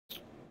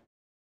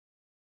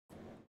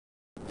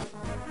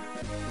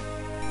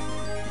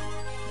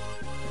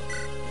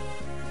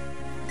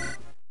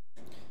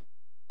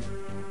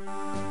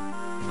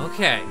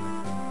Okay.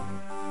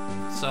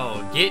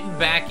 So, getting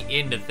back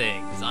into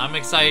things. I'm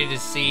excited to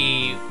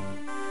see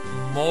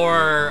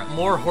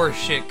more horse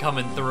shit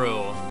coming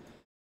through.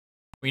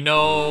 We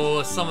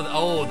know some of the...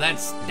 Oh,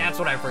 that's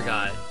what I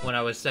forgot when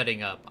I was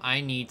setting up.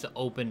 I need to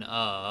open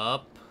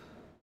up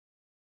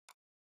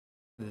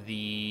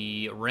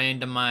the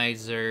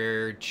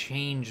randomizer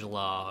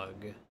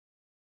changelog.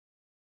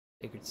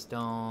 Sacred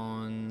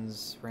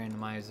stones,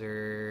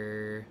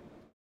 randomizer,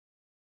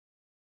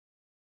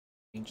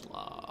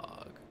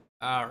 changelog.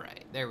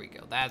 Alright, there we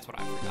go. That's what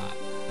I forgot.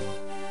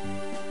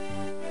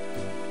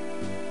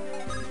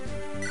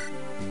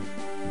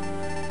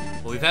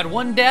 Well, we've had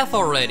one death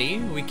already.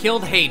 We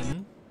killed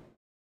Hayden,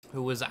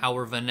 who was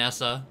our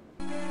Vanessa.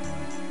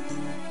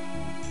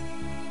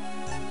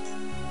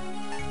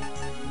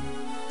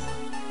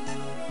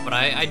 But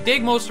I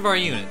dig most of our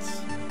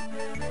units.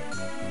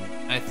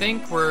 I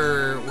think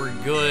we're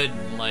good,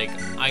 like,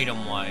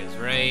 item-wise,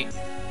 right?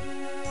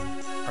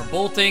 Our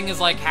bolting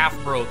is, like, half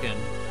broken.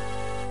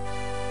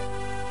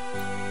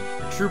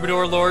 Our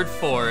Troubadour Lord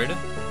Ford.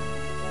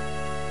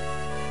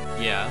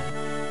 Yeah.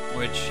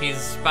 Which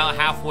he's about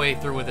halfway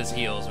through with his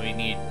heals. We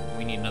need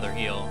another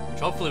heal,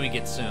 which hopefully we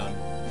get soon.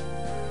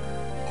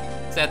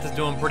 Seth is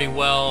doing pretty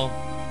well.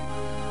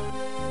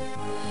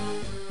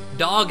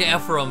 Dog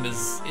Ephraim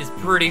is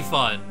pretty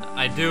fun.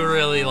 I do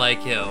really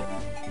like him.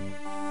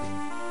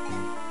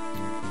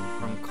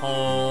 From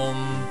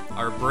Colm,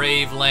 our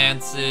brave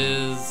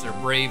lances, or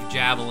brave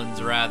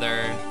javelins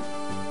rather.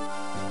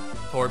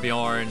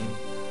 Torbjorn.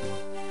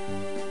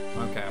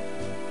 Okay.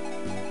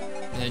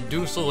 And then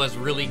Dusel has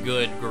really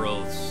good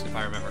growths, if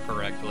I remember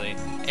correctly.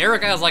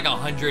 Erica has like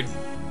 100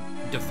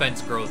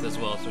 defense growth as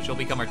well, so she'll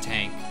become our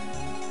tank.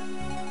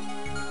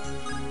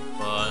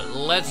 But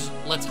let's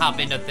hop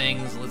into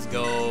things. Let's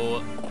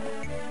go.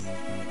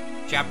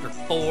 Chapter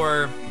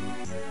 4.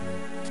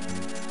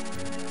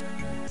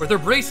 With her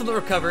bracelet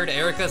recovered,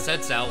 Erica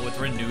sets out with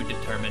renewed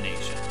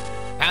determination.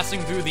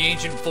 Passing through the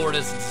ancient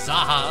fortress,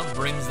 Zaha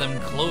brings them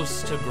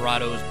close to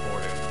Grotto's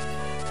border.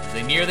 As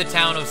they near the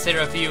town of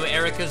Seraphim,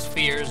 Erica's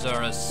fears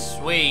are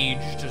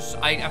assuaged.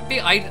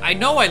 I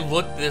know I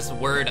looked this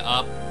word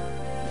up.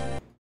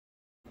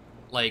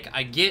 Like,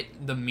 I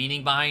get the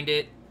meaning behind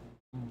it,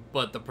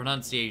 but the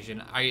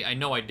pronunciation, I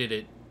know I did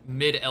it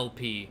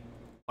mid-LP,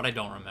 but I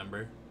don't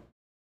remember.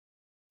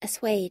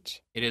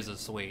 Assuage. It is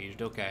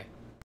assuaged, okay.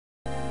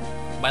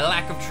 By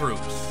lack of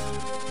troops.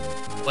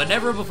 But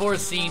never before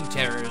seen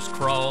terrors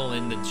crawl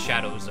in the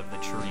shadows of the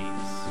trees.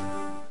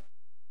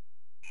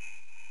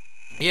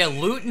 Yeah,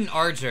 Loot and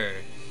Archer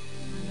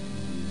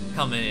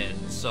coming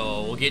in,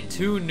 so we'll get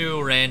 2 new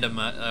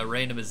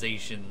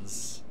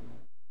randomizations.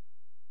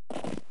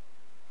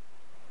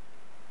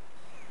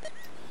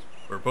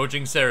 We're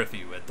approaching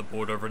Seraphim at the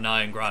border of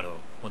Renai and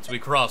Grotto. Once we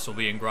cross, we'll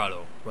be in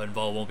Grotto.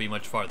 Renval won't be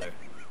much farther.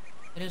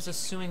 It is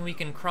assuming we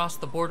can cross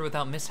the border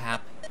without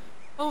mishap.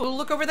 Oh,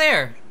 look over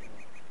there!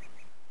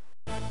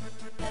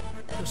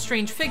 Those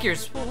strange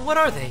figures, what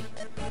are they?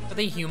 Are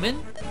they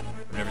human?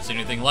 I've never seen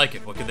anything like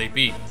it. What could they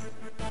be?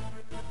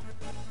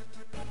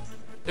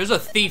 There's a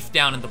thief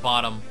down at the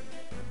bottom.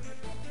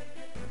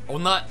 Oh,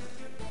 not...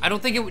 I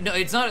don't think it... No,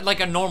 it's not like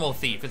a normal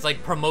thief. It's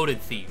like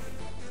promoted thief.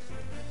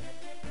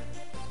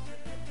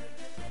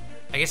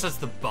 I guess that's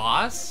the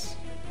boss?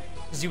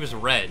 Because he was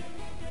red.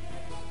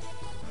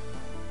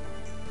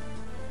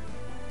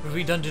 What have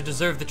we done to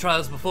deserve the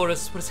trials before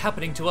us? What is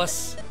happening to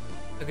us?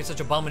 How can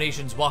such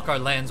abominations walk our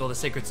lands while the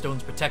sacred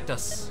stones protect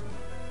us?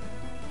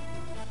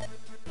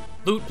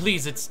 Loot,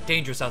 please, it's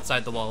dangerous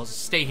outside the walls.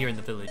 Stay here in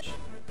the village.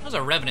 Those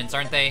are revenants,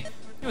 aren't they?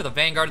 They were the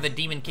vanguard of the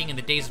Demon King in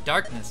the days of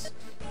darkness.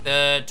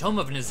 The Tome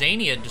of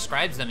Nazania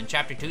describes them in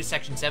Chapter 2,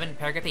 Section 7,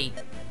 Paragraph 8.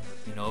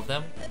 You know of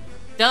them?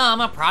 Duh,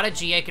 I'm a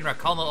prodigy. I can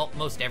recall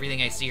most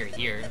everything I see or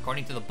hear.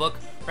 According to the book,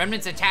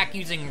 remnants attack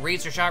using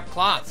razor-sharp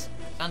claws.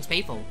 Sounds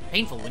painful,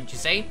 wouldn't you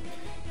say?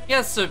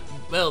 Yes,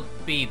 well,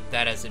 be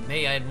that as it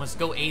may, I must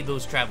go aid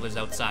those travelers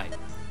outside.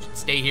 Should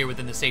stay here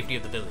within the safety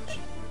of the village.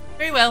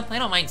 Very well, I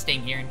don't mind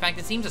staying here. In fact,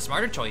 it seems a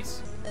smarter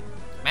choice.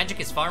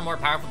 Magic is far more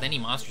powerful than any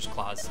monster's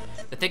claws.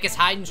 The thickest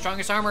hide and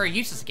strongest armor are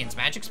useless against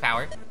magic's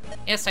power.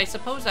 Yes, I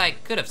suppose I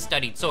could have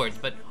studied swords,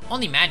 but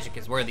only magic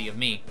is worthy of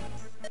me.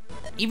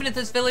 Even if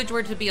this village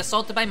were to be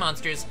assaulted by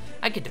monsters,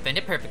 I could defend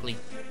it perfectly.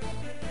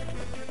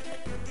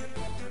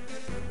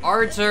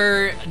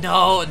 Archer,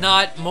 no,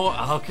 not more,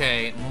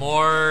 okay,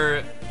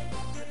 more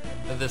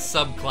of the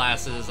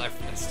subclasses,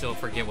 I still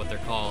forget what they're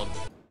called.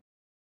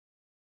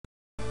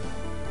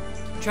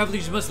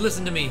 Travelers, you must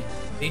listen to me.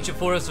 The ancient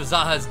forest of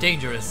Zaha is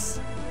dangerous.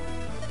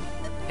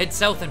 Head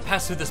south and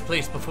pass through this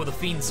place before the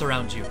fiends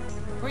surround you.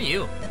 Who are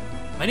you?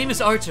 My name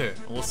is Archer.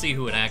 We'll see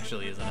who it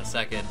actually is in a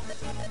second.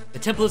 The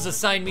temple has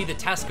assigned me the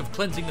task of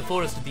cleansing the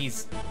forest of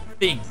these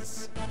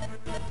things.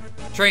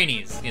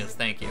 Trainees, yes,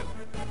 thank you.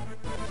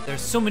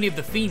 There's so many of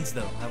the fiends,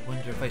 though. I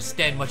wonder if I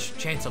stand much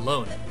chance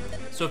alone.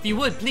 So if you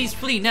would, please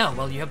flee now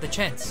while you have the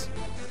chance.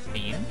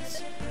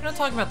 Fiends? You're not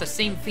talking about the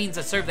same fiends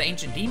that serve the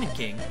ancient Demon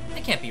King.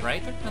 They can't be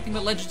right. They're nothing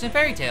but legends and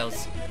fairy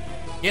tales.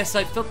 Yes,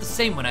 I felt the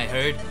same when I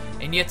heard,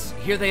 and yet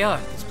here they are.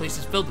 This place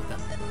is filled with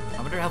them.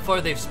 Wonder how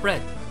far they've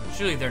spread.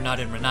 Surely they're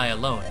not in Renai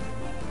alone.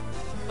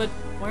 But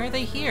why are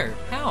they here?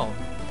 How?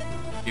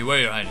 Beware,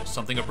 Your Highness.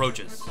 Something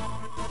approaches.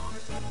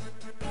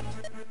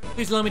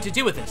 Please allow me to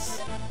deal with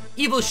this.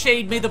 Evil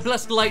shade, may the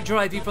blessed light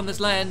drive you from this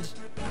land.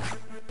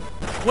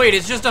 Wait,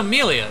 it's just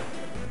Amelia.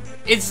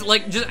 It's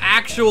like just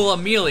actual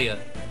Amelia.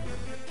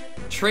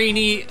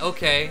 Trainee,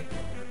 okay.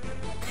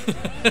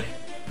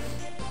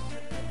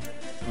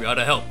 We ought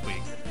to help. We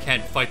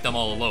can't fight them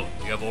all alone.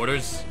 Do you have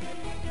orders?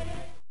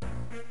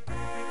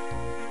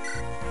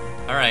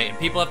 Alright, and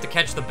people have to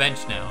catch the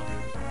bench now.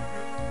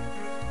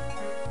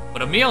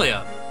 But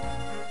Amelia.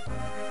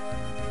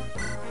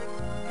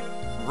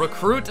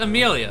 Recruit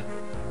Amelia.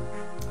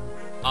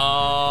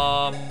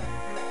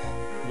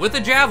 With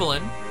a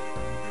javelin.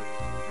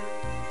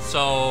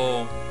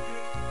 So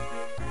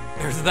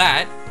there's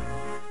that.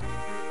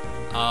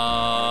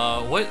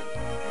 What,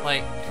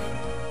 like,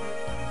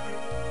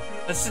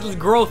 this is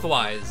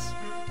growth-wise.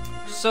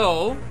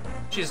 So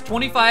she has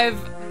 25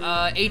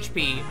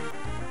 HP,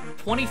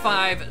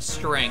 25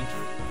 strength.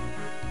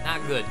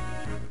 Not good.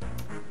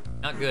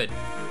 Not good.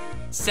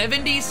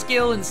 70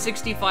 skill and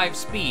 65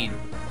 speed.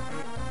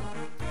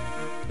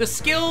 The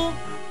skill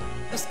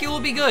will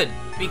be good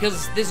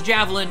because this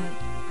javelin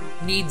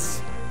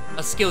needs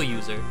a skill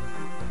user.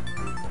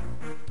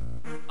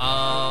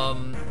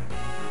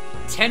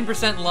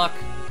 10% luck,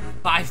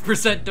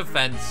 5%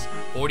 defense,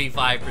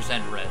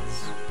 45% res.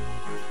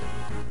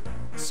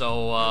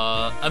 So,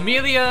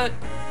 Amelia,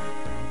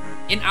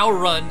 in our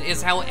run,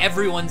 is how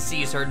everyone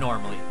sees her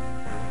normally.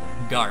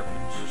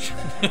 Garbage.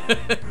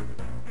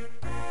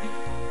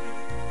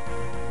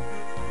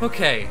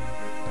 Okay.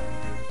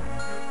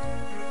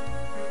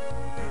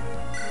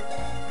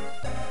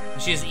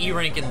 She has E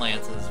rank in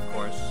lances, of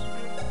course.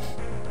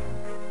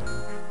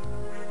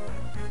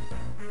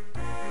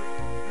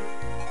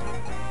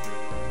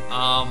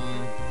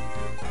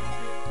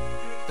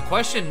 The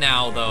question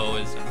now, though,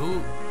 is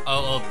who...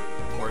 Oh,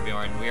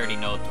 Torbjorn. We already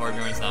know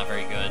Torbjorn's not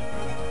very good.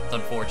 It's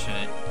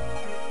unfortunate.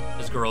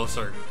 His growths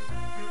are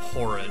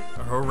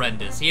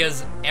horrendous. He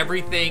has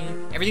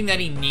everything that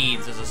he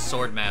needs as a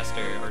sword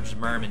master, or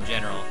just Merm in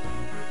general,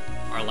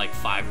 are like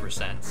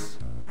 5%.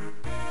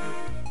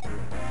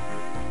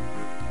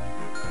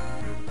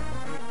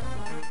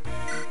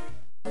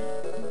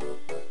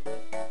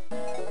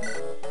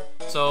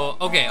 So,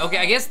 okay,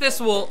 I guess this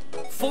will...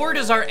 Ford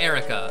is our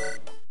Erica.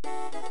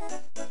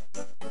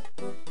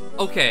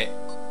 Okay,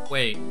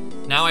 wait,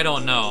 now I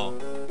don't know.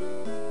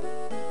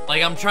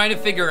 Like, I'm trying to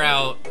figure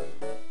out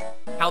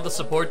how the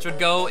supports would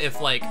go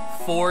if, like,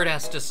 Ford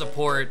has to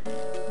support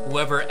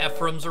whoever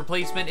Ephraim's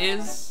replacement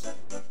is.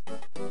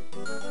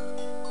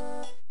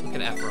 Look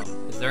at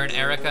Ephraim. Is there an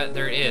Erica?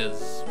 There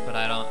is, but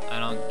I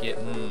don't get,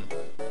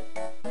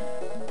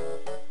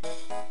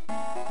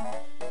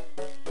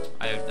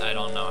 I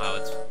don't know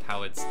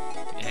how it's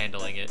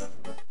handling it.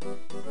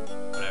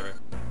 Whatever.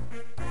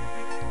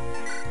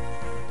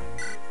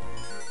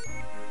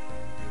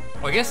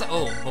 Oh, I guess,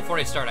 before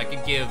I start, I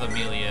could give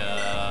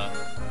Amelia,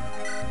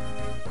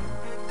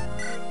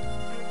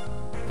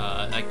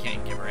 I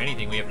can't give her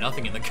anything. We have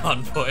nothing in the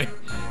convoy.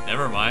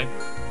 Never mind.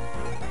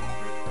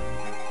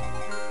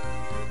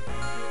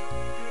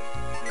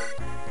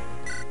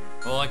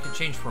 Well, I could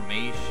change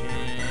formation.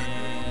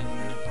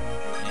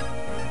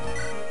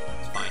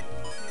 It's fine.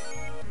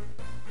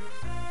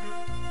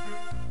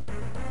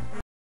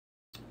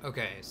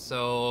 Okay,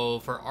 so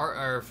for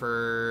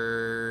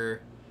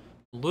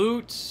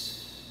loot,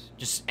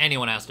 just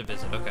anyone has to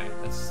visit. Okay,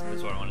 that's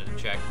what I wanted to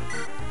check.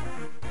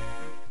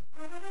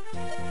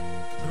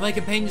 One of my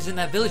companions in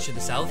that village to the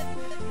south.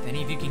 If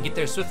any of you can get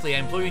there swiftly, I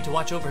implore you to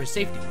watch over his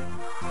safety.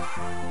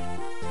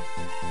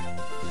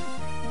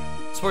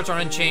 Sports are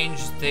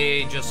unchanged.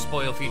 They just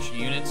spoil future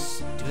units.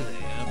 Do they?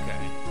 Okay.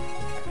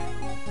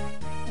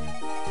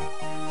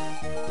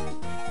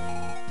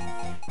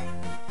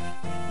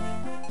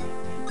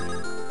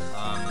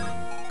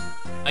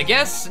 I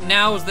guess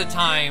now is the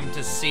time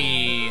to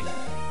see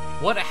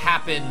what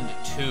happened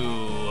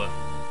to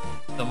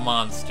the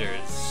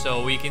monsters.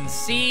 So we can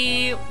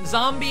see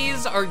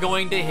zombies are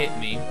going to hit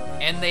me,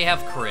 and they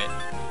have crit.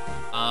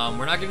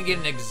 We're not gonna get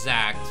an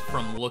exact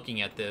from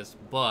looking at this,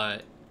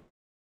 but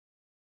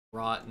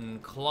Rotten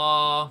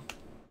Claw.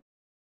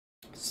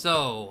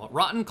 So,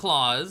 Rotten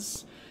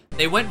Claws,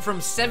 they went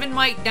from 7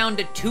 might down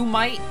to 2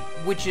 might,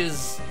 which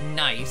is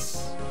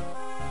nice.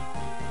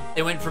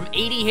 They went from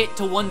 80 hit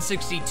to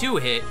 162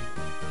 hit.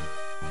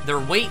 Their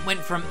weight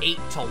went from 8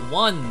 to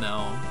 1,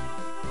 though.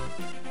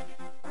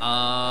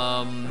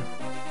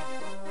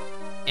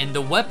 And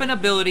the weapon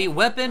ability,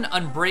 Weapon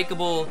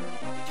Unbreakable,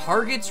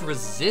 targets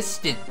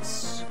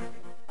resistance.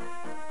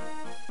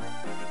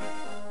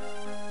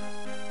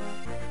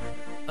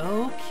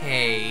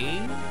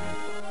 Okay.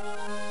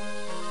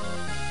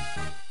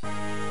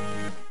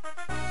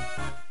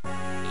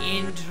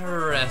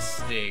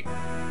 Interesting.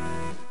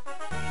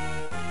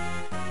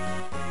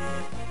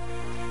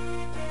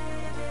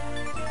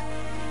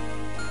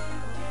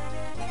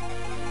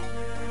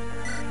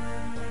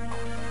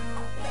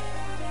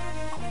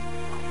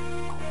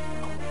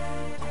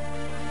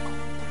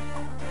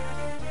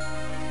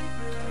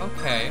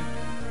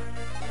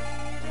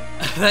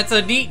 That's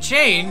a neat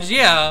change,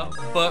 yeah,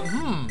 but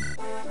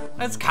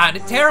that's kind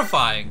of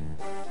terrifying.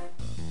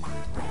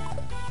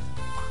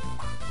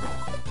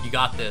 You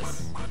got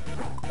this.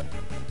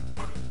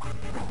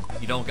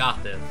 You don't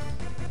got this.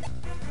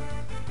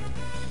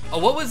 Oh,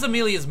 what was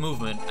Amelia's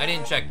movement? I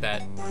didn't check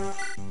that.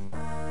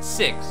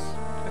 6.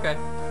 Okay.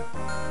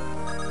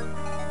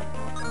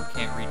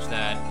 Can't reach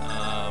that.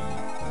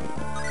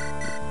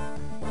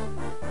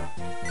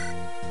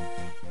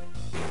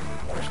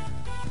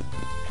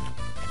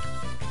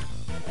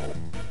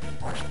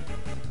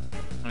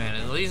 Man,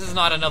 at least it's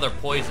not another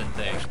poison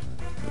thing.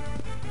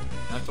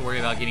 Don't have to worry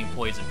about getting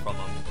poisoned from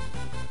him.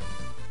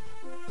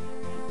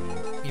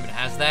 Even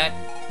has that?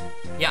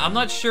 Yeah, I'm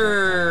not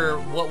sure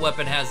what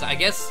weapon has. I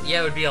guess, yeah,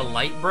 it would be a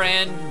light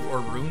brand or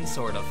rune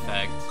sword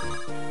effect.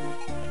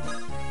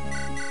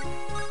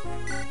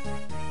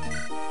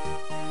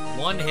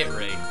 1 hit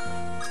rate.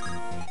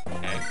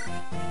 Okay.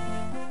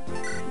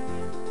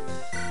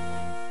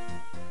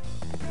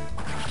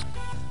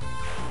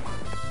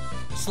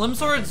 Slim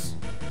swords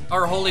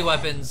are holy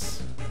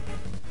weapons.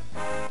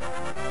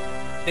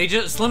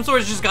 Slim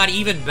swords just got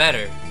even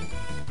better.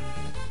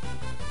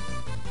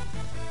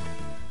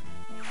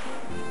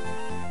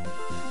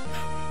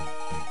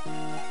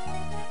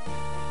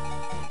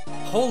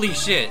 Holy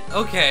shit,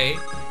 okay.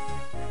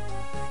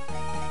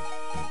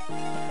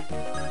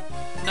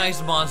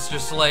 Nice monster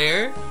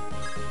slayer.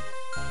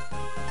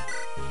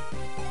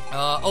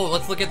 Oh,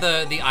 let's look at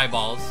the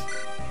eyeballs.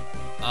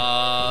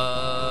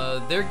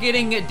 They're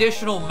getting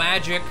additional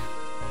magic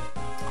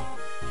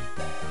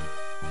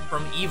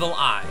from Evil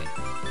Eye.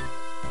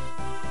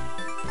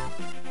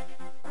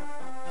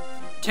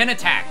 10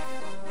 attack,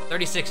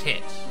 36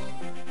 hit.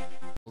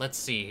 Let's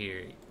see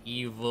here.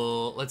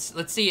 Evil, let's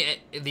see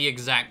the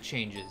exact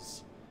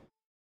changes.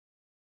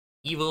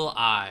 Evil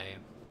Eye.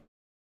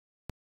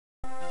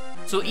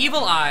 So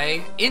Evil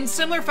Eye, in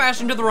similar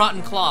fashion to the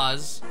Rotten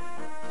Claws,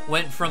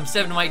 went from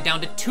 7 might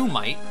down to 2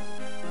 might.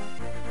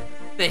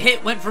 The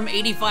hit went from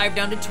 85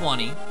 down to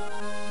 20.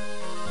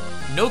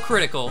 No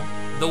critical.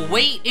 The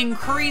weight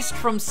increased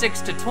from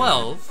 6 to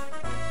 12.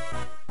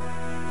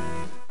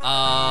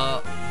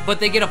 But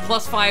they get a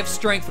 +5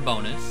 strength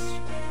bonus.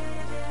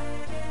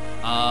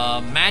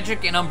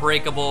 Magic and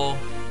Unbreakable.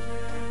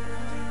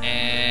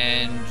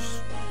 And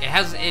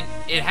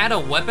it had a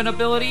weapon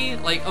ability.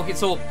 Like, okay,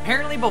 so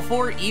apparently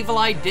before Evil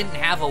Eye didn't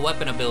have a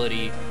weapon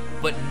ability,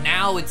 but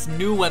now its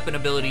new weapon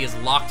ability is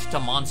locked to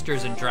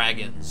monsters and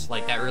dragons.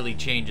 Like, that really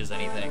changes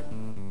anything.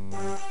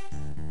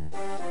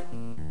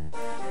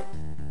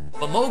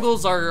 But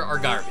moguls are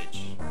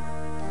garbage.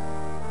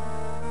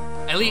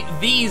 At least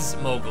these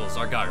moguls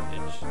are garbage.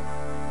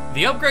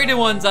 The upgraded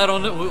ones, I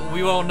don't know,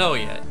 we won't know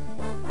yet.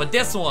 But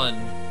this one,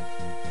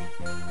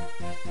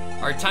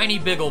 our tiny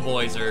Biggle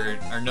boys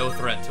are no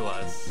threat to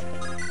us.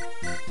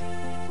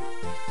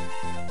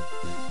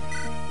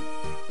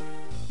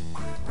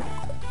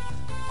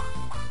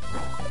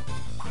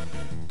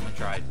 I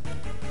tried.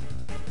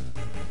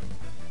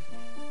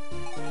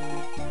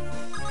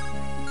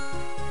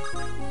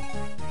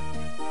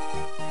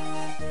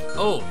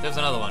 Oh, there's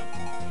another one.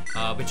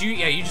 But you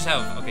just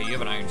have, okay, you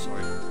have an iron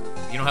sword.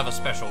 You don't have a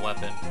special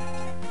weapon.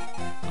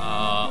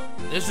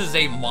 This is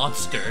a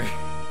monster.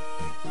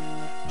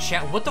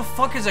 What the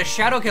fuck is a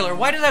shadow killer?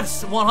 Why does it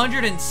have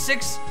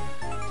 106?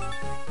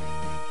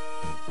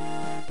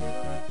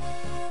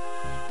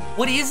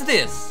 What is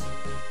this?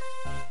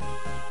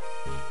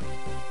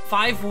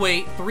 5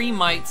 weight, 3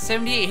 might,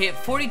 78 hit,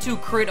 42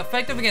 crit,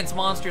 effective against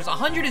monsters,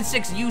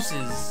 106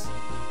 uses.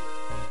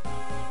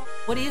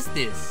 What is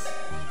this?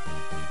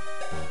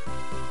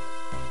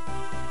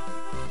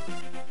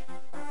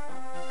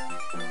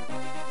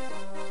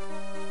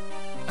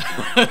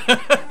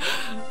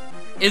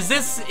 Is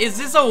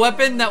this a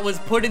weapon that was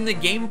put in the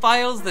game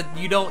files that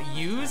you don't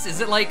use?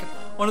 Is it like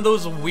one of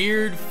those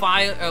weird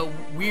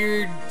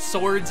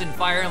swords in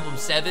Fire Emblem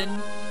 7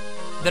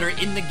 that are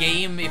in the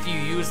game if you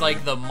use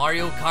like the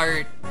Mario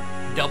Kart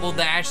double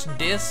dash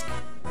disc?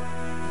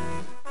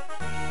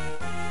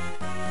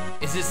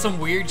 Is it some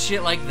weird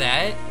shit like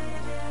that?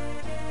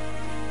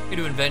 You're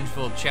doing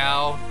Vengeful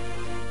Chow.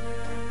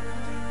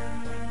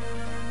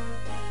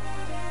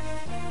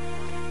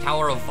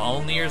 Tower of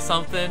Volney or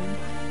something?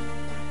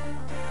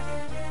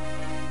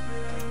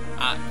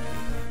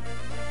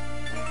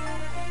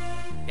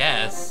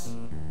 Yes.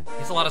 He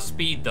has a lot of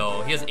speed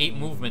though. He has 8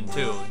 movement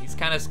too. He's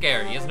kind of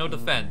scary. He has no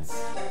defense.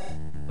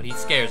 But he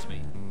scares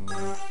me.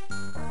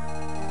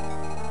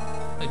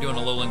 They're doing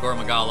a Lowland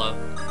Gormagala.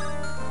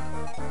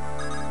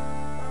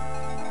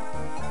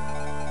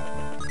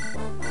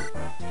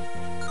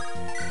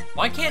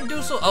 Why can't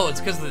Dusel? Oh, it's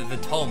because the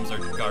tomes are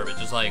garbage.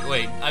 It's like,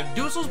 wait,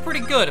 Dusel's pretty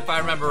good if I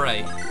remember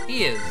right.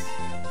 He is.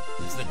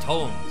 It's the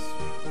tomes.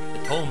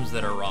 The tomes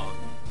that are wrong.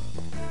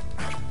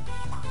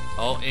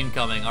 Oh,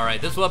 incoming. All right,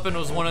 this weapon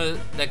was one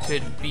that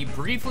could be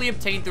briefly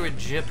obtained through a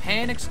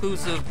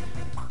Japan-exclusive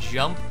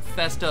Jump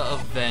Festa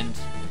event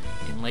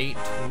in late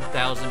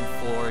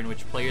 2004, in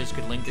which players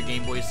could link their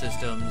Game Boy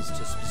systems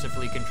to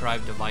specifically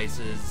contrived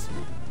devices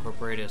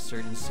Incorporate a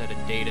certain set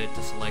of data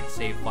to select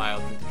save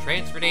file through the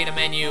transfer data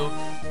menu.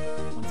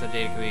 Once that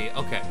data can be,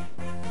 okay.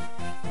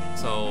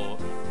 So,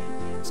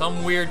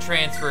 some weird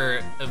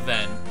transfer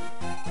event.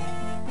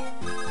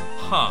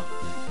 Huh.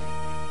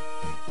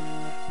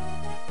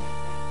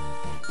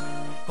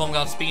 Home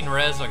got speed and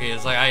res. Okay,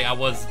 it's like I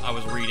was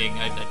reading.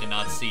 I did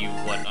not see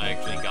what I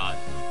actually got.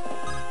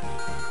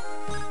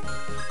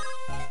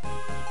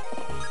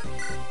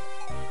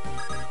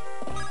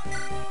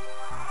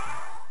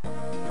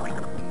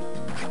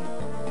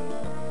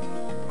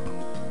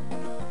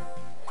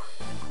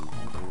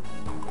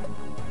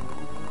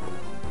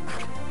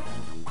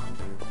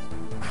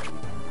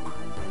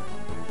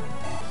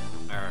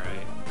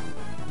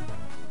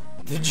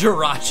 The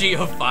Jirachi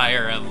of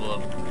Fire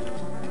Emblem.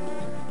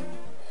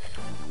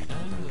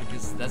 I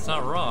guess that's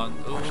not wrong.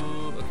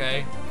 Ooh,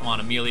 okay. Come on,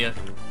 Amelia.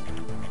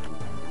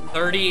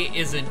 30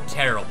 isn't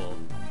terrible.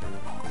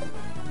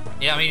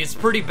 Yeah, I mean, it's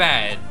pretty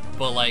bad,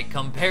 but like,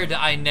 compared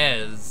to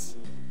Inez,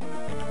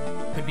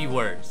 could be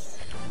worse.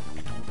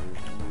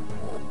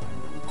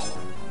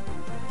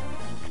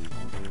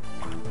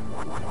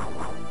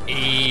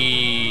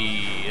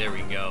 Eee, there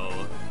we go.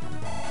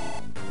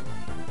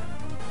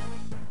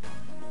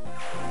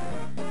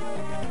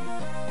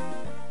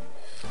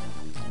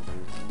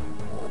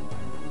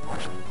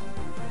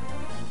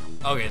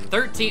 Okay,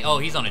 13. Oh,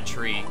 he's on a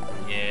tree.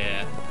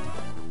 Yeah.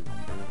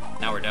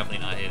 Now we're definitely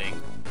not hitting.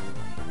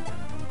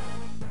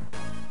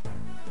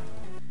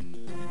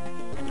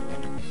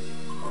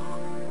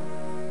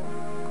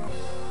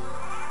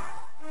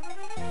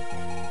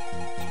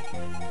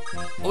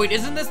 Oh, wait,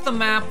 isn't this the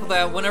map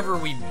that whenever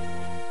we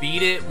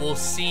beat it, we'll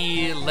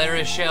see La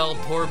Rochelle,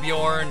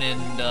 Torbjorn,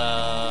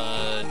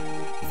 and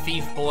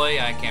Thief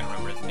Boy? I can't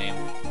remember his name.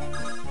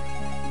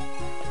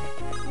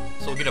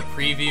 So we'll get a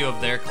preview of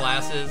their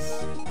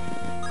classes.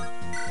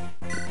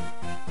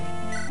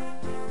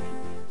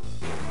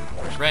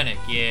 Rennick,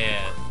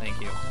 yeah, thank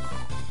you.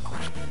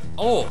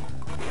 Oh,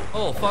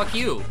 fuck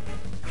you.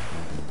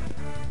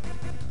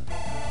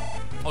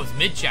 Oh, it's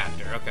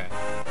mid-chapter, okay.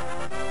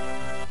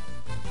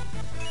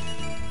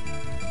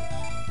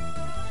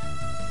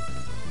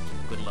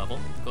 Good level,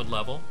 good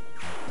level.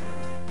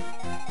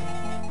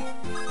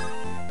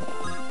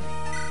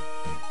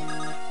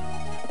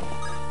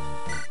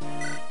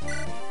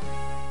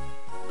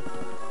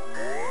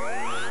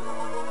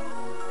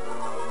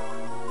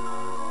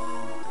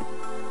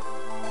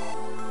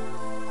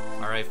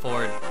 Alright,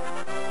 forward.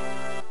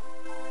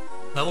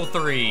 Level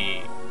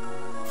 3.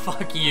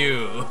 Fuck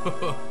you.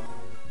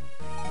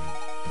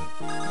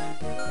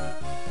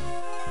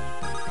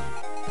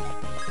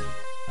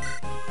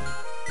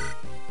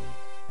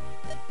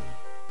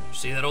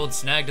 See that old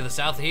snag to the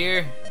south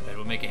here? That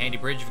will make a handy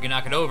bridge if you can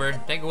knock it over.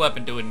 Take a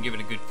weapon to it and give it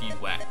a good few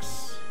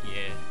whacks.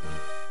 Yeah.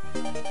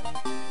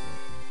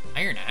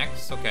 Iron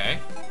axe, okay.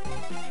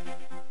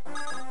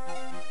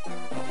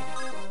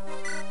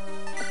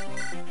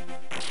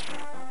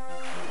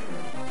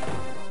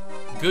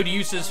 Good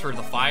uses for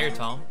the fire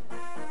tome.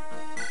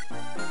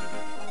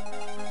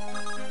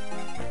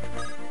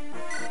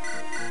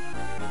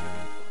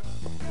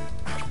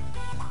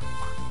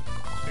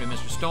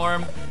 Mr.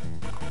 Storm.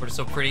 We're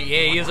so pretty.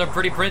 Yeah, he is our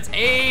pretty prince.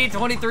 Hey,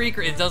 23.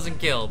 It doesn't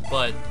kill,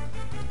 but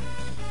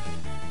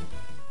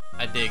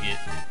I dig it.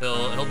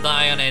 He'll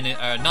die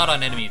on not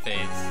on enemy phase.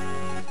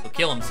 He'll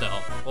kill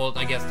himself. Well,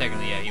 I guess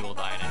technically, yeah, he will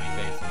die on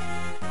enemy phase.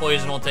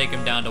 Poison will take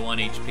him down to 1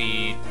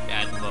 HP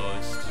at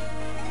most.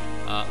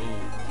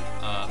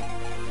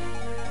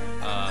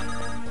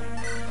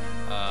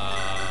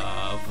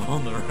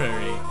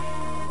 Vulnerary.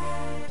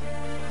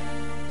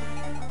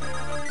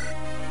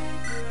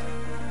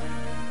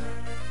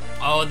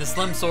 Oh, and the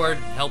Slim Sword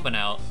helping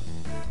out.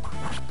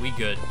 We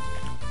good.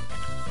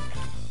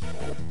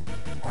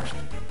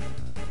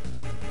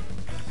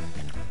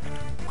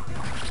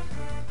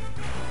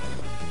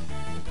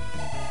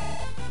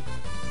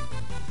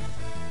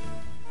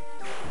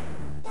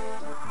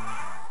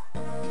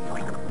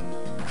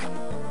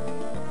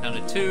 Down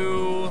to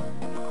 2.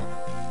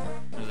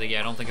 Yeah,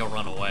 I don't think he'll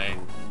run away.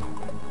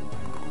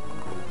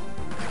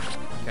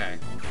 Okay.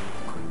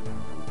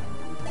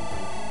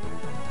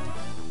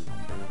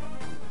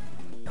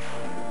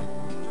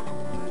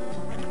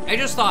 I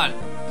just thought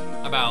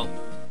about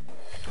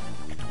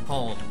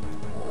Home.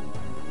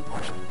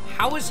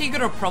 How is he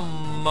gonna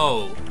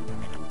promote?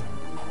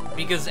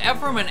 Because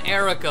Ephraim and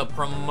Erica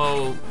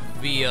promote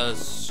via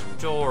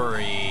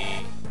story.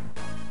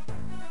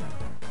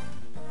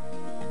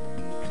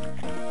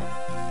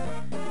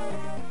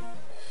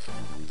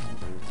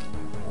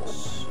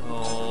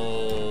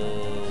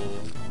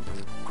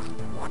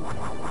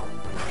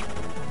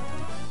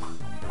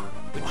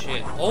 Good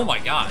shit. Oh my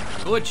god,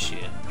 good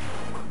shit.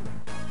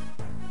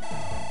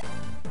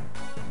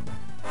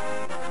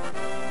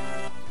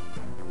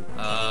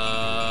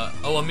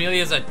 Oh,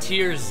 Amelia's a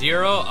tier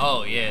 0?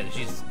 Oh yeah,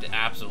 she's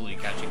absolutely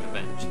catching the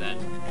bench then.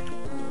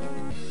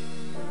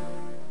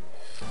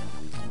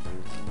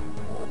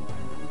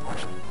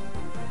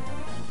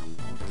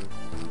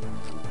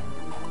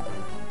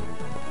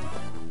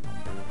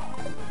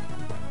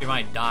 Keep in mind,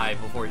 might die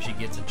before she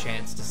gets a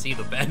chance to see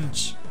the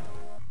bench.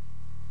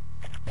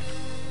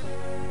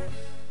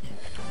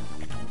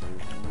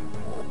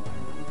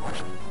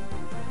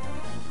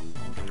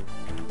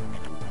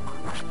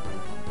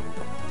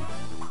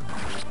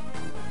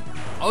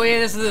 Oh yeah,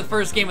 this is the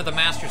first game with the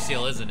Master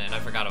Seal, isn't it? I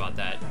forgot about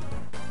that.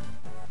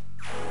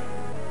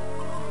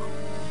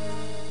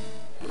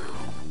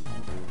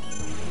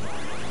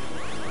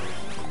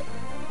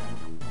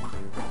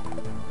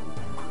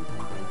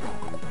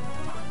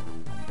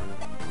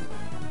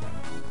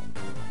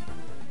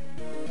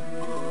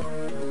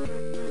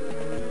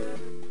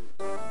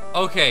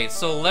 Okay,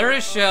 so La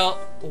Rochelle,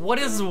 what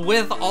is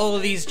with all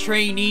of these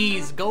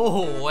trainees?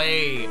 Go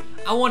away.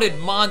 I wanted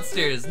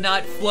monsters,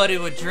 not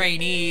flooded with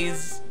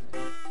trainees.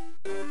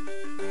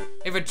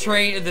 If a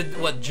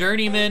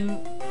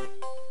journeyman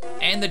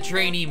and the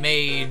trainee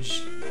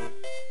mage.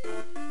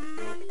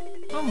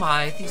 Oh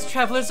my, these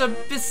travelers are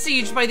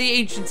besieged by the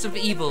ancients of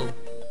evil.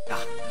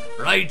 Ah,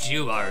 right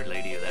you are,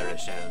 Lady La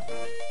Rochelle.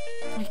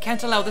 We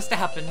can't allow this to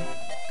happen.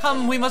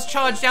 Come, we must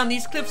charge down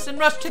these cliffs and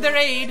rush to their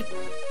aid.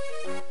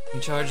 We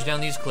charge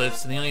down these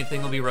cliffs and the only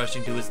thing we'll be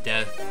rushing to is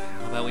death.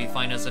 How about we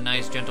find us a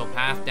nice gentle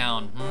path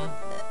down,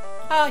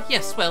 Ah,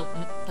 yes, well,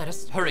 let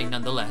us hurry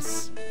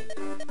nonetheless.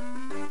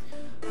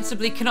 I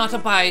simply cannot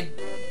abide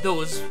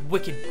those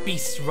wicked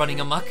beasts running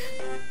amok.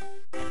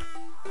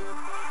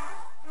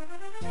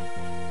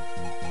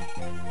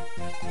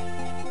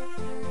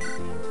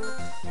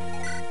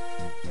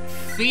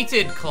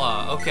 Feated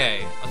claw,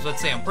 okay. I was about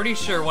to say, I'm pretty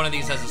sure one of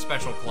these has a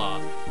special claw.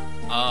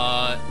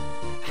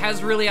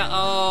 Has really,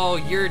 oh,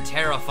 you're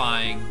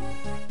terrifying.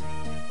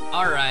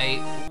 All right,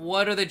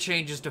 what are the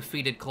changes to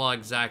Feated Claw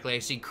exactly? I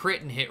see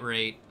crit and hit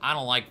rate. I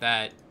don't like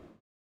that.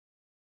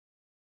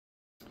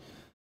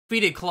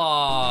 Feated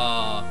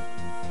Claw.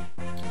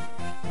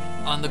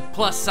 On the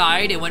plus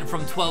side, it went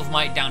from 12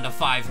 might down to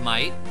 5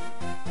 might.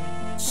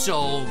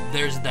 So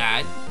there's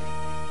that.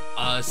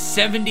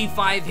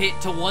 75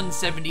 hit to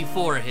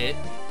 174 hit.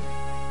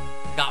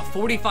 Got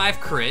 45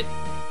 crit.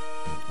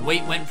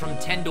 Weight went from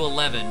 10 to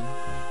 11.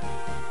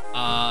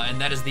 And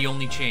that is the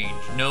only change.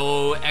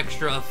 No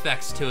extra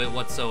effects to it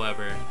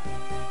whatsoever.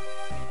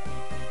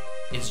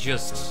 It's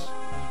just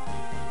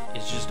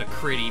a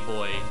critty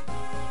boy.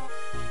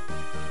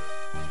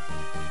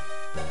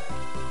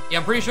 Yeah,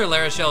 I'm pretty sure La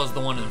Rochelle is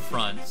the one in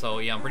front, so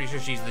yeah, I'm pretty sure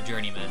she's the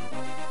journeyman.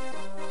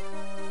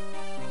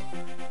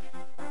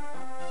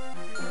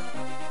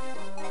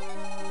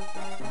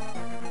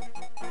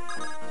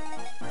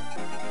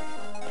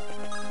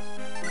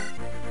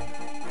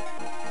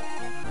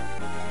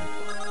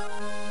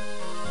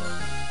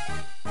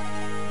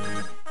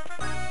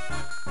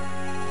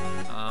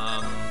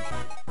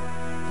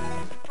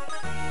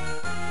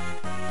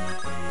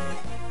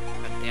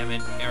 God damn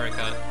it,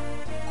 Erica.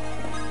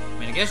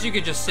 I guess you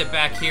could just sit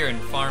back here and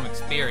farm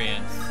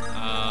experience.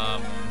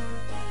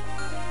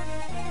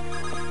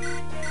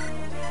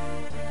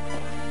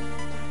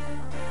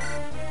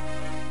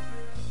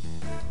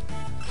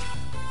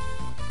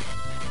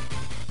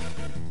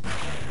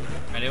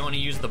 I didn't want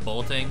to use the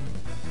bolting.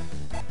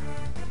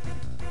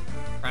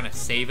 Trying to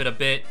save it a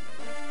bit.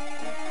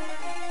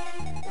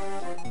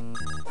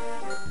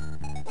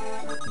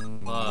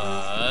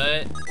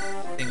 But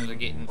things are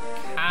getting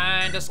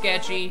kind of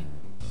sketchy.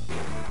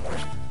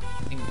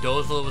 I think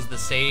Dozla was the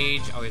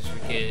sage. I always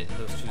forget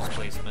those two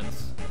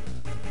placements.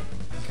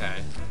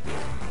 Okay.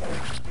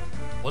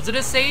 Was it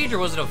a sage or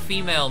was it a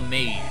female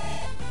mage?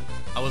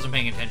 I wasn't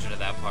paying attention to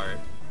that part.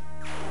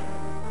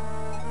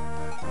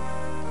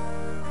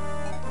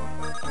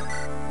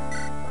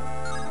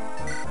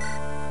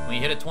 When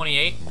you hit a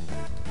 28?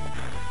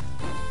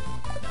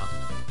 No.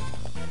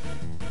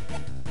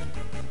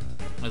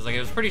 I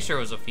was pretty sure it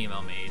was a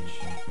female mage.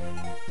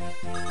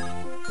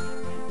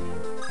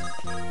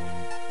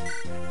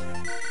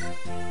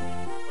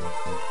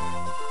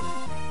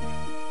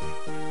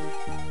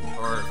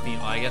 Or,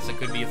 I guess it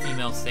could be a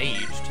female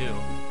sage, too.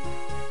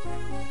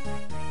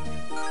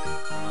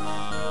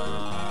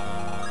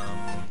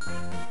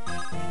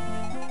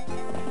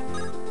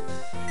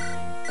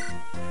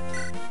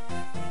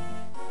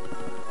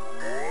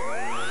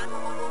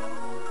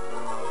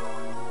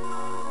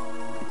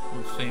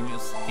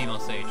 Female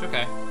sage,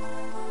 okay.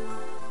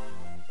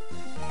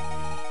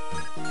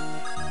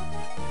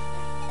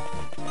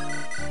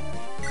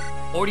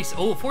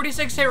 Oh,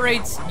 46 hit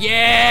rates.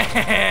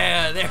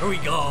 Yeah, there we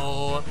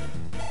go.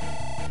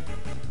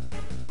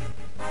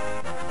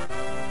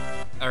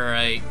 All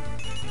right.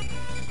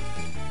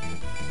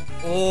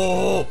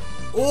 Oh,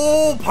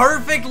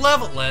 perfect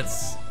level.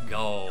 Let's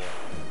go.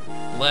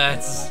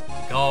 Let's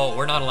go.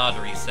 We're not allowed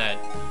to reset.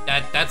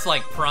 That's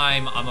like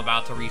prime. I'm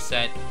about to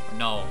reset.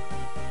 No,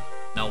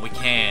 we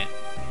can't.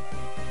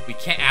 We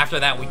can't. After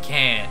that, we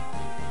can't.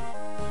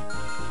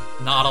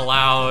 Not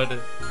allowed.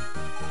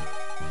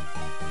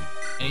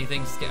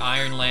 Anything,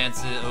 iron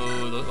lances,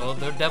 oh,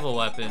 they're devil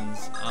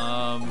weapons.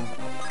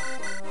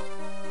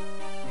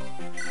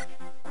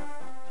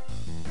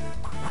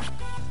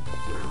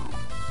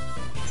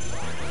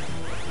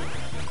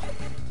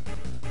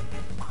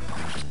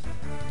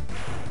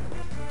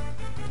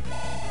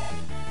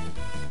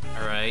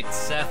 Alright,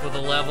 Seth with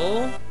a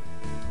level.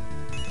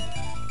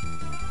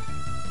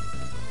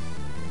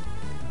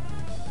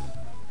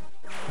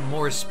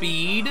 More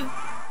speed.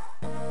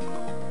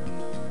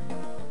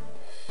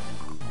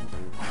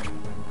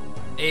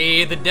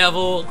 Hey, the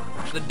devil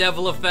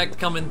effect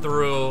coming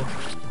through.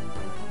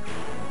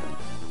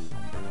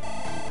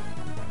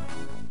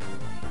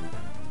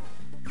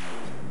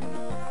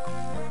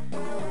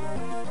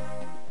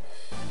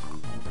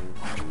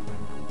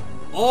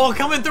 Oh,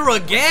 coming through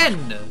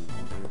again!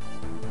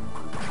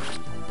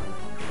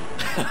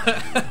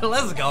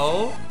 Let's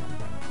go.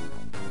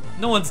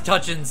 No one's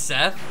touching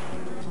Seth.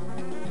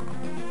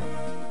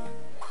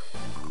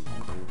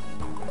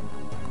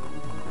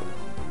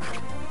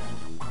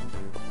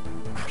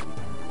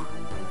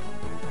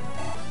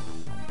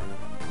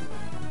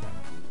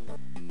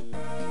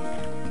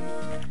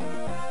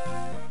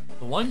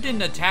 The one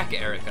didn't attack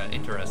Erica.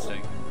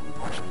 Interesting.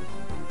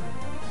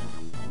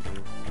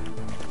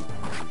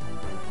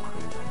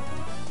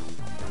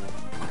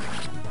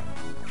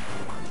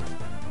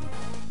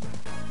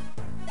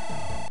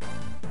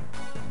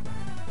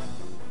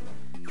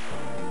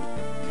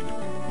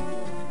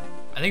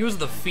 I think it was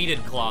the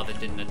Feated Claw that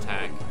didn't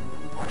attack.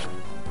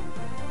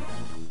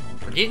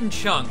 We're getting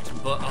chunked,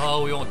 but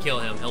oh, we won't kill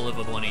him. He'll live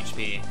with 1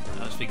 HP.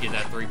 Unless we get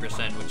that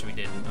 3%, which we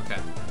didn't. Okay.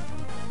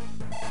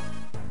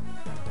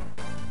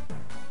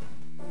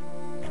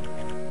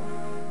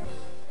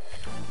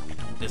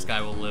 This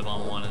guy will live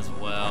on 1 as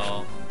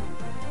well.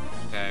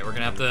 Okay, we're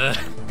gonna have to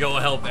go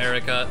help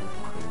Erica.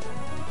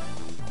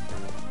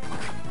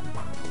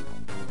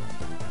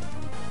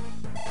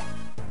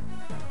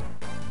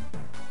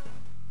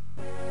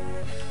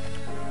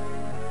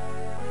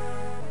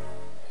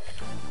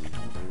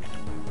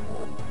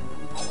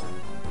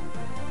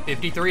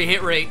 .53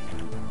 hit rate.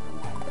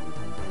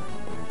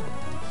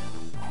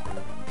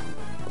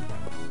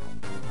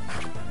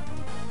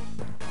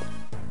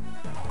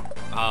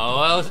 Oh,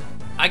 well,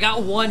 I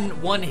got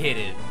one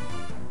hitted.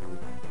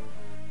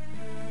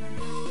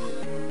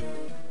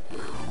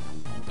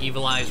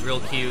 Evil Eye's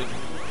real cute.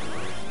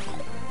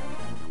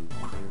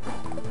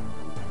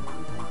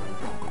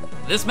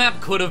 This map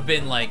could have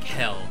been like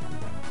hell.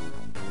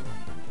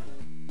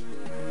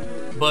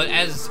 But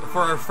as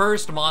for our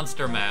first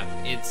monster map,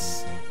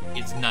 it's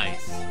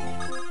nice.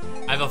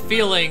 I have a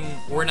feeling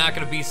we're not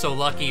gonna be so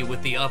lucky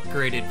with the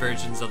upgraded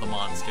versions of the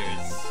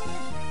monsters.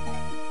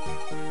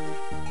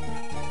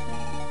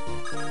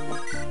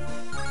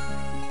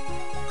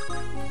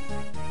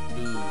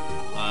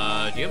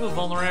 Ooh, do you have a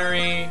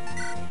vulnerary?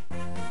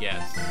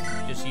 Yes,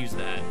 just use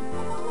that.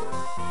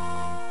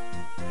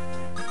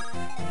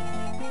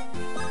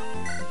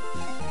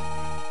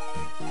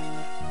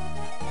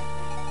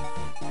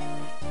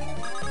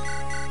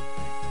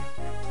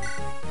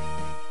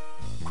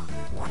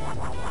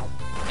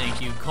 Thank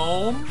you,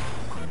 Comb.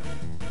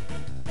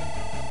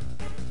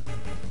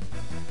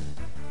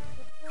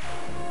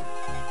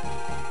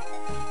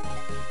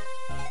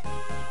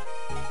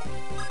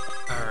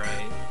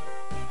 Alright.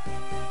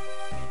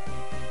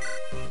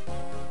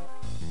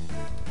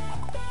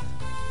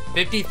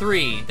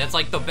 .53. That's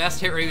like the best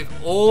hit rate.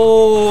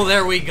 Oh,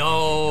 there we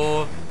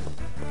go.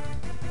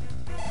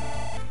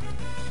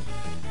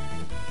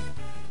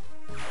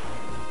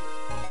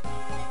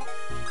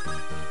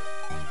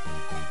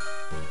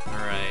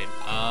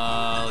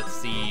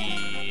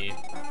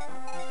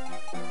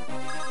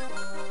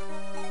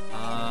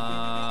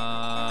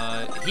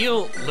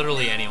 Heal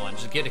literally anyone,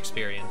 just get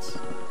experience.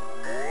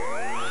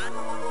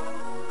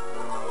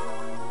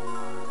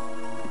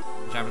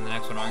 Which after the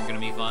next one aren't gonna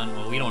be fun.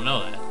 Well, we don't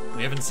know that.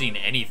 We haven't seen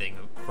anything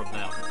from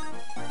them.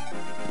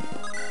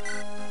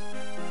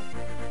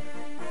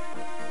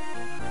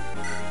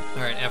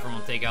 Alright, Ephraim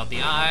will take out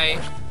the eye.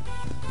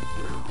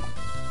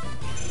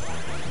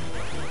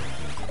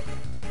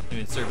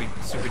 Even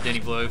Super Denny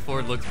Boy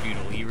Ford looks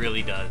beautiful, he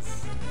really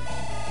does.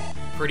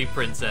 Pretty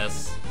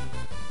princess.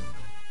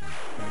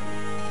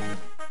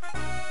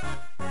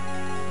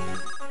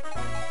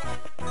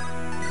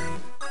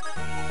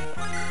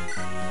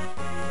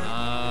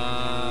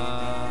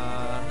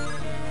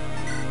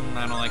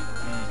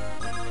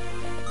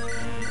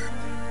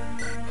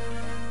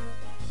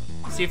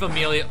 See if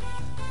Amelia...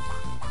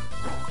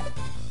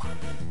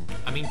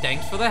 I mean,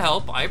 thanks for the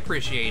help. I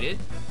appreciate it.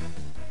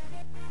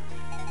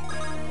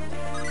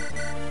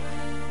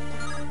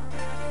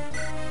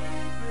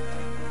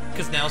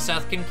 Because now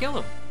Seth can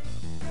kill him.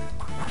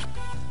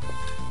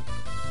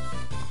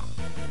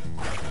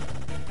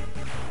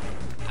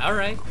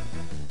 Alright.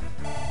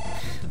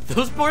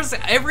 Those poor...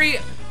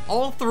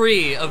 all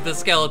 3 of the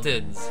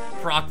skeletons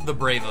procced the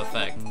Brave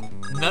effect.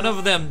 None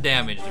of them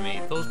damaged me.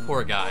 Those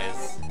poor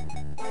guys.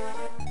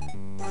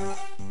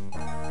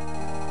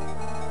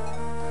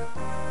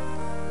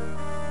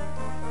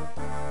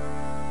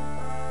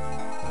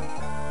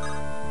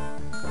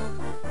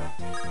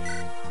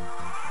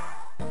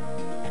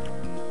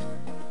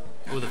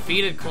 With a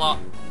Feated Claw.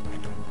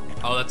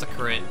 Oh, that's a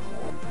crit.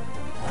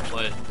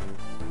 But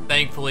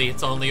thankfully,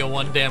 it's only a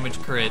 1 damage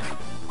crit.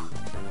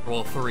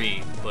 Roll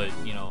 3, but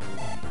you know.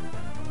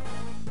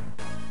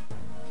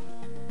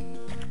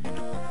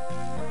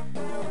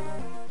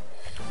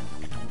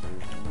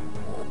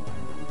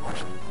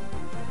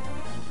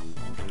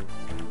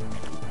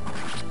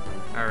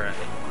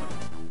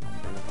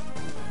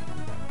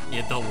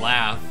 The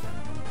laugh.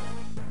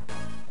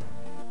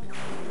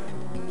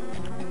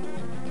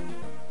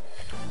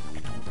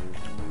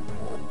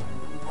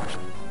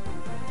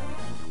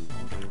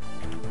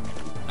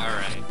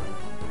 Alright.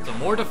 So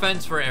more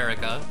defense for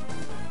Erica.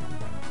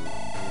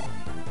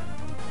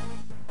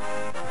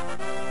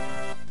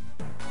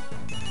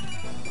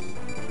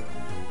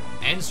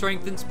 And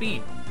strength and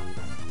speed.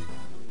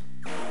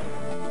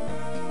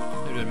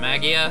 We're doing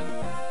Magia.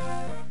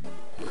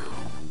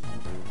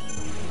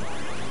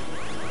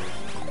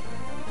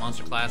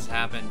 Monster class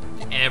happened.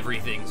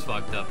 Everything's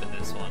fucked up in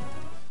this one.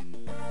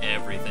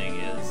 Everything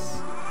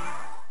is.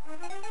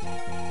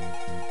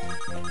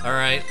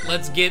 Alright,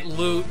 let's get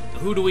loot.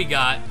 Who do we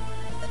got?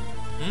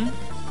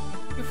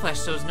 Your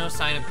flesh shows no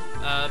sign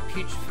of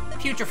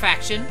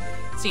putrefaction.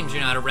 Seems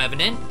you're not a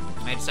revenant.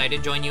 I decided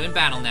to join you in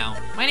battle now.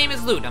 My name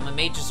is Lute. I'm a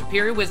mage of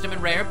superior wisdom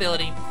and rare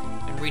ability.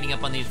 Been reading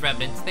up on these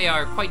revenants. They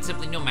are quite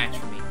simply no match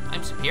for me.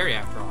 I'm superior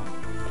after all.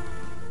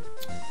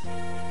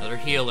 Another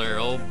healer.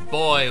 Oh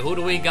boy, who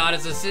do we got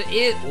as a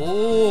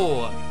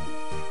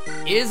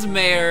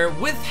Ismare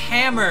with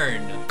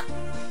Hammern.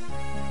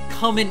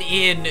 Coming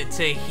in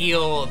to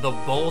heal the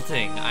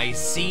bolting. I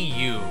see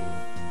you.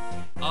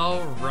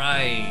 All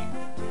right.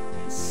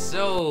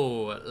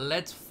 So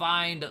let's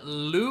find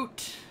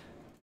loot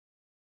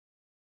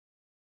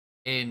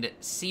and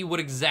see what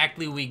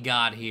exactly we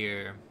got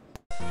here.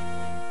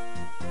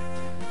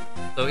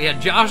 So yeah,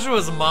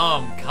 Joshua's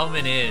mom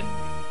coming in.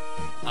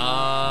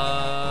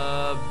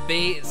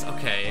 Base.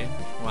 Okay.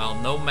 Well,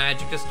 no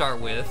magic to start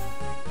with.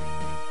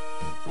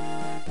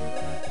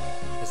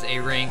 This A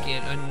rank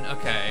in.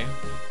 Okay.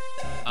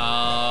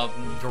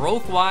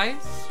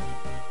 Growth-wise,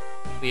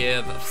 we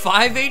have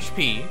 5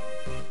 HP.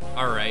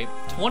 Alright.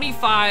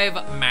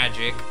 25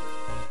 magic.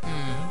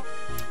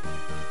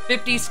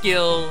 50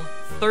 skill,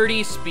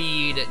 30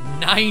 speed,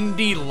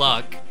 90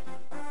 luck,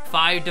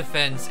 5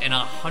 defense, and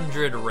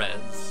 100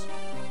 res.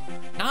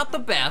 Not the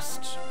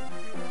best.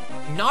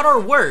 Not our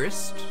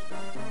worst.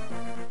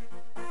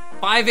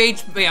 5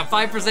 HP, yeah,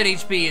 5%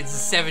 HP, it's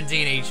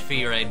 17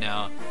 HP right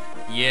now.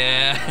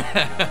 Yeah.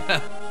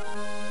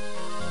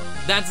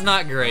 That's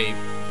not great.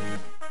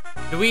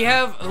 Do we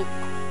have,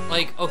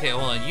 like, okay,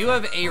 hold on. You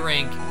have A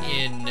rank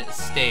in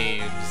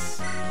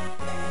staves.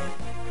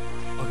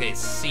 Okay,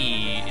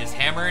 C. Is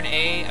Hammer an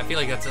A? I feel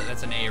like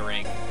that's an A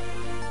rank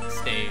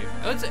stave.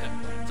 Oh, it's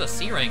a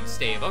C rank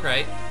stave,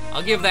 okay.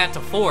 I'll give that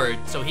to Ford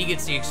so he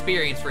gets the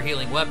experience for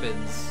healing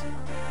weapons.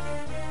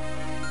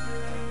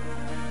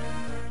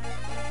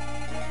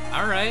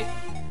 Alright.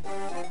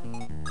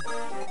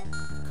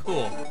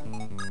 Cool.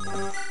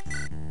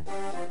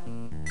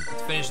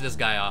 Let's finish this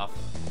guy off.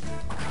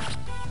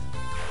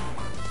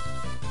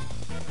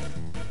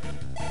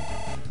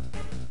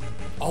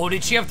 Oh,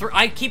 did she have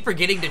I keep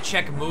forgetting to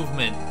check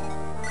movement.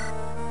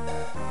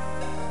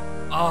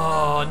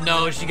 Oh,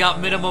 no, she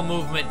got minimum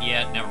movement.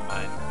 Yeah, never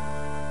mind.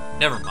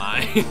 Never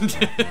mind.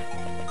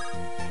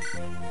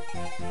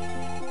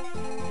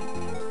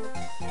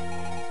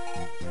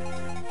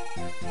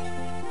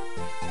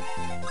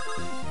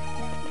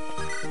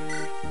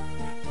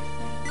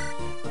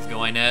 Let's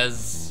go,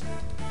 Inez.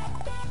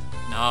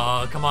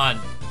 No, come on.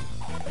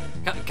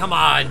 Come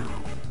on.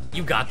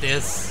 You got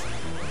this.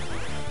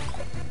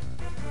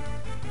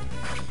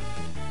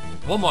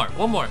 One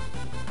more.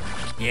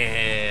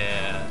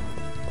 Yeah.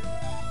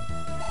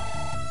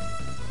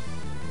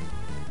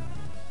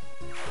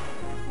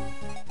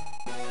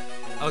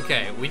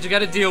 Okay, we just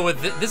gotta deal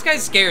with this guy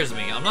scares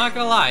me, I'm not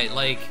gonna lie.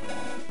 Like,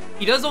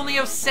 he does only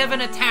have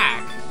 7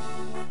 attack.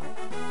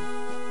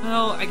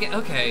 Well,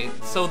 okay,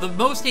 so the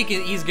most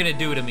he's gonna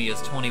do to me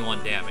is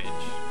 21 damage.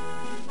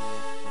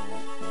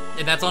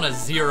 And that's on a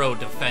 0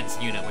 defense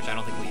unit, which I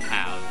don't think we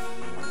have.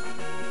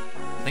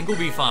 I think we'll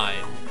be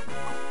fine.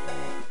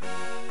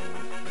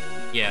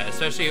 Yeah,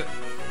 especially,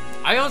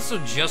 I also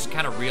just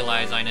kind of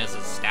realized Inez's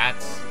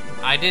stats.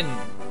 I didn't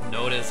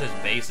notice his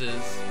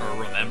bases,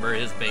 or remember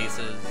his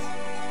bases.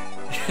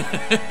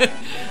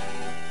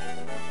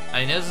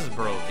 Inez is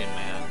broken,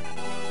 man.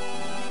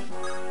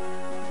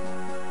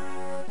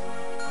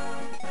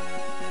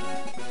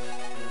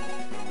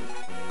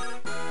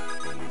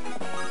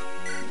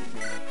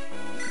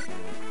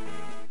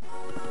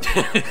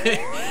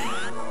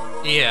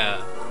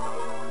 Yeah.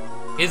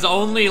 His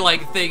only,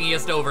 like, thing he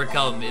has to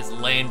overcome is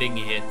landing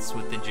hits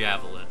with the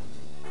javelin.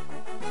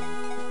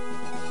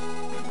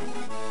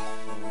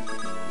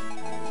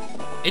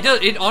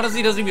 It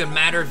honestly doesn't even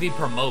matter if he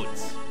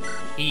promotes.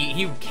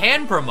 He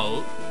can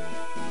promote,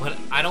 but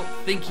I don't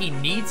think he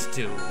needs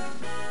to.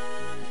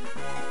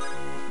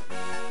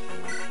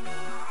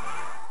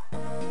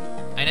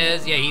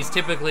 And yeah, he's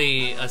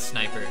typically a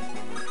sniper.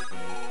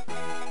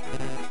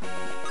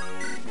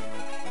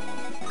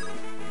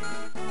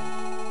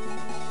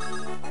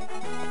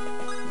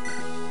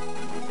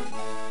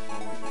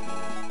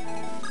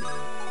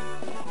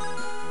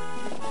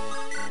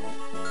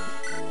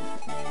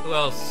 Who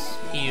else?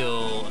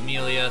 Heal.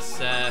 Amelia,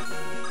 Seth.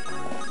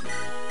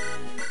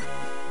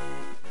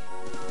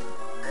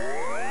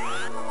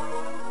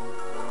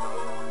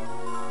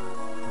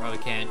 Probably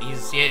can't.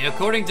 Yeah,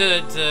 according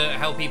to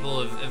how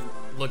people have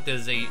looked at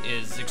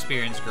his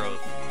experience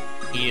growth,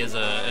 he is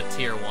a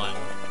tier 1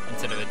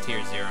 instead of a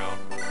tier 0.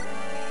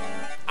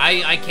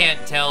 I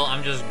can't tell.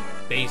 I'm just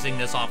basing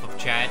this off of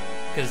chat,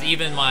 because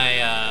even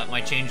my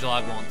my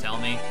changelog won't tell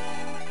me.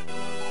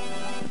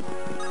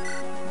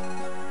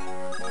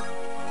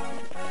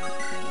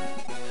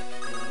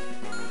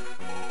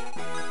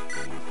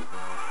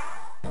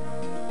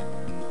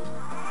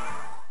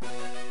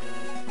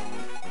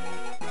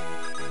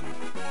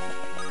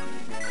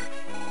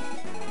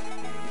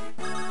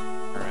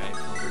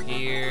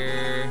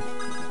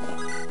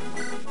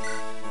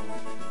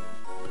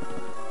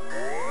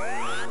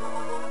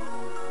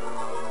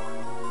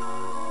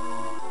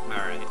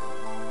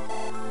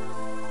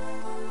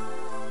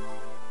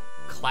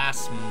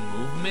 Class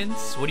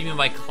movements? What do you mean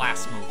by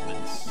class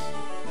movements?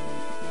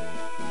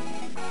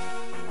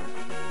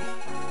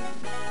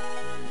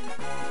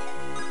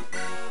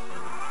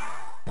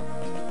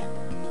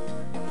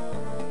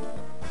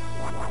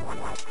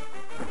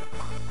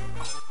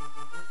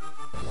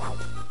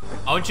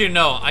 I want you to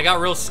know, I got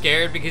real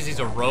scared because he's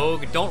a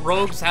rogue. Don't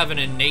rogues have an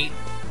innate,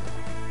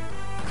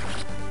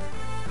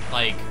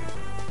 like,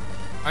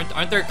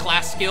 aren't there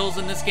class skills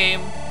in this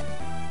game?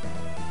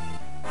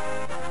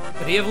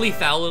 Could he have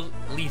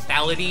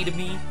lethality to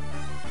me?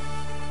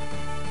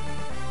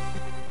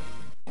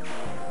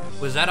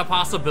 Was that a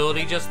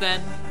possibility just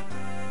then?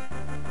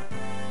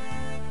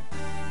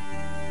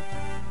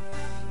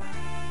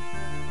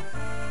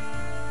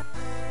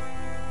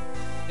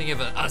 Think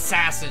of an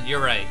assassin.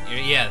 You're right.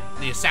 Yeah,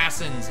 the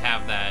assassins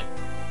have that.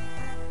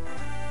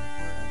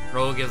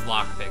 Rogue is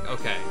lockpick.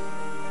 Okay.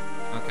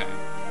 Okay.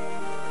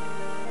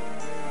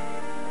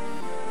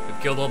 We've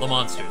killed all the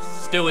monsters.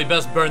 Still, we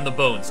best burn the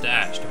bones to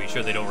ash to be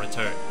sure they don't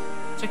return.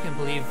 I can't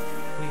believe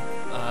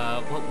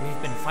what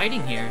we've been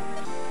fighting here.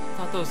 I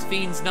thought those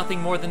fiends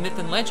nothing more than myth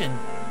and legend.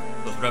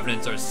 Those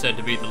revenants are said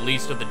to be the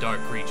least of the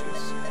dark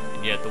creatures,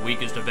 and yet the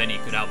weakest of any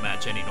could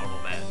outmatch any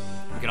normal man.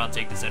 We cannot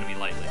take this enemy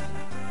lightly.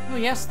 Oh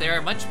yes, they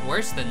are much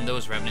worse than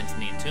those revenants in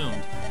the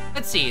Entombed.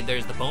 Let's see,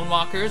 there's the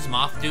Bonewalkers,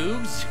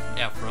 Moth-Doogs,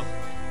 Ephraim,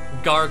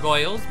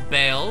 Gargoyles,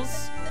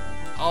 Bales.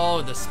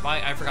 Oh,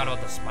 I forgot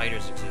about the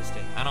spiders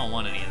existing. I don't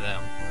want any of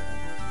them.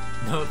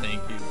 No,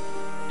 thank you.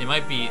 It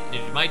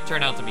might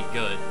turn out to be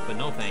good, but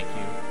no, thank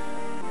you.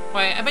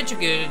 Why, I bet you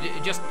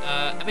could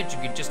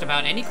just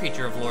about any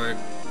creature of lore.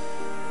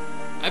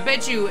 I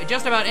bet you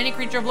just about any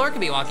creature of lore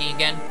could be walking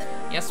again.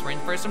 Yes, we're in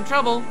for some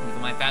trouble.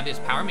 Even my fabulous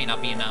power may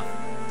not be enough.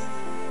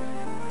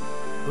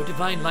 O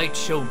divine light,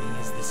 show me,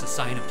 is this a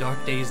sign of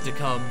dark days to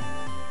come?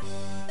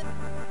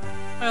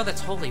 Oh,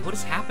 that's holy. What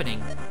is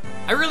happening?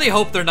 I really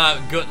hope they're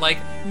not good. Like,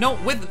 no,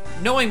 with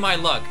knowing my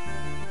luck,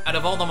 out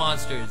of all the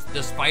monsters,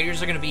 the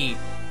spiders are gonna be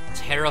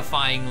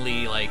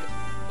terrifyingly, like,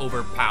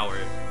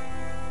 overpowered.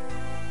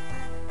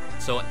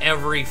 So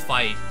every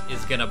fight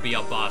is gonna be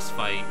a boss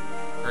fight,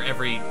 or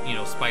every,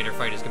 spider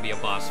fight is gonna be a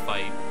boss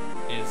fight.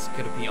 Is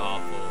gonna be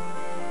awful.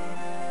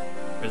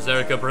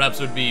 Berserker perhaps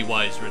would be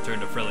wise to return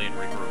to Frelia and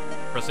regroup.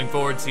 Pressing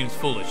forward seems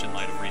foolish in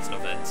light of recent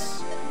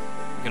events.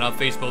 We cannot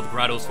face both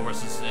Grado's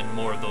forces and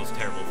more of those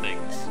terrible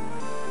things.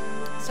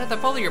 Seth, I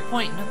follow your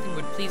point. Nothing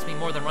would please me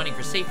more than running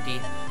for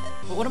safety.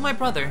 But what of my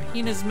brother? He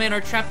and his men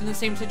are trapped in the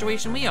same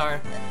situation we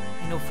are.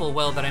 I know full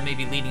well that I may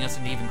be leading us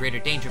into even greater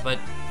danger, but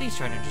please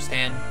try to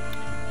understand.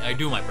 I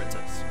do, my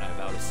princess, and I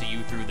vow to see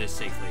you through this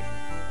safely.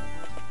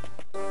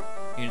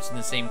 Units in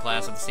the same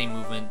class have the same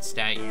movement,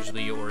 stat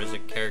usually, or is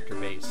it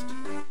character-based?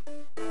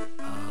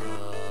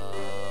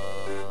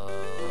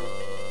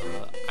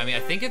 I mean, I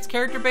think it's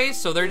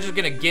character-based, so they're just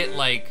gonna get,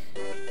 like...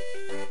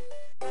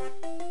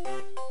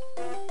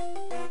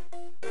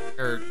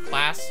 or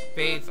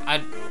class-based?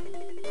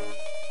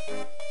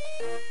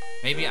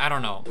 Maybe, I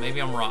don't know. Maybe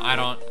I'm wrong. I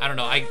don't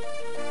know.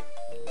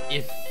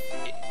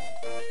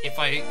 If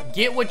I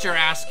get what you're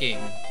asking,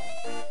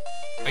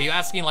 are you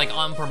asking, like,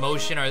 on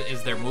promotion, or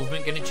is their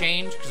movement gonna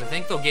change? Because I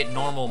think they'll get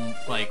normal,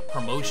 like,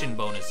 promotion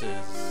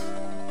bonuses.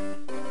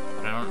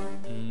 But I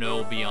don't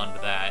know beyond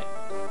that.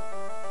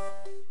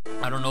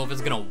 I don't know if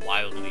it's gonna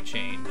wildly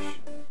change.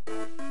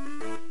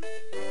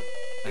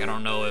 Like, I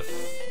don't know if,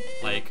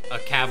 like, a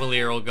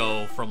Cavalier will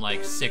go from,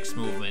 like, 6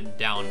 movement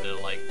down to,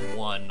 like,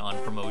 1 on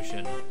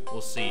promotion.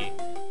 We'll see.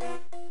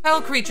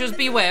 Hell creatures,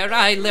 beware!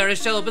 I, Lyra,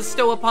 shall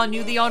bestow upon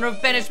you the honor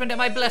of banishment at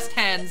my blessed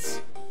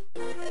hands.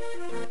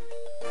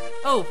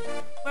 Oh,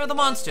 where are the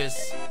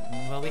monsters?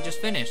 Well, we just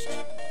finished.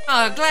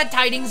 Ah, glad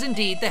tidings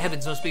indeed. The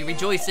heavens must be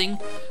rejoicing.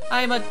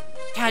 I am a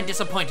tad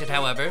disappointed,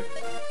 however.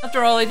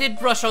 After all, I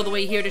did rush all the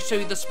way here to show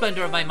you the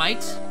splendor of my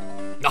might.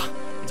 Ah,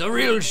 it's a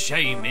real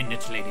shame, isn't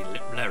it, Lady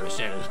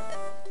Larachelle?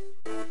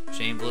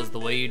 Shameful is the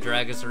way you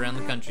drag us around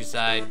the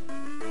countryside.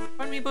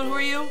 Pardon me, but who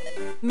are you?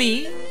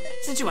 Me?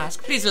 Since you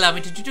ask, please allow me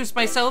to introduce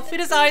myself.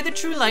 It is I, the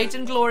true light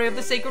and glory of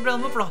the sacred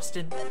realm of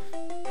Roston.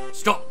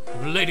 Stop,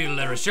 Lady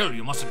Larachelle,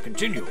 you mustn't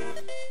continue.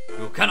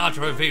 You cannot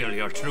reveal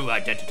your true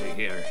identity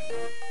here.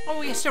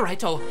 Oh, yes, you're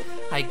right. Oh,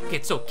 I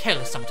get so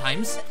careless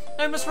sometimes.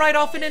 I must ride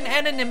off in an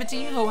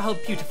anonymity. Oh, how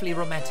beautifully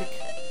romantic.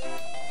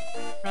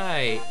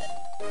 Right.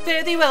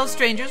 Fare thee well,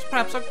 strangers.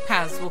 Perhaps our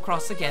paths will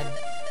cross again.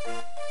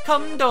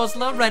 Come,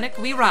 Dozla, Rennick,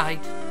 we ride.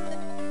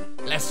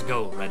 Let's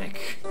go,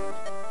 Rennick.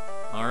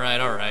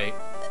 Alright, alright.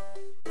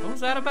 What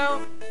was that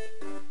about?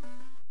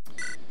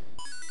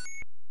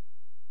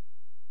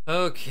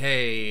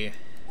 Okay.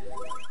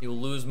 You'll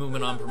lose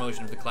movement on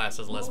promotion if the class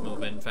has less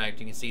movement. In fact,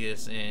 you can see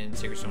this in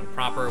Sacred Stone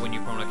proper when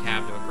you promote a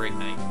cab to a Great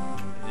Knight.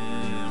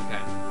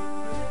 Okay.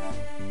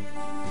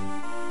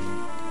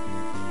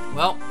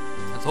 Well,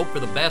 let's hope for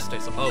the best, I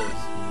suppose.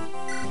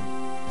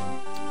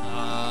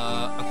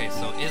 Okay,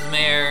 so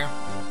Ismare,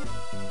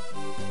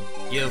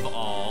 give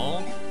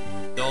all.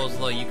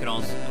 Dozla, you can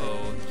also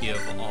give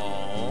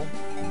all.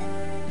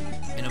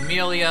 And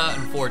Amelia,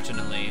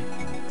 unfortunately.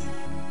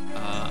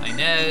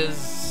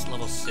 Inez,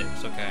 level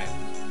 6, okay.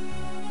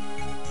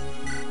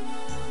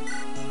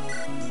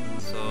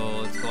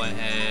 So let's go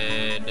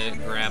ahead,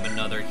 grab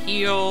another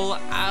heal.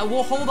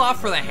 We'll hold off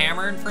for the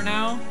hammer for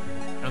now.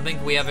 I don't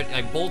think we have it,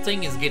 like,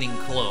 bolting is getting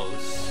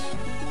close.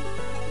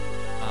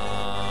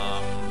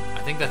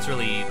 I think that's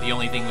really the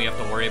only thing we have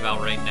to worry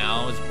about right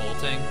now is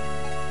bolting.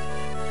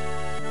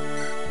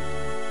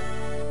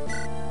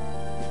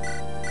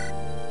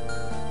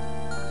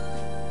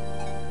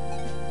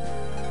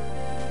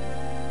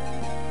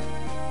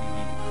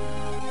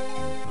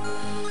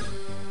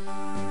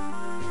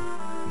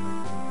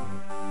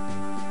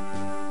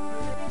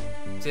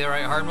 See the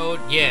right hard mode?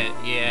 Yeah,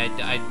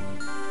 I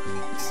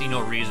see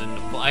no reason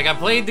to play. Like, I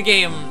played the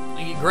game,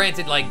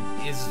 granted, like,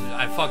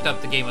 I fucked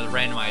up the game with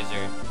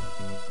Randomizer,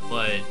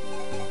 but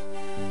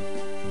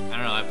I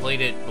don't know, I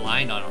played it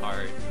blind on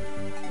hard.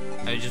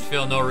 I just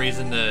feel no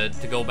reason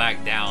to go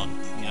back down,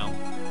 you know?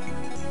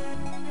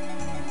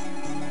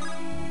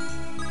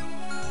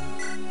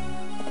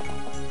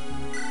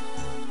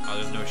 Oh,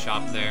 there's no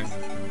shop there.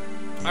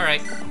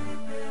 Alright.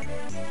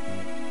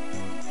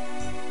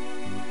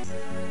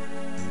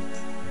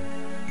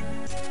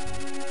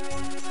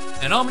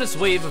 An ominous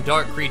wave of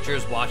dark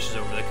creatures washes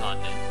over the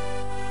continent.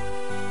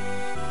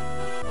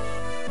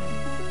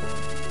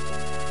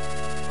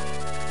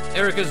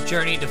 Erica's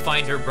journey to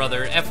find her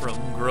brother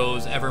Ephraim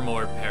grows ever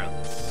more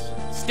perilous.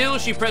 Still,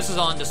 she presses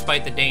on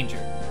despite the danger.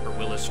 Her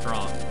will is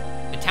strong.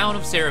 The town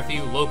of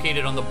Seraphim,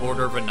 located on the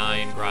border of Renai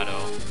and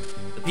Grotto.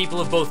 The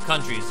people of both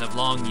countries have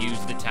long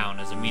used the town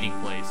as a meeting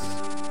place.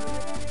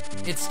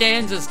 It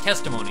stands as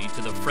testimony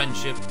to the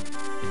friendship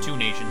the two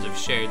nations have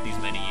shared these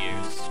many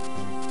years.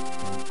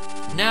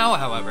 Now,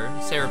 however,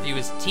 Seraphim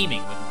is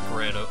teeming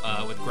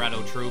with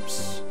Grotto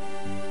troops.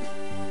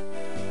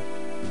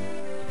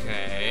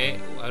 Okay,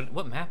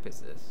 what map is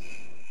this?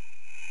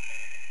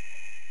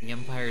 The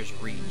Empire's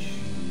Reach.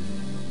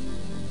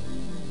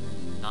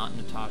 Not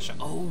Natasha.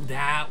 Oh,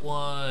 that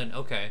one.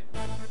 Okay.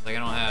 Like, I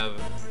don't have...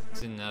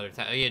 It's in another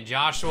tab. Oh, yeah,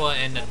 Joshua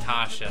and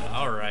Natasha.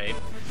 Alright.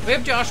 We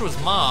have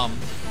Joshua's mom.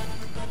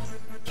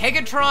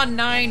 Kegatron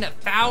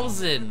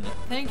 9000.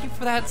 Thank you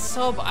for that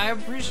sub. I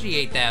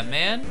appreciate that,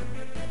 man.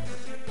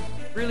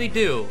 Really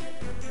do.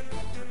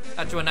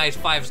 Got you a nice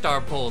 5-star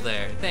pull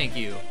there. Thank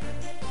you.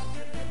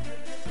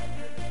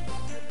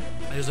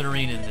 There's an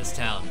arena in this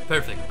town.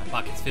 Perfect. My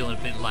pocket's feeling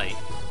a bit light.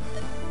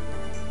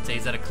 Say,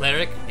 is that a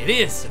cleric? It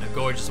is, and a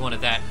gorgeous one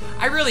at that.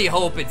 I really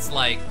hope it's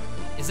like,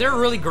 is there a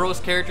really gross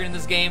character in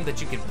this game that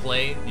you can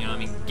play? You know, I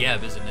mean,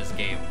 Geb is in this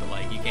game, but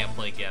like, you can't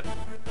play Geb.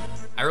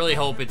 I really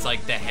hope it's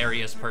like the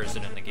hairiest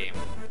person in the game.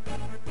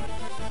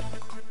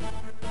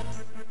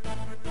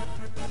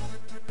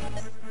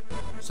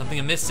 Something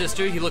amiss,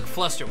 sister? You look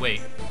flustered.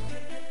 Wait.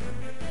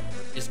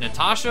 Is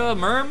Natasha a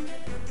merm?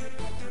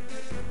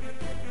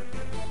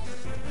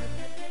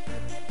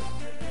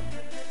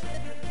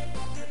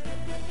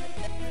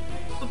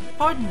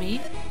 Pardon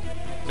me?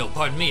 No,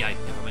 pardon me, I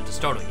never meant to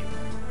startle you.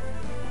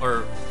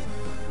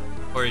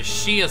 Or is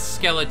she a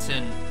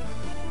skeleton?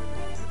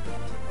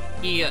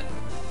 May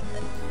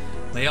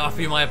I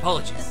offer you my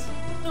apologies?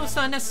 No, it's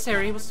not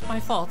necessary. It was my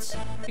fault.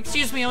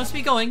 Excuse me, I must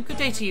be going. Good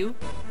day to you.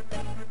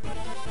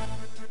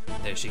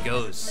 There she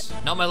goes.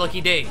 Not my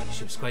lucky day.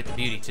 She was quite the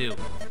beauty, too.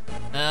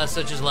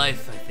 Such is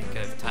life. I think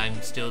I have time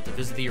still to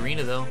visit the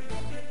arena, though.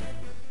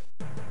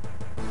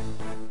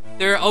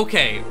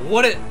 Okay,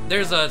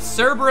 there's a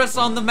Cerberus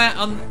on the map,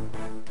 I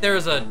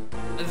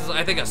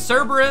think a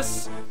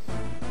Cerberus,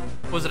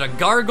 was it a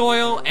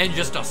gargoyle, and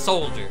just a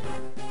soldier.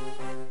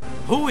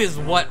 Who is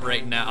what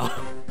right now?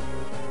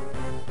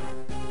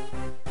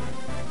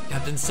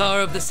 Captain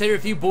Sar of the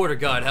Seraphim Border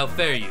Guard, how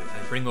fare you?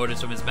 I bring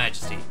orders from His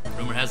Majesty.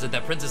 Rumor has it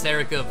that Princess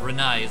Erica of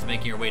Renai is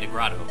making her way to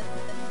Grotto.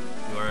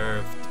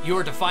 You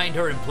are to find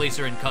her and place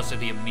her in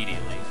custody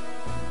immediately.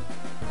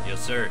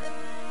 Yes, sir.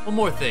 One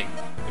more thing.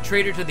 A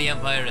traitor to the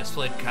Empire has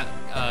fled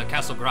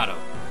Castle Grotto.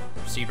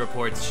 Received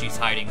reports she's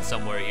hiding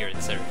somewhere here in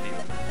Seraphim.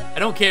 I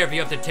don't care if you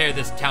have to tear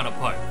this town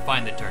apart.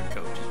 Find the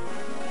turncoat.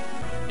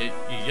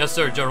 Yes,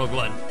 sir, General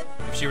Glenn.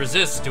 If she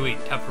resists, do we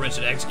have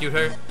permission to execute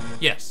her?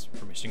 Yes,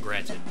 permission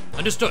granted.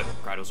 Understood.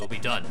 Grottos will be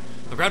done.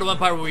 The Grotto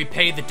Empire will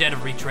repay the debt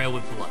of betrayal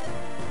with blood.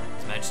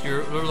 His Majesty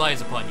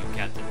relies upon you,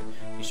 Captain.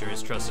 Be sure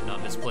his trust is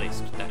not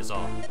misplaced. That is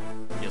all.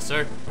 Yes,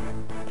 sir.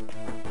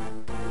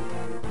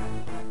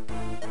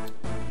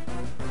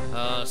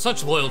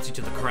 Such loyalty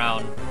to the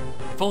crown.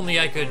 If only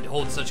I could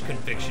hold such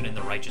conviction in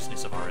the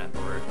righteousness of our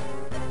emperor.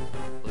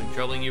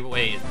 Troubling you.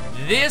 Wait,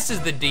 this is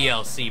the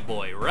DLC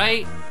boy,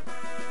 right?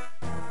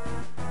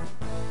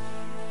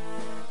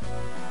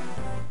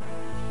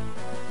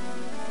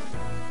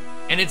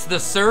 And it's the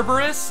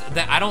Cerberus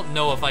that I don't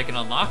know if I can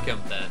unlock him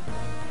then.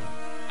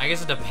 I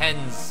guess it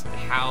depends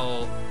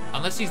how,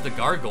 unless he's the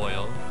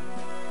gargoyle.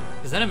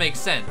 Because then it makes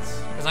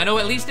sense. Because I know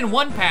at least in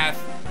one path,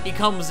 he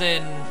comes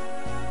in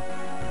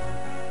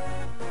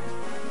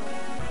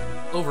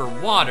over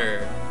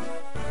water.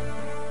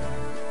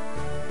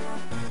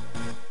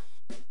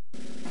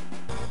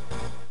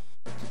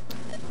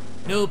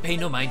 No, pay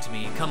no mind to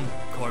me. Come,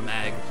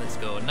 Cormag, let's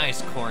go.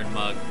 Nice corn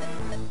mug.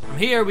 From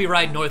here, we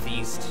ride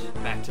northeast,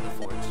 back to the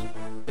fort.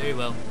 Very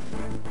well.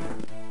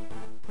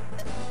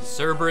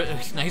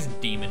 Cerberus, nice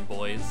demon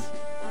boys.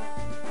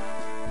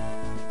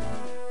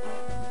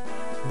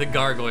 The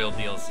Gargoyle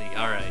DLC,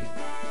 alright.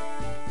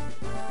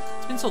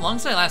 It's been so long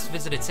since I last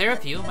visited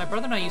Seraphim. My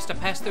brother and I used to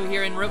pass through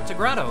here en route to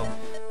Grotto.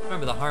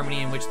 Remember the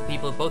harmony in which the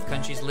people of both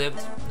countries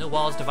lived? No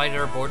walls divided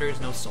our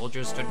borders, no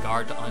soldiers stood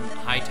guard on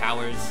high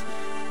towers.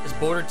 This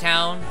border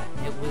town,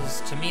 it was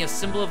to me a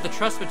symbol of the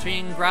trust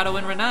between Grotto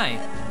and Renai.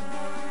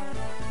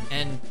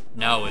 And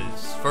now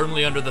is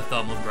firmly under the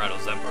thumb of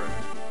Grotto's emperor.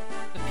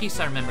 The peace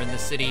I remember in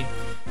this city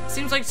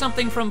seems like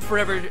something from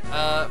forever,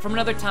 from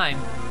another time.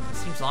 It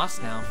seems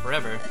lost now,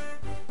 forever.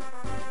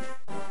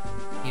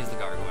 He's the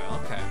gargoyle,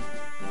 okay.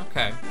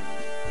 Okay.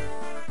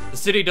 The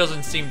city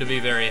doesn't seem to be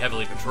very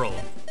heavily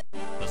patrolled.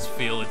 Must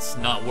feel it's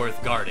not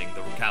worth guarding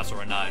the Castle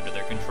Renai under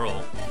their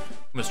control.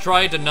 We must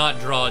try to not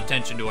draw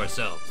attention to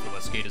ourselves. The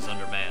west gate is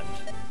undermanned.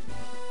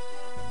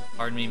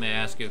 Pardon me, may I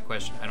ask you a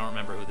question? I don't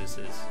remember who this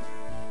is.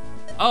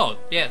 Oh,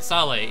 yeah,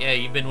 Saleh. Yeah,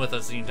 you've been with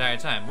us the entire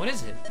time. What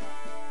is it?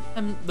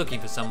 I'm looking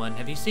for someone.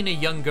 Have you seen a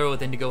young girl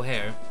with indigo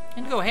hair?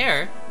 Indigo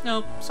hair?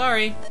 No,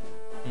 sorry.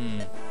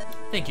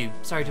 Thank you.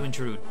 Sorry to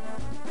intrude.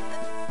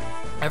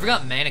 I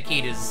forgot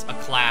Manakete is a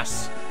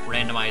class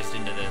randomized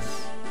into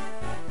this.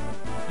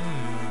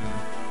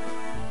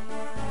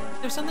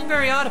 There's something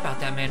very odd about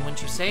that man,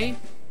 wouldn't you say?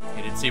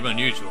 It did seem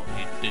unusual.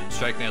 He didn't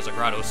strike me as a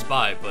Grotto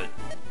spy, but...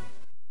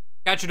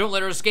 Catcher, don't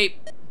let her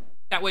escape!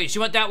 That way, she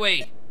went that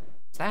way!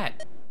 What's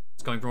that?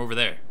 It's coming from over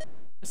there.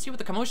 Let's see what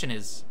the commotion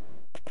is.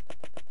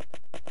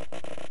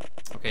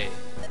 Okay.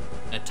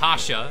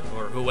 Natasha,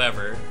 or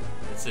whoever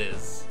this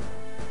is.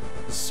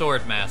 The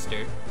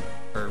Swordmaster.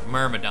 Or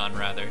Myrmidon,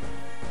 rather.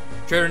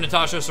 Traitor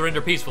Natasha,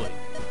 surrender peacefully.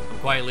 Come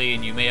quietly,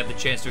 and you may have the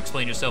chance to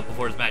explain yourself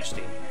before His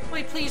Majesty.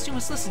 Wait, please, you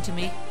must listen to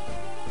me.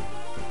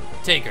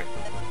 Take her.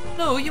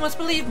 No, you must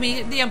believe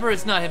me. The Emperor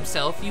is not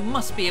himself. You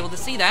must be able to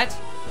see that.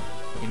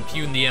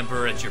 Impugn the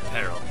Emperor at your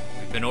peril.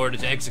 We've been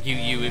ordered to execute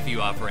you if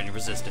you offer any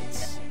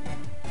resistance.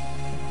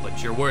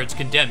 But your words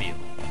condemn you.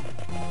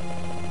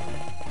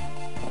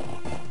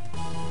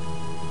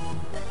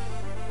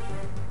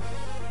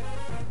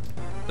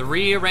 The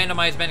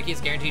re-randomized Manakete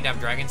is guaranteed to have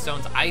Dragon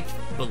Stones? I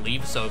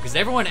believe so, because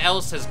everyone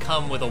else has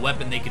come with a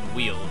weapon they can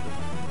wield.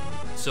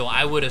 So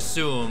I would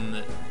assume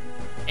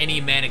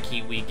any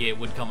Manakete we get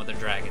would come with a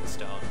Dragon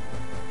Stone.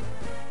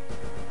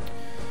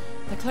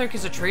 The cleric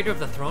is a traitor of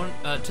the throne,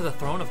 to the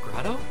throne of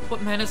Grotto?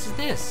 What madness is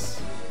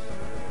this?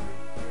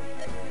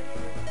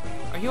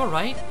 Are you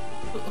alright?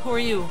 Who are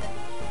you?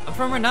 I'm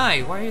from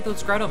Renai. Why are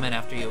those Grotto men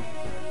after you?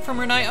 From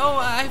Renai. Oh,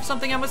 I have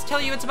something I must tell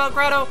you. It's about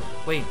Grotto.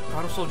 Wait,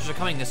 Grotto soldiers are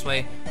coming this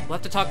way. We'll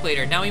have to talk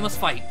later. Now we must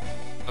fight.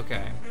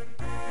 Okay.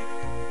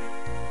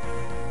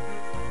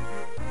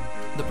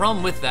 The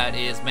problem with that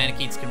is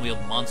Manaketes can wield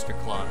monster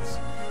claws.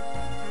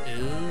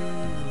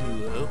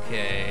 Ooh,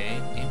 okay.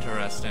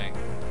 Interesting.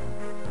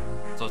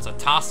 So it's a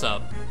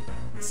toss-up.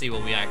 Let's see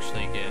what we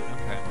actually get.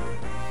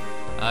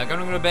 Okay.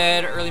 Going to go to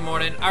bed, early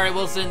morning. All right,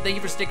 Wilson, thank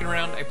you for sticking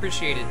around. I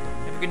appreciate it.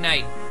 Have a good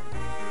night.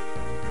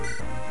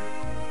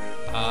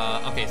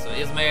 Okay, so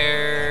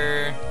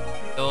Ismair,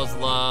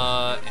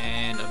 Dozla,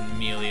 and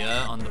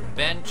Amelia on the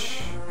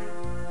bench.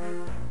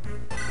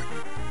 I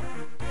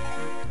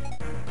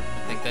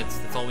think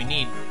that's all we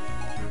need.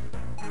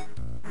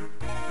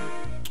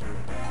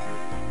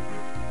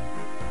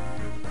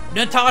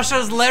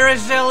 Natasha's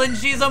Larishel and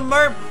she's a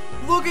merp.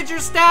 Look at your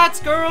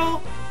stats,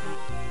 girl.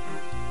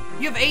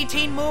 You have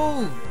 18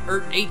 move.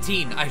 Or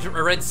 18. I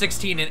read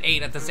 16 and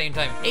 8 at the same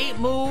time. 8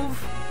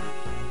 move.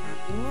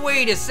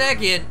 Wait a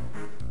second.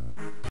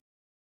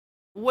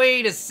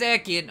 Wait a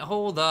second.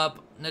 Hold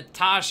up.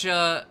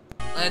 Natasha.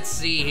 Let's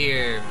see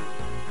here.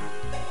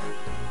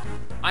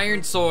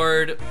 Iron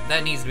Sword.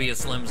 That needs to be a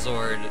Slim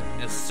Sword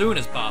as soon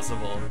as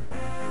possible.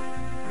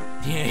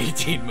 Yeah,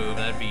 18 move.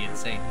 That'd be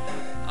insane.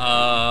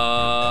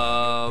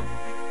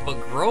 But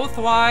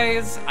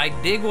growth-wise, I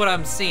dig what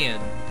I'm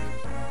seeing.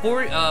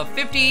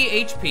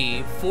 50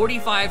 HP,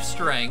 45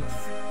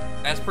 strength.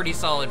 That's pretty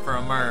solid for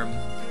a Merm.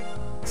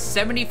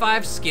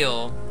 75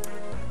 skill.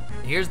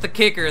 Here's the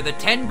kicker, the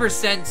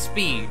 10%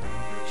 speed.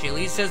 She at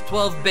least has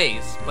 12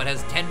 base, but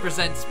has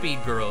 10% speed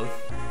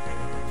growth.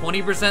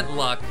 20%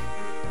 luck.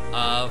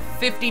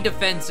 50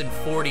 defense and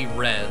 40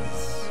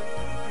 res.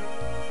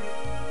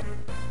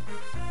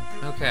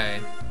 Okay.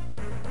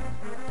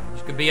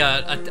 She could be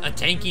a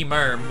tanky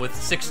merm with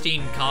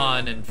 16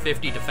 con and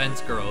 50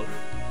 defense growth.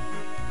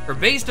 Her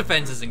base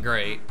defense isn't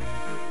great,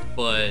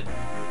 but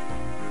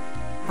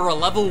for a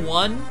level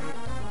 1,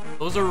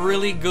 those are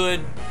really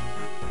good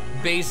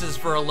bases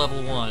for a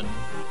level 1.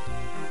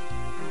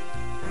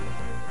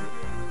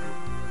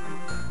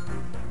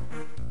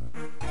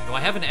 Do I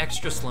have an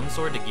extra slim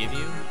sword to give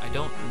you? I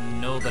don't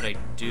know that I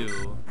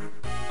do.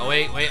 Oh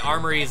wait,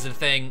 armory is the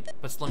thing,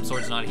 but slim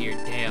sword's not here,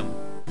 damn.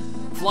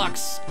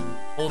 Flux!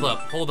 Hold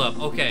up,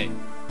 okay.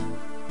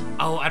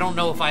 Oh, I don't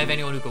know if I have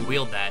anyone who can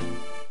wield that.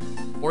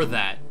 Or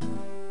that.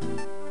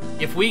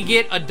 If we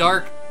get a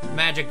dark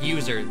magic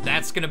user,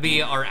 that's gonna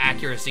be our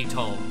accuracy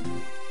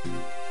tome.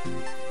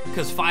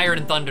 Because fire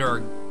and thunder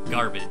are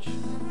garbage.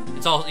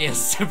 It's all, yeah,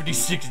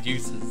 76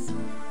 uses.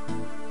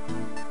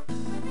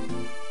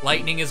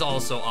 Lightning is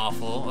also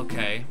awful,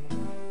 okay.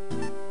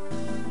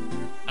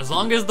 As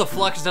long as the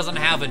flux doesn't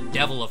have a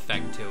devil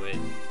effect to it.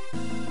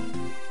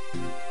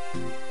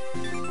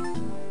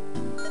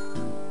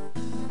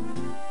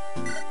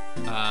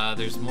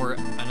 There's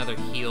another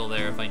heal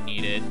there if I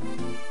need it.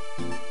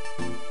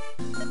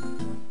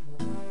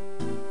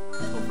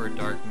 Go for a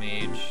dark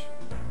mage,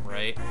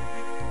 right?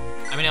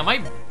 I mean, I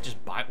might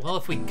just buy, well,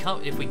 if we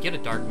get a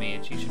dark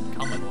mage, he should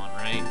come with one,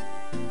 right?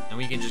 And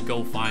we can just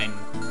go find,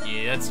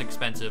 yeah, that's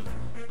expensive.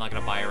 I'm not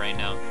gonna buy it right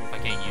now if I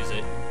can't use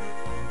it.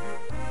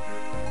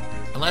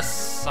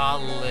 Unless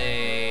Solid,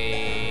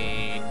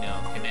 no,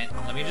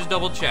 let me just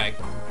double check.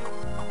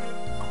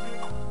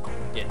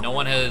 Yeah, no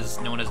one has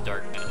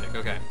dark magic,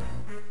 okay.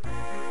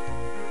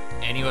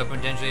 Any weapon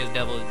potentially has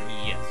devil,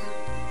 yes.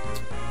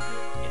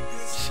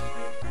 Yes.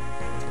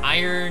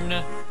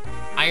 Iron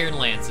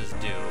lances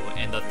do,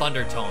 and the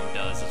thunder tome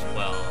does as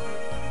well.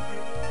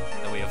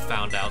 That we have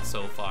found out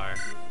so far.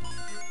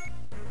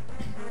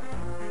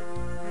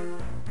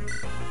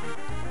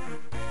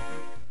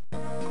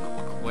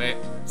 Where?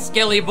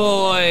 Skelly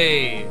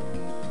boy!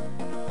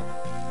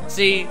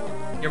 See?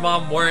 Your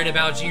mom worrying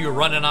about you, you're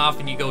running off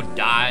and you go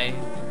die.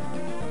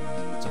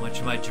 So much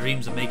of my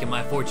dreams of making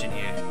my fortune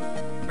here.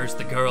 First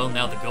the girl,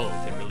 now the gold,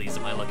 and release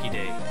of my lucky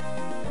day.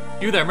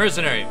 You there,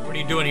 mercenary! What are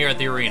you doing here at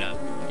the arena?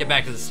 Get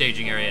back to the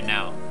staging area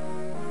now.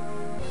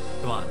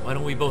 Come on, why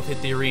don't we both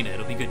hit the arena?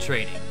 It'll be good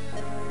training.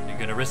 If you're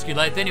gonna risk your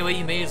life anyway,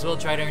 you may as well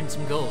try to earn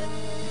some gold.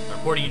 I'm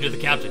reporting you to the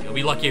captain. You'll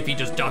be lucky if he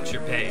just docks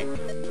your pay.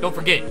 Don't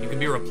forget, you can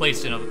be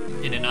replaced in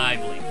an eye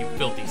blink, you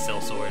filthy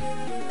sellsword.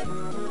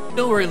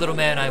 Don't worry, little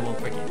man, I won't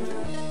forget.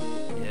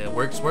 Yeah,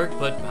 work's work,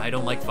 but I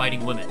don't like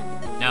fighting women.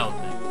 Now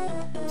then,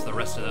 what's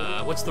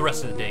the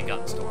rest of the day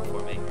got in store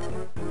for me?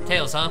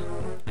 Tails, huh?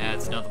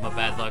 That's nothing but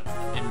bad luck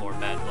and more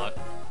bad luck.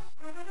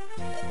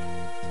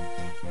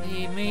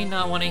 He may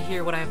not want to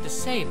hear what I have to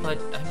say, but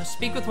I must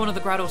speak with one of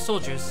the grotto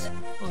soldiers.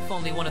 Well, if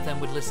only one of them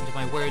would listen to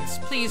my words.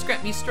 Please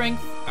grant me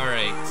strength.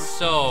 Alright,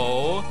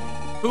 so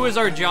who is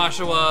our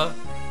Joshua?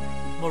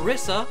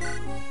 Marissa?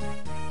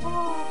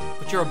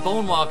 But you're a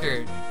Bone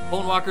Walker.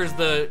 Bone Walker's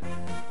the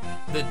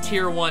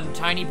tier 1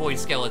 tiny boy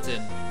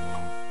skeleton.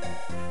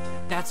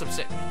 That's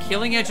upsetting.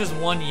 Killing Edge is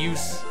one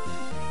use.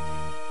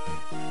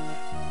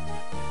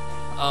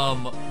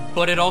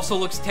 But it also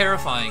looks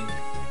terrifying.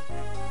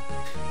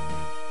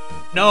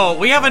 No,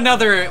 we have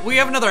another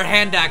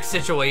hand axe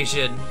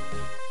situation.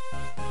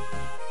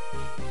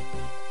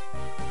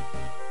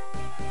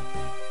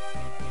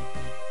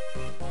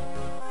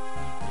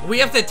 We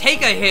have to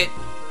take a hit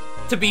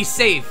to be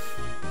safe.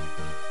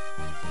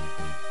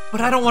 But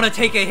I don't want to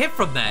take a hit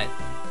from that.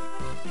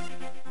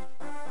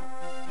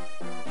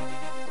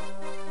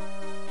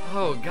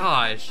 Oh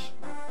gosh.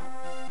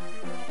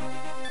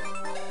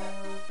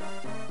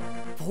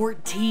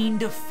 14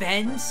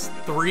 defense,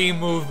 3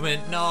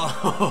 movement, no.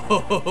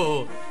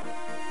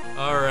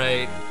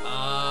 Alright,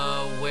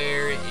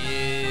 where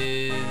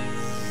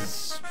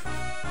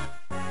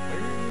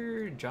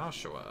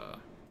Joshua?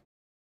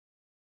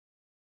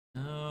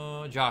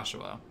 No,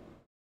 Joshua.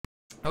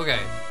 Okay.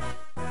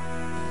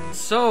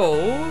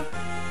 So,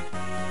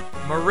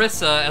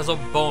 Marissa as a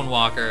Bone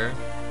Walker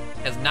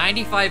has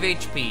 95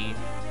 HP,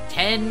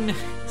 10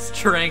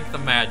 strength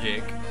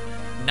magic,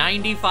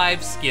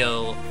 95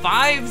 skill,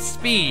 5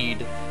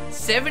 speed,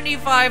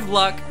 75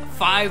 luck,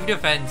 5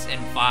 defense, and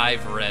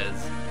 5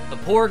 res. The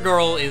poor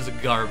girl is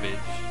garbage.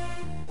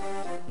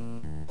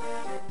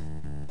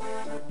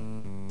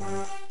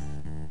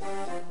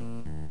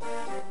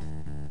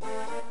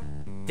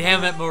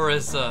 Damn it,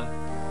 Marissa.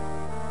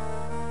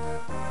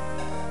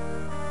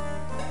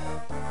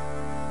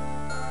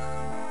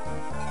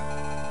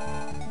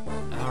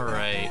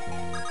 Alright.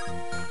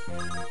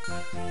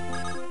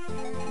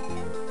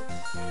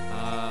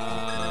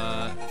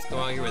 Let's go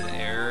out here with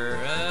air.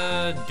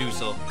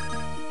 Dusel.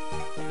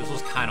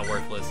 Dusel's kind of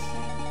worthless.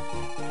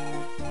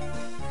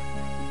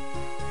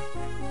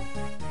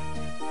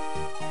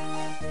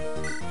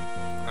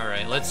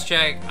 Alright, let's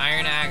check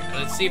Iron Axe.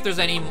 Let's see if there's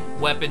any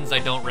weapons I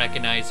don't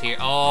recognize here.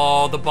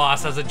 Oh, the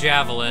boss has a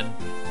javelin.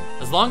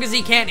 As long as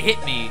he can't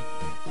hit me.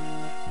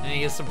 And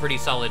he has some pretty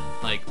solid,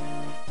 like,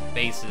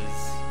 bases.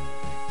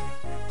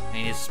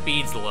 And his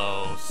speed's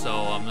low, so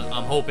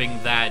I'm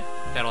hoping that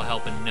that'll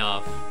help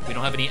enough. We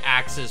don't have any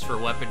axes for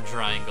weapon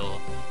triangle.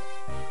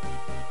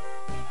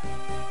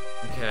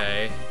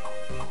 Okay.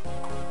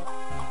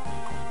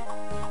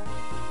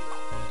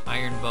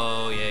 Iron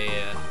bow,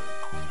 yeah.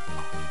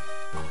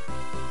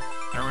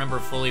 I don't remember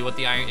fully what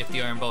if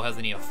the iron bow has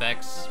any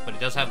effects, but it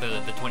does have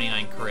the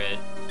 29 crit.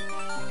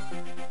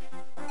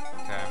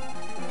 Okay.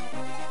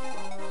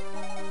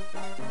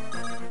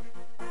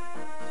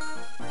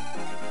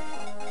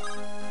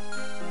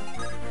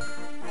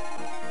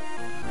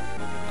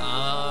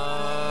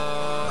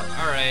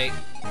 Alright.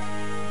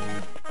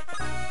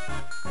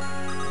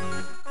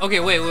 Okay,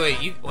 wait,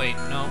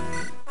 no.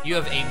 You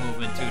have 8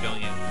 movement too,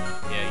 don't you?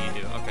 Yeah,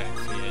 you do. Okay,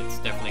 so yeah, it's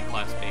definitely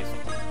class-based.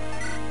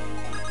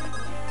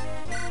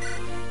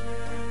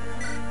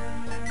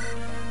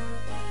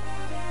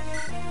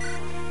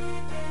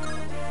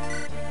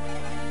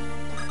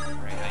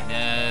 Alright,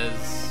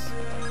 Inez.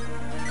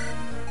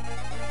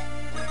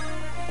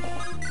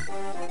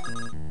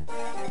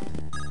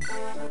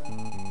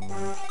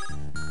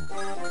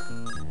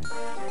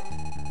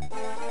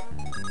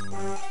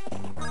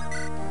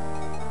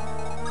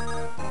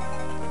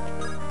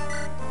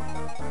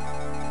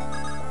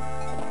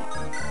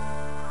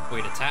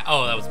 Wait, attack?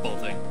 Oh, that was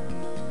bolting.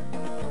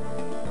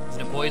 Is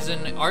it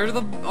poison? Are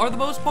the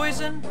bows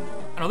poison?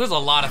 I know there's a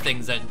lot of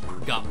things that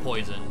got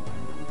poison.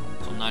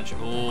 So I'm not sure.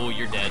 Oh,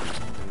 you're dead.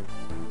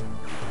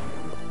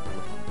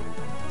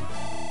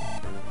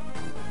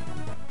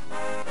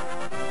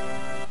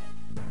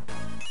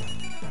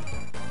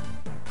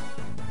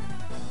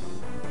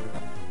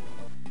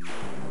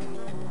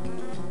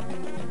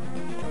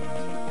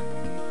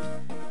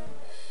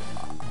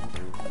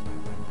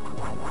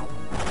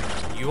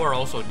 You are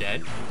also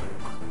dead?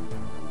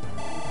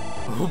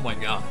 Oh my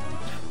god.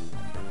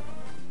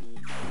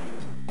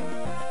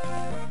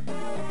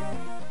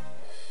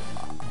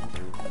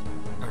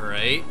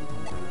 Alright.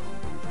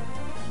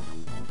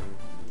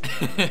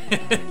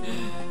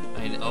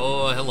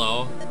 Oh,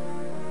 hello.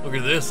 Look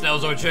at this,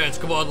 now's our chance.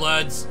 Come on,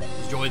 lads.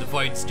 Let's join the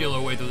fight and steal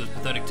our way through this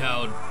pathetic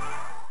town.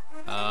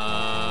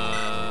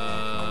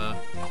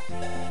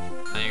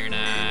 Iron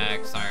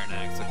axe,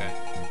 okay.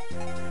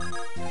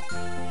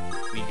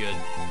 We good.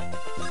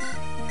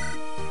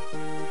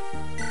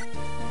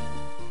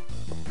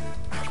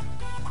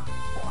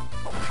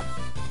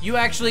 You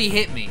actually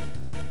hit me.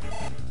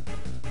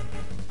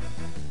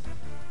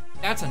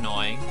 That's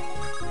annoying.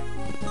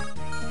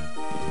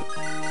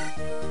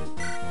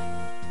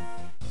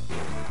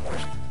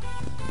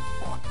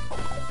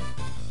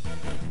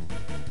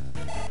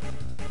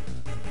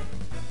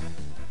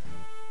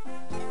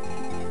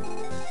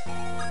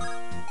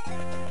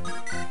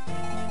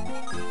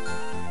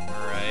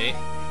 Alright.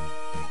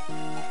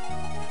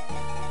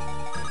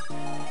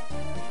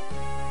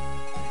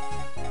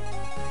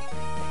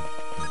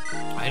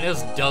 I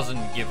just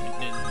doesn't give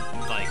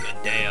like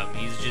a damn.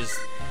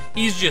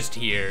 He's just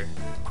here.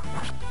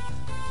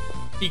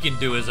 He can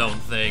do his own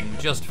thing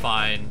just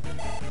fine.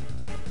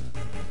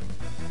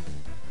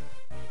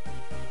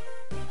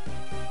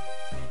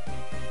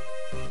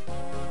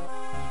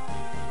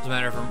 Doesn't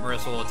matter if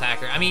Marissa will attack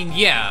her. I mean,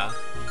 yeah.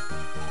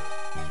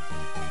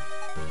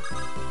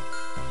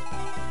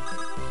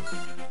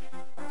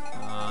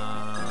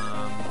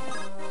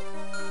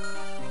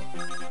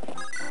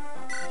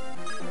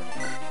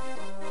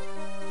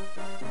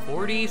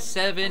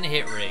 .47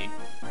 hit rate.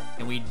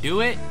 Can we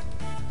do it?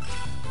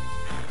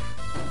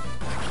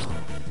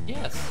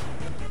 Yes.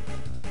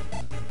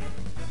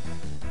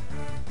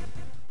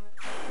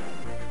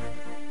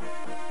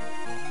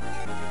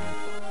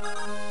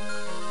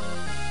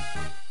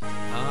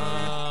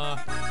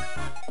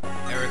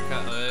 Erica,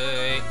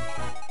 wait.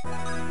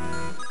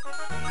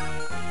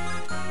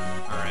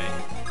 Alright.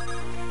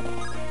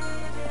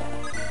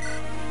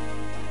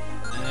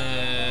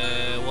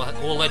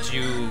 We'll let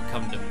you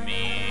come to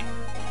me.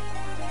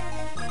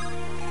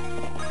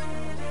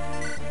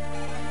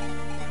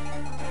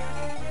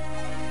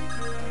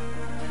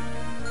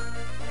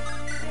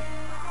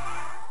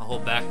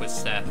 Hold back with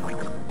Seth.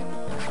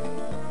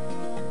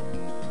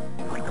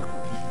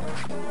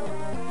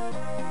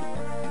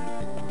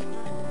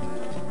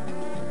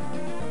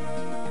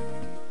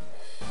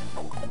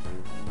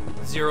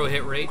 Zero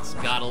hit rates,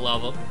 gotta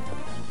love them.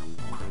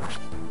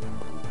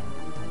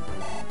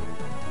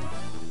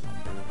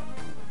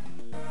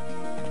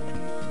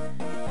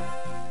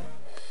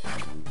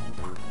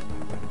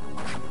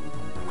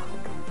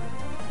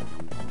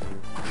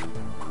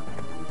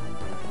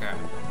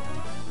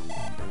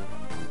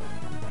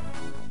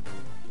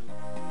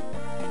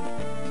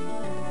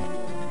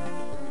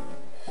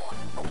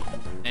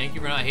 Thank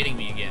you for not hitting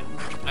me again.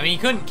 I mean, you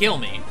couldn't kill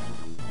me.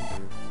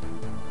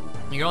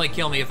 You can only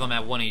kill me if I'm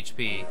at 1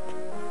 HP.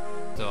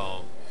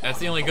 So, that's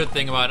the only good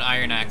thing about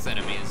Iron Axe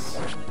enemies.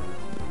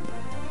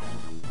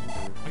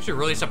 I'm actually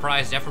really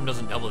surprised Ephraim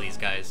doesn't double these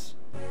guys.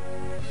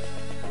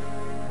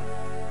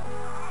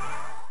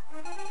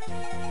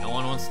 No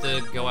one wants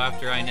to go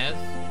after Inez?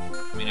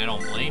 I mean, I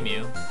don't blame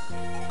you.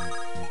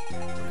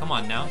 Come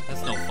on now,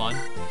 that's no fun.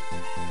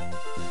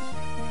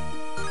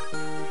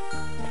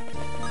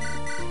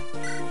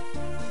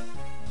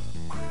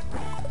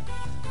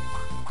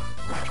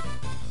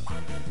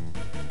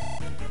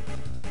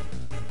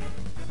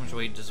 much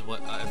weight does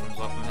what everyone's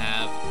weapon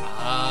have?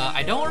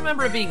 I don't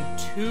remember it being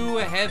too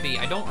heavy.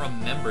 I don't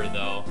remember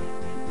though.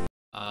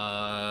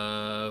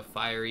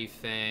 Fiery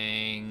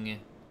Fang.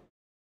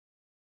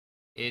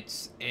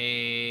 It's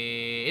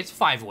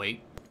 5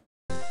 weight.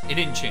 It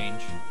didn't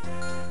change.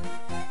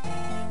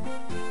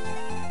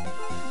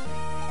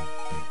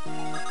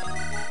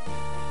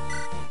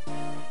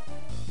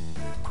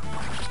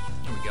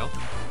 There we go.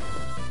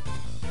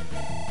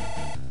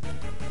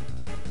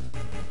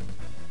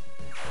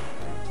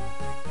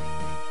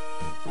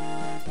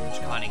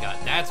 Which con he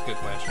got? That's a good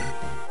question.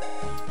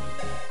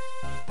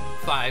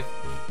 5.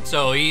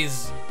 So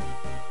his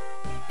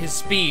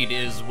speed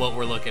is what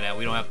we're looking at.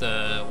 We don't have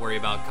to worry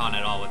about con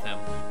at all with him.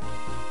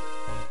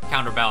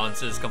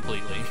 Counterbalances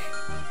completely.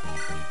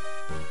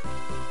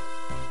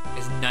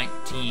 Is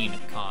 19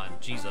 con.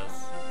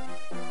 Jesus.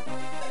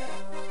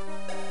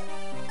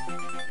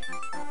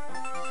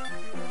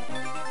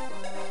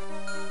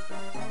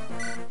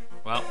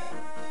 Well.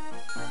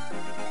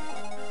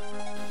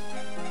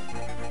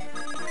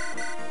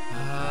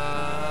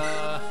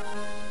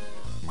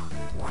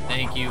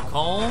 Thank you,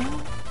 Colm.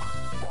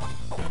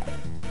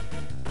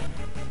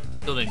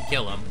 Still didn't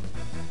kill him.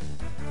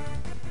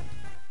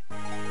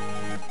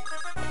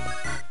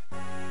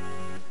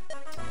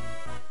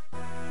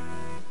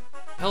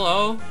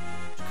 Hello. Did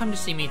you come to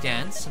see me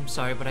dance? I'm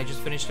sorry, but I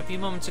just finished a few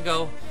moments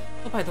ago.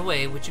 Oh, by the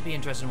way, would you be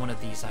interested in one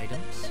of these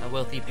items? A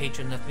wealthy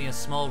patron left me a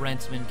small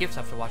ransom in gifts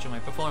after watching my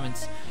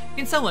performance. You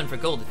can sell one for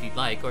gold if you'd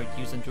like, or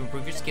use them to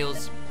improve your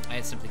skills.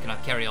 I simply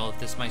cannot carry all of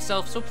this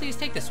myself, so please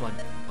take this one.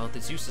 Wealth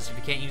is useless if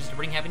you can't use it to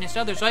bring happiness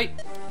to others, right?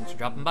 Thanks for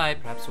dropping by.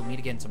 Perhaps we'll meet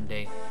again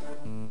someday.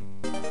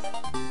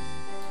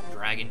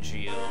 Dragon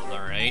Shield,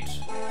 alright.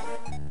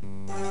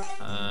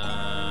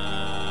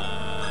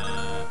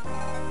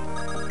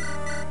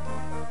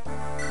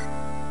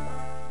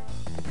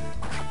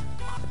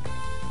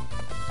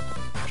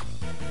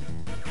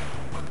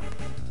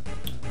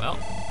 Well.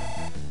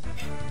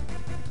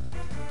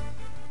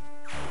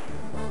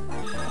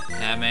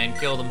 That man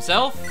killed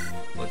himself.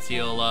 Let's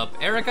heal up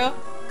Erica.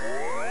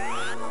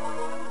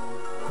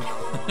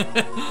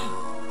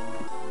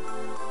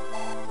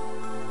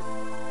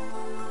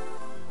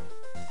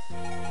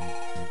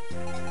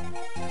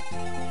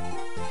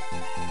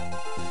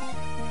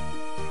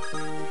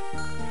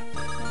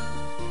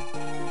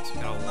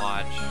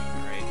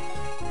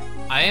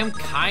 I am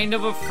kind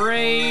of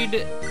afraid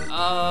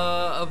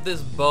of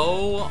this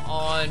bow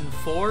on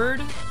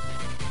Ford.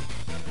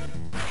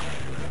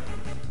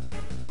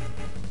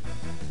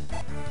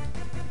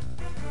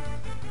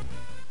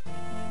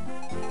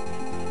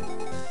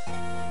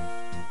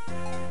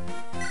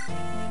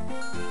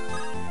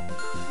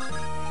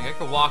 I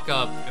could walk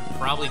up and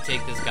probably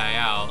take this guy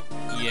out.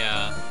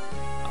 Yeah.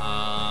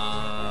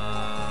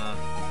 I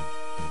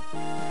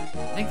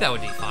think that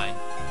would be fine.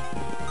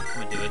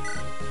 I'm gonna do it.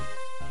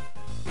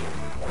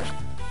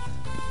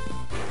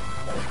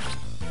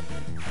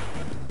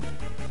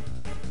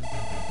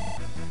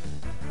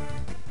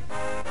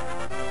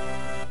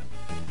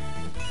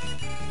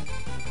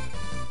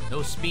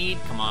 No speed,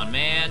 come on,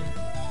 man.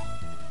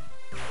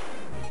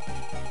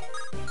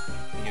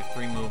 We have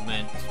 3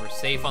 movements. We're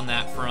safe on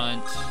that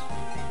front.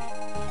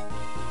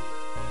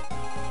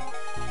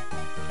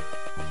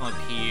 Come up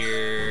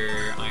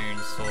here, Iron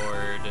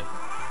Sword.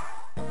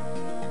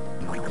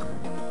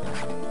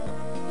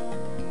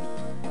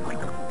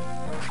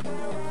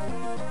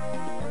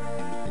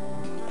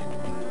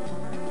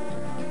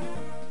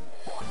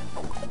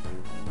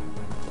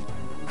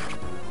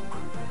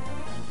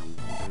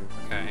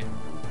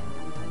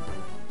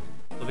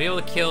 Be able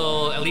to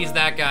kill at least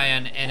that guy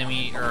on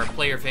enemy or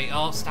player face.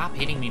 Oh, stop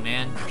hitting me,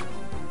 man.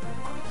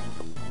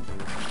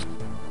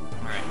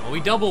 Alright, well, we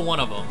double one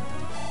of them.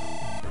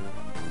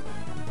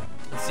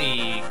 Let's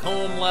see,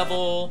 Colm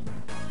level.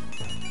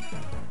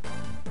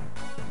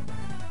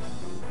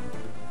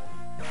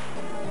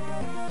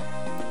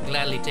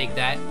 Gladly take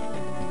that.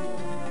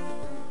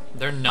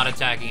 They're not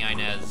attacking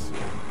Inez.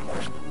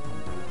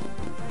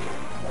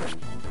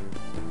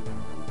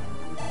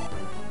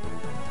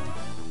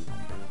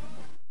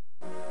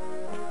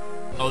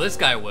 Oh, this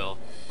guy will.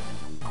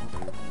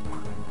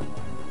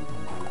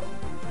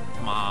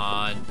 Come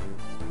on.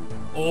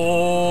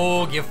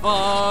 Oh, get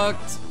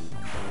fucked.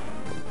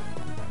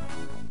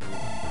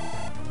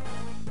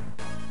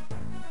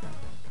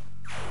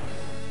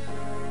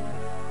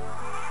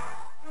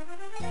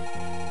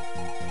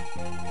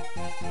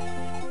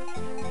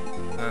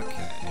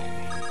 Okay.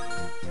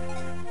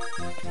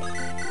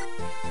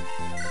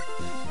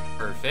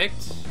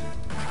 Perfect.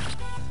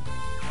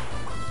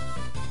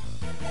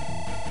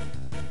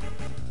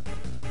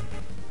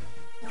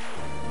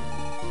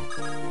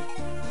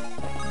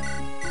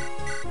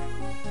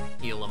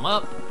 Heal him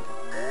up.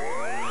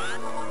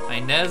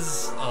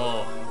 Inez,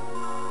 oh.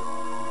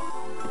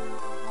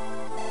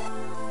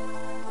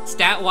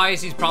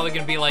 Stat-wise, he's probably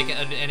gonna be like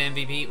an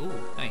MVP. Ooh,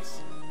 nice.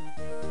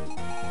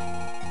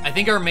 I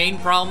think our main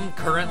problem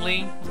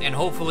currently, and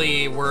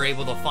hopefully we're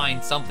able to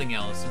find something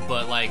else,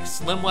 but like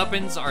slim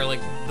weapons are like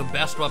the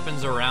best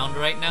weapons around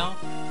right now.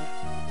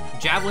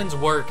 javelins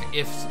work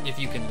if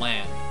you can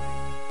land,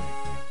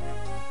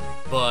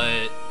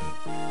 but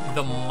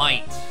the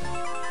might,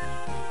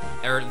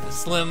 or the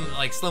slim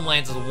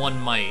lands is 1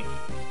 might.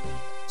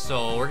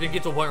 So we're gonna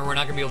get to a point where we're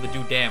not gonna be able to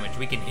do damage.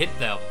 We can hit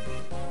them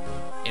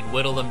and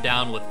whittle them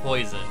down with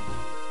poison,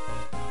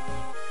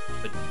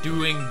 but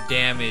doing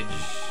damage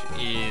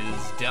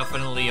is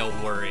definitely a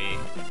worry.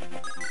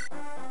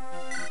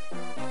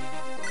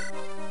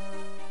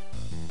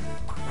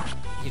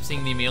 I keep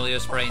seeing the Emilio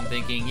sprite and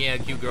thinking, yeah,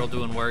 cute girl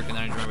doing work, and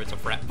then I just remember it's a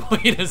frat boy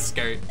in a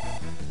skirt.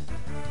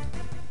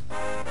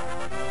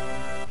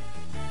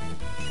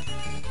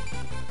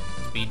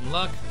 Speed and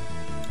luck.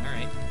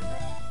 Alright.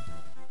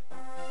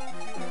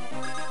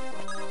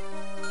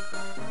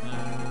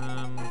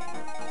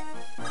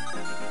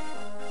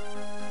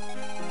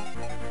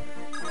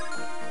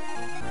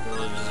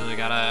 Just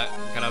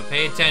gotta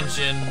pay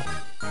attention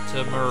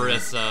to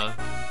Marissa.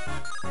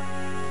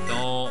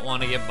 Don't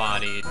want to get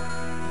bodied.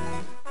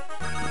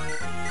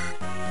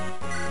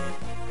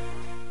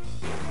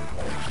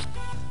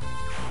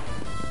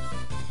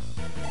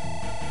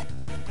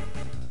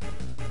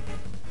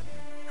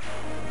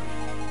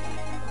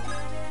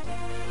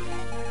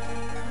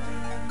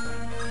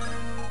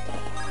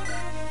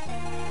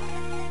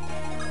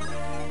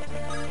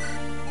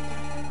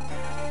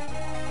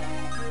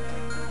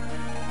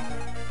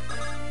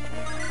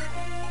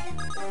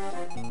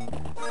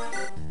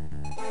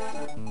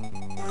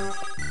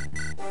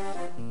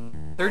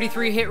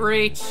 .33 hit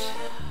rate.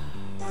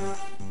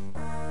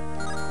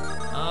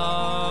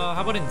 How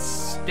about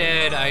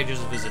instead I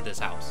just visit this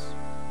house?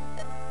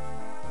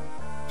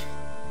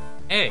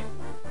 Hey,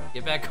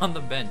 get back on the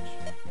bench.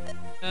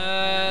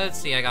 Let's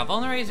see, I got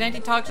vulneraries,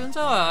 antitoxins.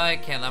 Oh, I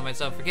can't let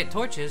myself forget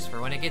torches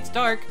for when it gets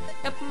dark.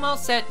 Yep, I'm all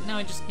set. Now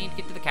I just need to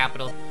get to the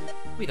capital.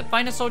 I'll be the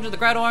finest soldier the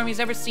Grotto army's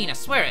ever seen, I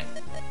swear it.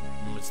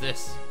 What's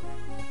this?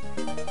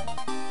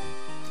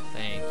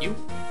 Thank you.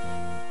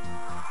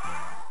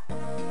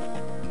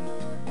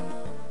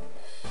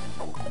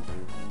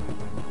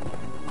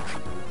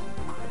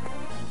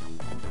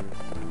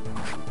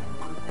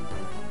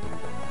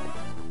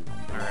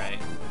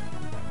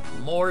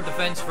 More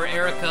defense for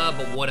Erica,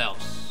 but what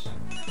else?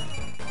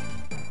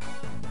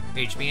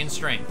 HP and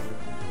strength.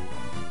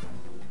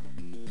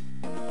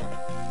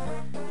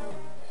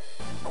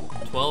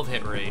 12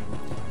 hit rate.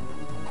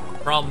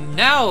 Problem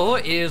now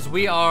is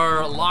we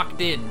are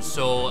locked in,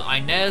 so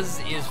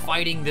Inez is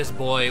fighting this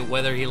boy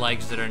whether he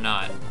likes it or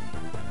not.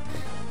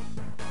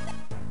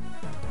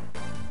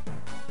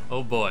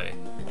 Oh boy.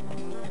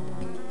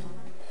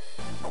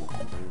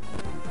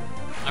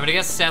 I mean, I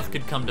guess Seth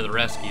could come to the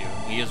rescue.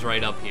 He is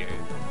right up here.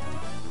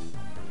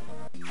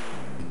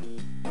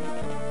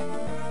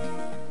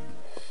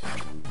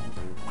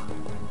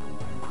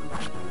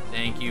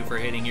 Thank you for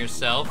hitting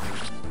yourself.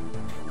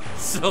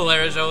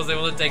 Solaris was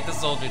able to take the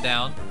soldier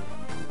down.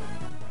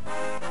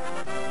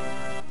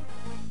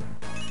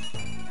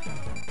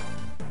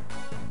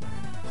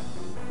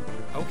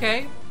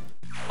 Okay.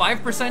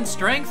 5%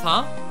 strength,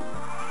 huh?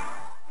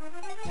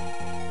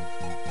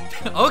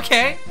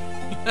 Okay.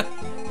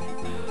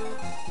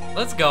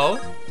 Let's go.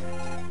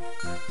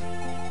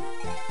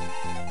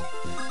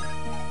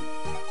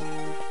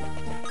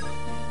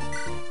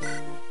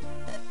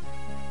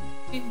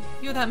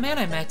 You're that man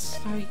I met.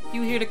 Are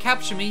you here to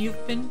capture me?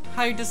 You've been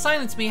hired to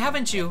silence me,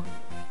 haven't you?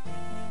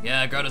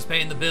 Yeah, Grotto's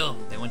paying the bill.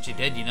 They want you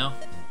dead, you know.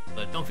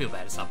 But don't feel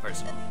bad, it's not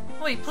personal.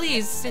 Wait,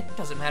 please. It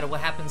doesn't matter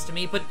what happens to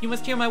me, but you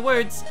must hear my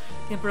words.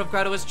 The Emperor of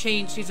Grotto has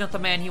changed. He's not the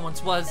man he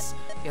once was.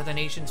 The other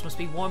nations must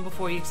be warned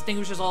before he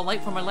extinguishes all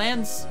light from our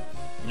lands.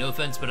 No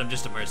offense, but I'm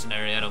just a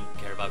mercenary. I don't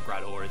care about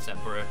Grotto or its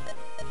Emperor.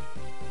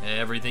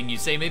 Everything you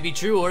say may be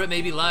true, or it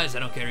may be lies. I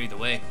don't care either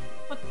way.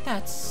 But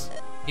that's...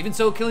 Even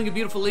so, killing a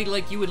beautiful lady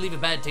like you would leave a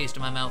bad taste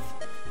in my mouth.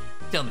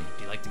 Tell me,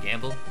 do you like to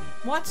gamble?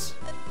 What?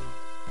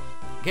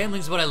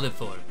 Gambling's what I live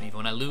for. Even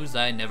when I lose,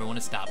 I never want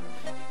to stop.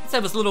 Let's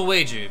have this little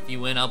wager. If you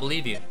win, I'll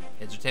believe you.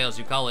 Heads or tails,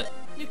 you call it.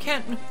 You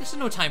can't. This is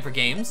no time for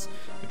games.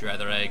 Would you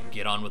rather I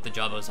get on with the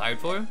job I was hired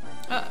for?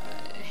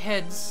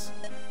 Heads.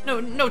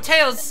 No,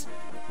 tails!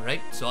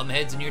 Alright, so I'm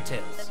heads and you're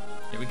tails.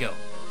 Here we go.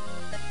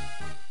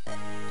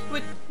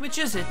 Which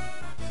is it?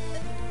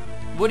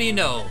 What do you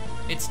know?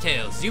 It's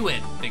tails. You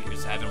win.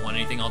 Figures. I haven't won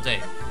anything all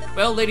day.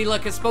 Well, Lady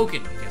Luck has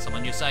spoken. Guess I'm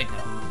on your side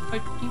now. Are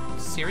you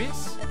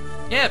serious?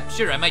 Yeah,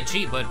 sure, I might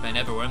cheat, but I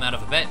never worm out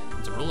of a bet.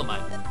 It's a rule of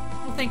mine.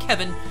 Well, thank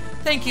heaven.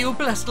 Thank you,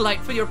 blessed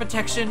light, for your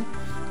protection.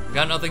 I've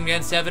got nothing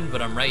against heaven,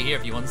 but I'm right here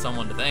if you want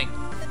someone to thank.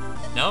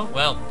 No?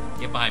 Well,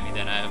 get behind me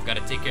then. I've got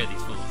to take care of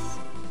these fools.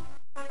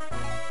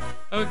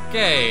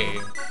 Okay.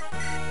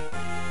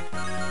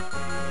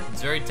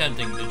 It's very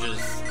tempting to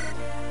just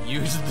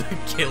use the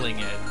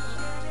killing edge.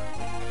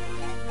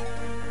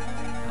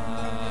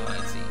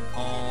 Let's see.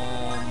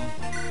 Calm.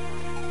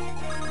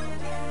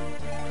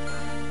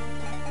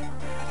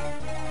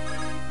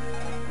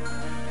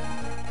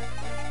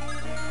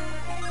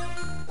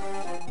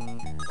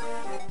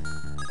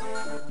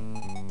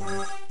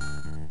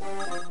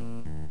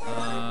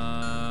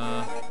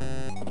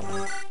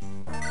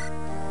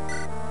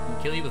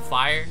 Kill you with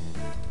fire?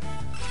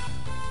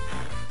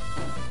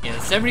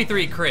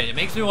 73 crit. It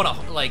makes me want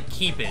to, like,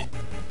 keep it.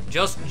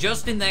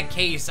 Just in that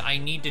case, I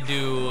need to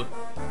do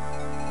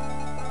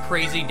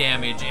crazy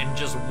damage and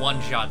just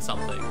one-shot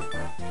something.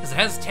 Because it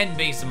has 10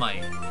 base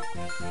might.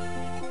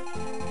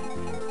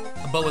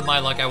 But with my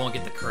luck, I won't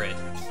get the crit,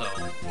 so...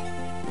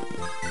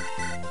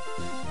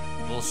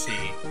 we'll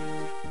see.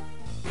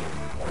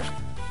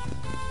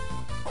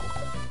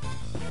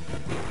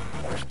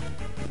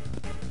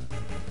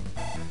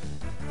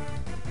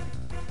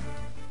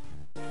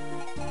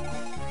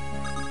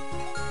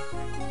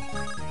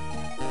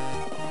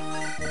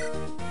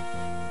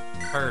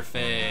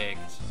 Perfect.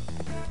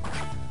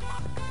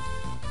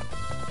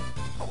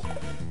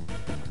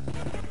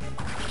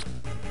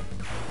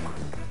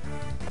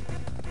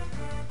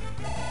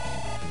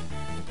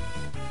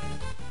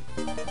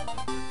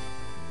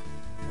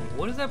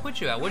 What does that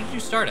put you at? What did you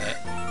start at?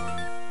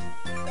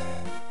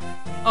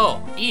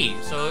 Oh, E,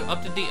 so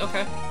up to D,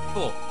 okay,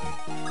 cool.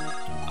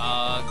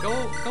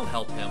 Go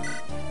help him.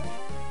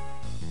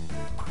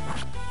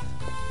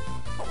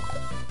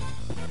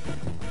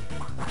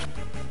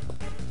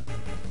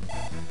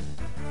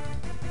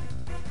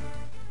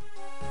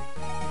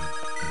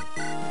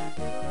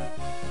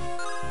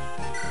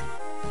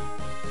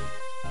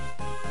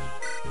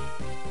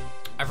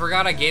 I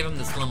forgot I gave him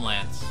the Slim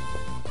Lance.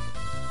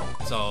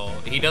 So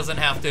he doesn't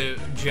have to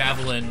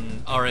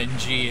javelin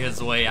RNG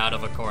his way out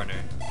of a corner.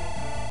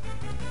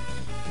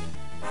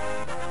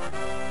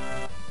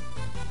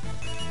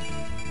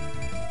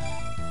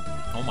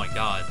 Oh my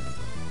god.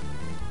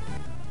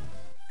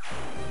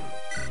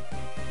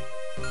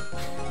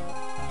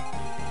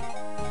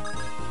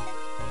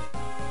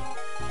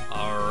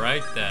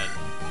 Alright then.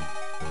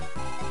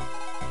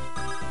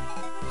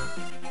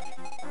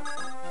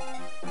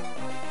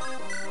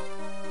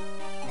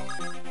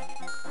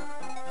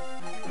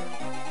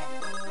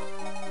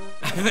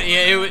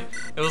 Yeah,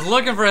 it was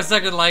looking for a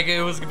second like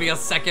it was gonna be a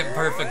second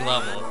perfect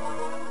level.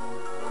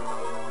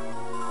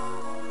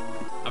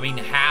 I mean,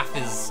 half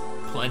is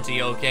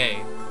plenty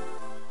okay.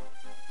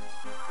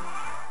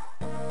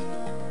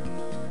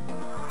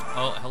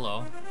 Oh,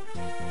 hello.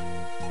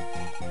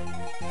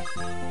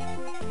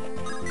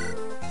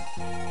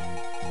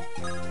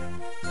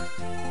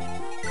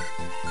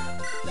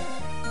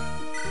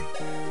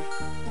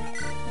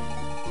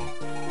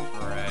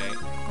 Alright.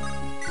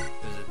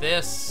 Is it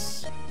this?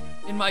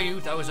 In my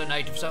youth, I was a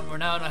knight of some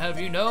renown, I'll have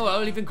you know.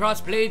 I'll even cross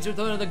blades with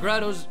one of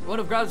Grado's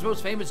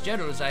most famous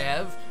generals I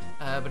have.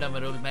 But I'm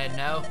an old man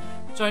now.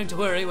 Starting to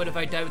worry, what if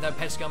I die without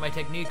passing on my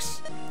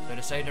techniques? So I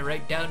decided to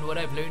write down what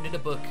I've learned in a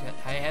book.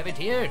 I have it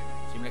here.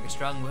 Seemed like a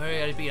strong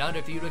worry. I'd be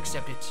honored for you to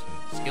accept it.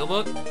 Skill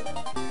book?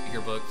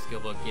 Bigger book, skill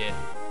book, yeah.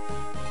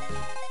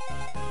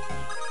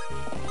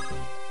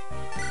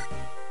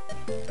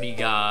 We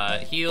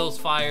got heals,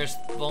 fires,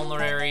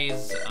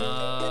 vulneraries,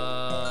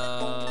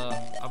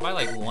 I'll buy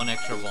like one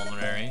extra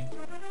vulnerary.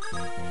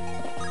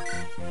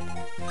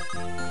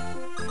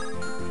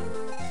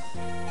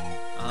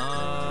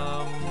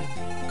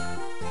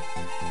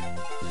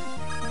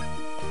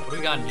 What do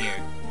we got in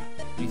here?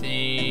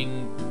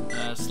 Anything?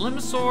 Slim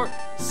sword,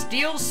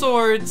 steel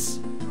swords.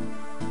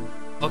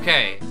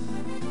 Okay.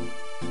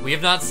 We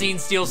have not seen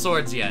steel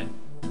swords yet.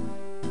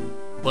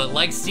 But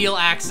like steel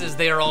axes,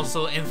 they are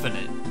also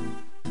infinite.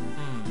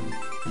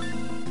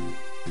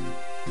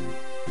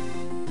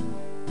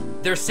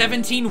 They're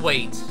 17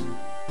 weight,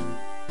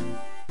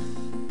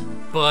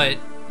 but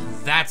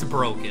that's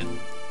broken.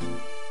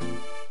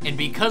 And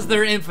because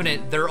they're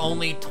infinite, they're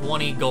only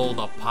 20 gold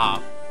a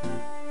pop.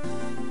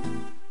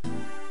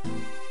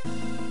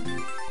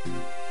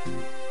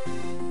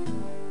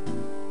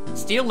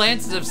 Steel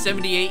lances have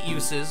 78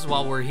 uses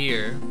while we're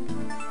here.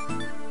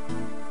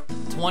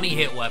 20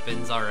 hit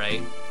weapons,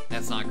 alright.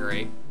 That's not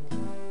great.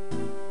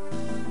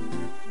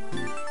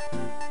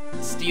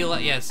 Steel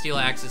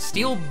axes.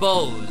 Steel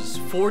bows,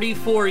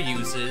 44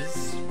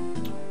 uses.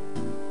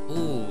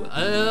 Ooh,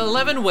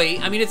 11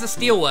 weight. I mean, it's a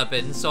steel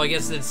weapon, so I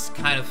guess it's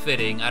kind of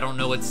fitting. I don't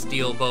know what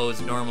steel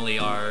bows normally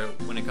are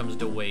when it comes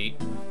to weight.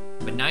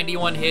 But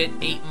 91 hit,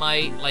 8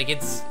 might, like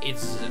it's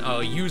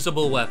a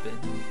usable weapon.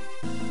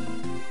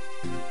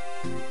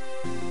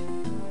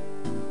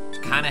 It's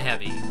kind of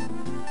heavy,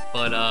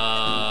 but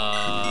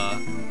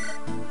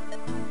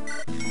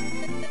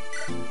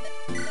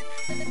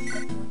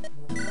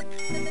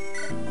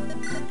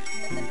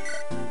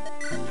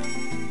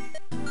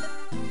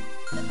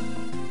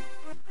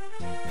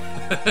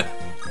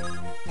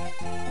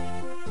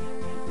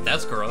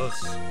that's gross.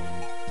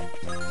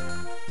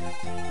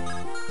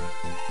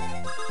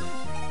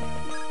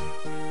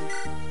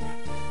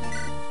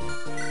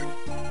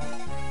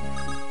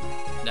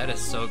 That is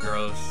so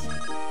gross.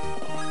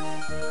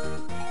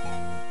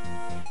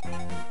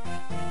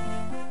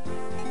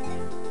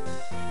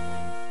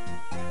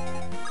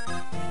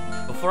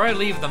 Before I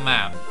leave the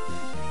map,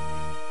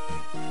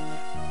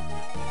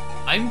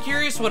 I'm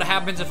curious what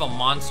happens if a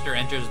monster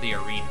enters the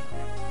arena.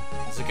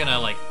 Is it gonna,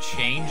 like,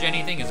 change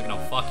anything? Is it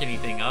gonna fuck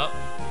anything up?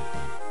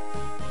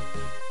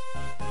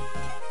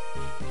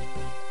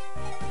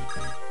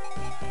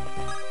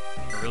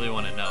 I really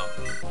want to know.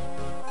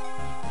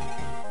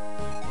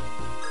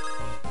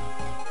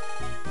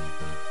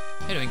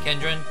 How you doing,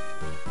 Kendrin?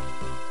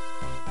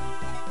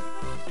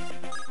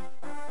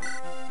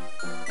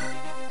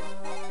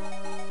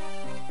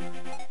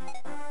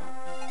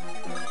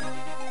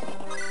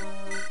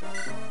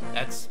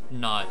 That's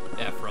not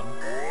Ephraim.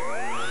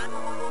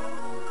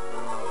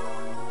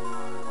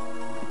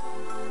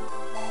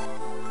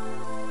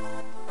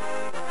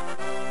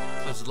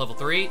 This is level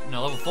 3?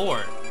 No, level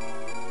 4.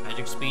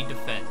 Magic speed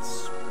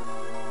defense.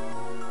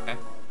 Okay.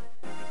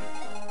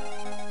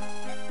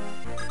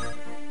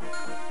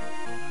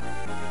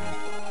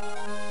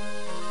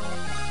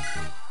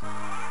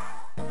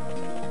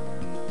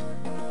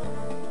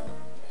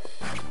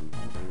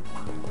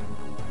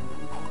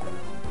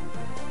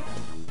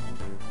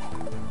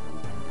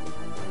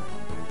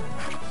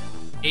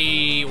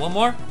 One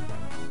more?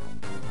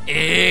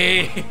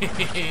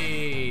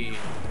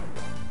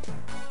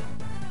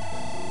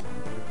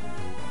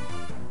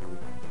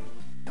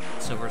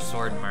 Silver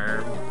Sword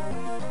Merb.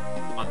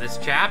 On this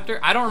chapter?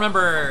 I don't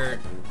remember.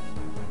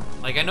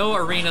 Like, I know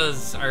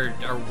arenas are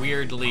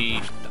weirdly,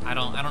 I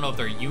don't know if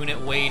they're unit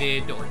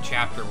weighted or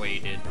chapter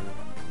weighted.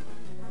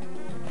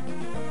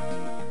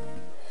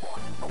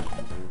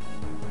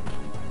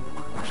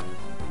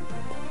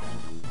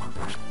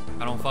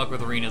 I don't fuck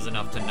with arenas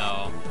enough to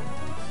know.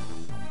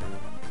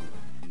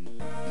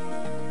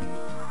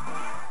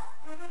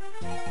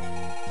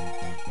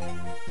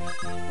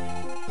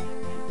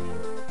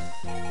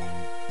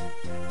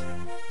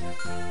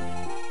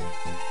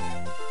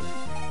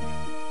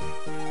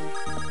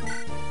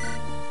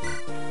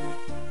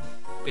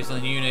 Based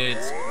on the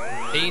unit's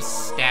base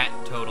stat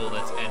total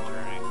that's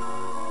entering.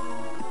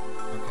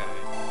 Okay.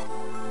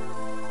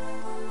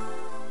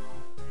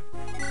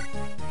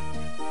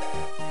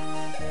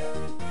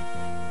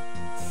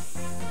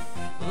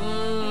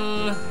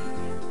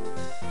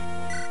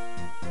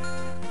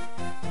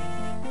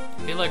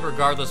 I feel like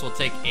regardless we'll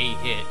take a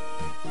hit.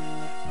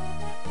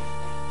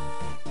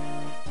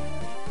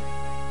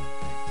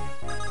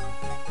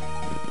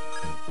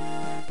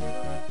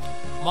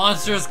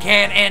 Monsters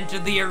can't enter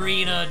the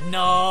arena,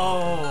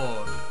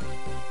 no!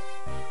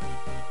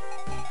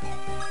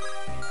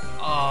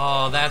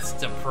 Oh, that's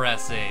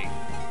depressing.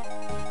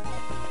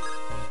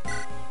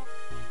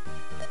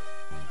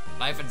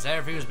 Life in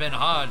Seraphim has been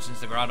hard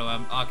since the Grotto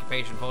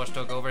occupation force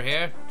took over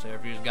here.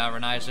 Seraphim's got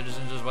Renai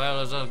citizens as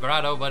well as the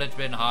Grotto, but it's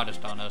been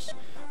hardest on us.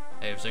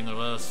 They've singled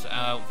us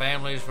out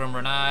families from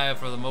Renai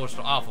for the most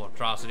awful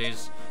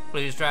atrocities.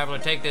 Please, traveler,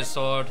 take this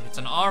sword. It's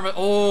an armor.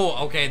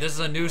 Oh, okay, this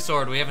is a new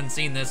sword. We haven't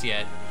seen this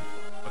yet.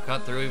 We'll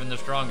cut through even the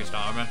strongest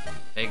armor.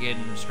 Take it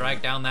and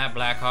strike down that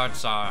Blackheart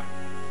Tsar.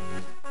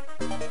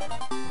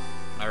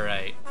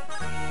 Alright.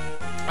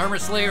 Armor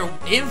Slayer,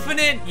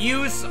 infinite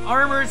use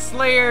Armor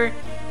Slayer.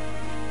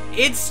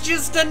 It's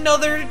just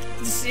another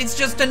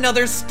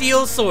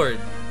steel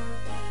sword.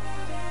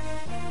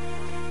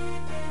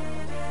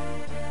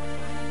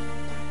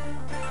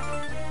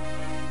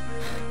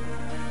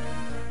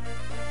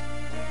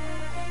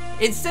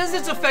 It says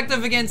it's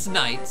effective against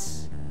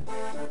knights,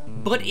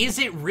 but is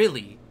it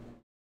really?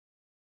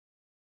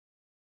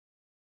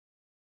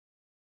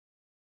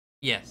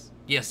 Yes.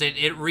 Yes,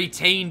 it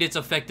retained its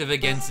effective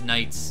against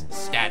knights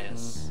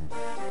status.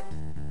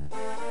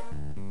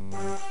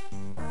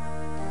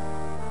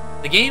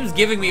 The game's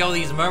giving me all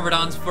these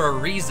Myrmidons for a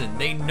reason.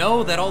 They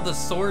know that all the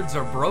swords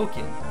are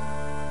broken.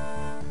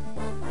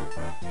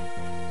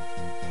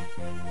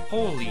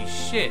 Holy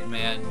shit,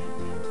 man.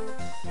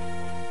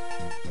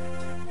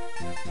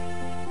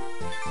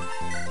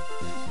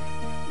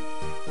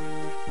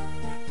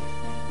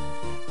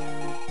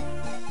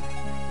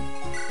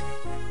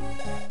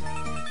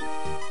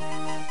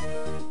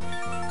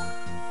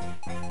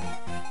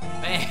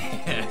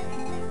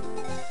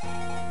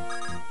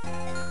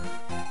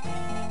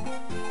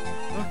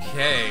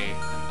 Okay,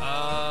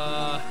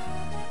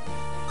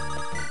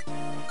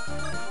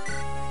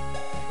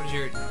 what is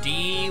your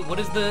D? What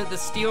is the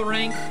steel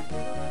rank?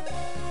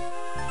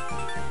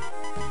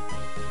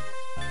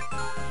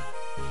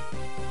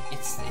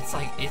 It's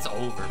like, it's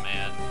over,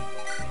 man.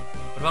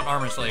 What about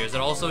Armor Slayer? Is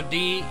it also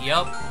D?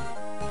 Yup.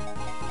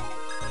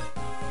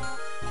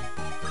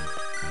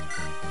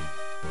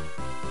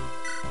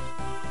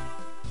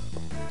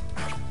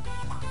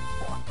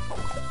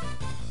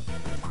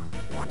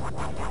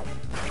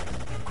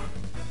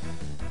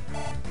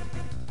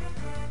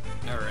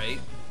 Alright.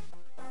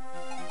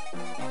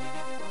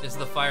 This is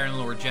the Fire and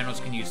Lore generals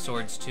can use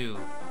swords too.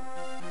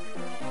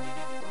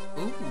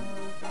 Ooh.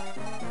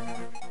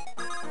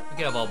 We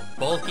could have a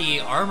bulky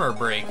armor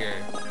breaker.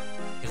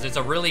 Because it's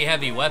a really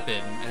heavy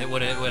weapon. And it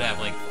would have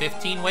like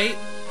 15 weight?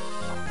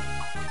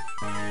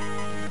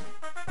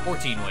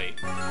 14 weight.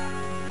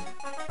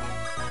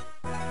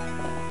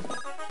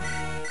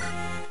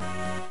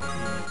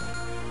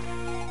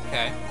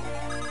 Okay.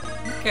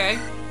 Okay.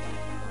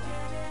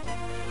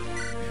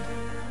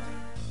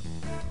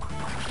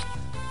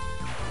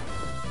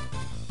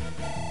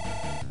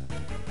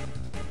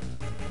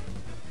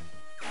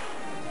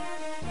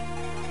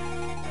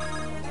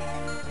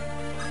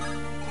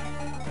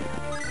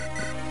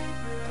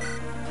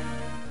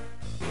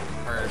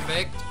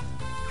 Perfect.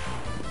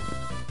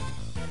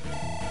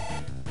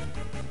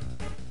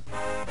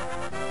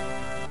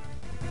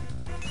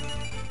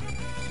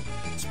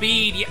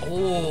 speed. Yeah.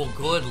 Oh,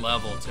 good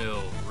level, too.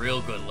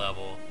 Real good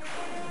level.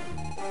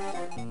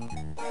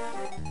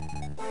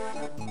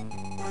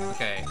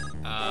 Okay,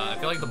 I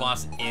feel like the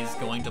boss is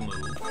going to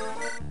move.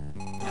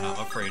 And I'm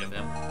afraid of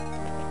him.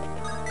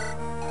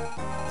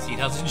 See, he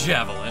has a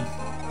javelin.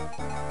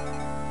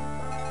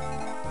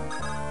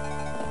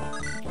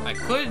 I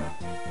could,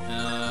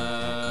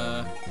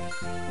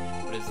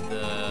 what is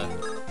the,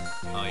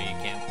 oh, you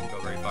can't go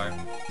very far.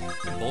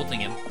 I'm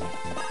bolting him.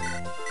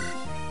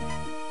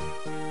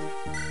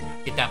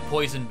 Get that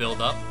poison build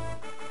up.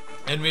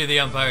 Enemy of the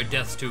Empire,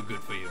 death's too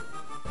good for you.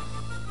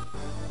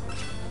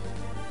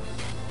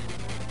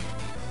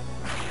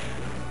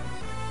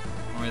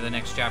 Or the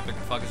next chapter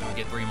can focus when we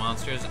get 3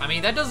 monsters. I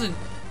mean, that doesn't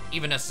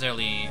even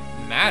necessarily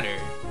matter.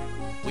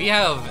 We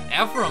have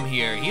Ephraim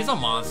here. He's a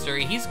monster.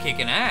 He's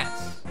kicking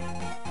ass.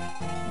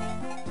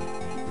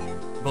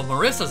 But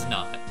Marissa's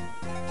not.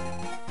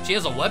 She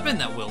has a weapon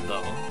that will,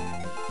 though.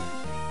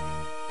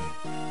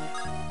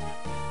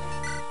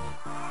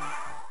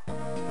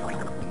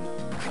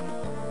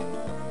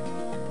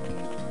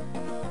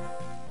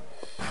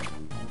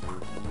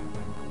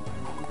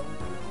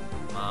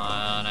 Come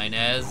on,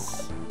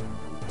 Inez.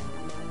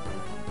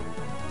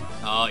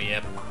 Oh,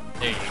 yep.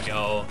 There you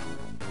go.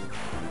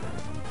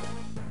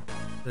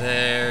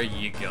 There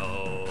you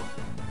go.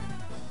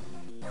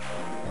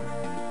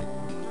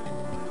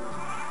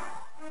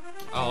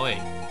 Oh,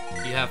 wait.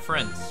 You have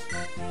friends.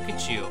 Look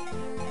at you.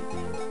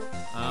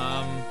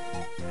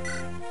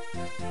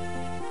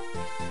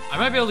 I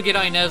might be able to get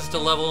Inez to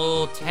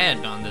level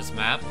 10 on this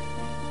map.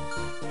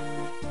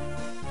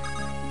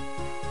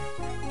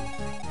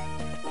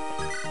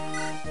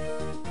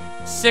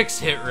 Six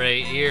hit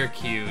rate. You're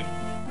cute.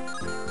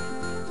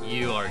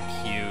 You are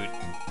cute.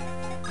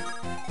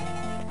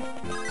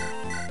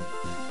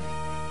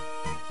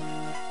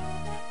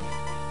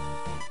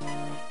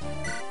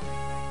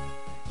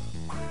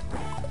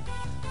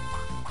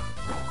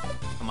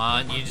 Come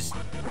on, you just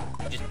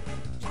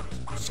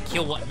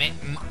kill what, man?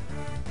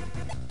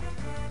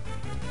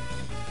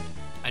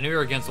 I knew you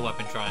were against the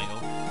weapon triangle.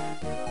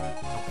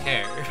 Don't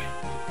care.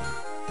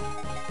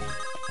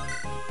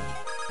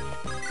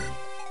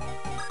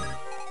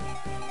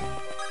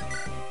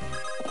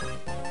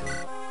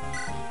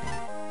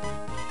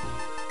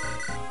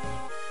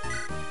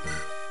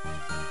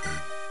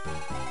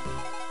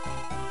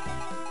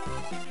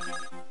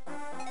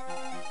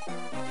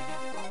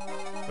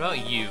 What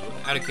about you,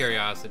 out of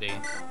curiosity?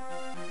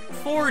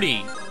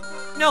 40!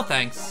 No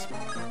thanks.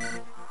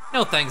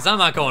 No thanks, I'm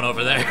not going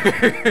over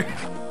there.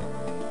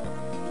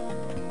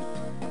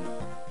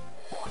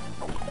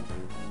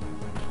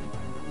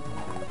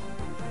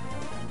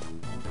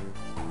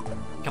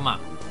 Come on.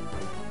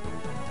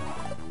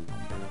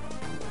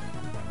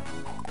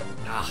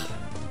 Ah.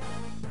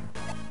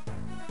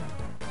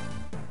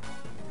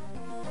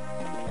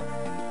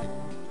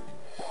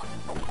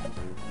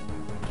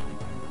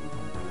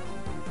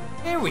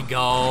 There we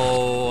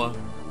go.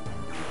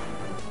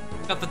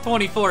 Got the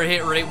 24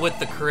 hit rate with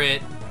the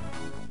crit.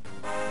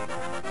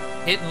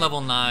 Hitting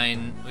level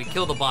 9. We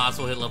kill the boss,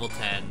 we'll hit level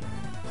 10.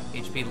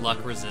 HP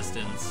luck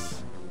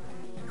resistance.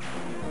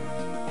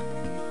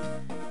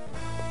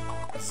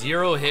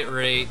 0 hit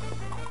rate.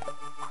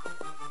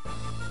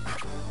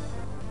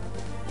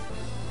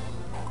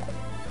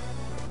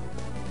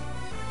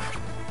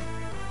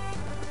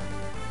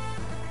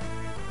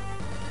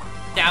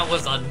 That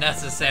was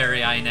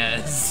unnecessary,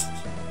 Inez.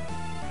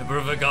 Emperor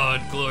of a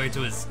god, glory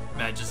to his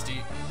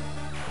majesty.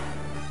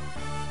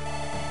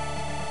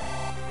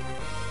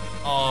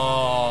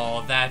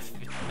 Oh, that,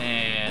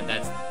 man,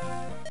 that's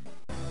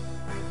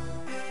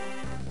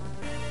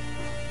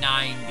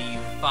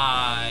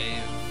 95.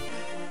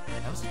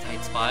 That was a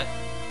tight spot.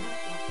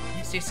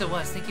 Yes, yes, it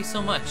was. Thank you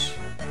so much.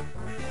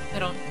 I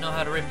don't know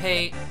how to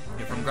repay.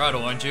 You're from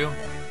Grotto, aren't you?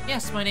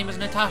 Yes, my name is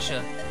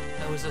Natasha.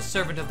 I was a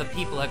servant of the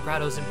people at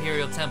Grotto's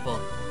Imperial Temple.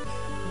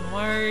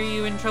 Why are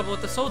you in trouble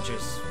with the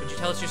soldiers? Would you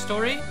tell us your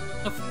story?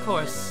 Of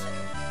course.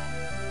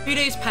 A few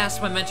days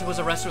passed, my mentor was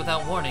arrested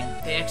without warning.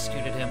 They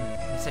executed him.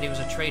 They said he was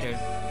a traitor.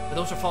 But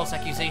those were false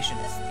accusations.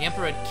 The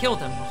Emperor had killed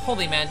him, a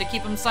holy man, to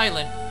keep him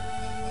silent.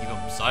 Keep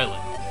him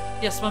silent?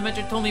 Yes, my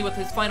mentor told me with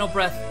his final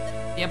breath,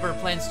 the Emperor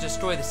plans to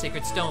destroy the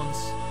sacred stones.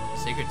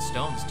 The sacred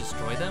stones?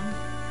 Destroy them?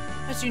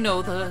 As you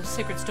know, the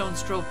sacred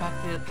stones drove back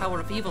the power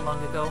of evil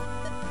long ago.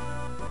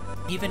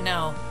 Even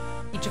now,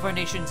 each of our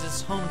nations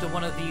is home to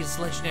one of these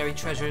legendary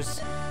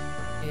treasures.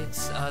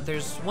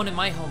 There's one in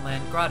my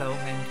homeland, Grotto,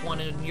 and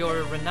one in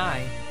your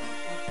Renai.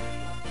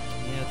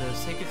 Yeah, the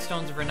sacred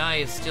stones of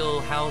Renai is still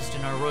housed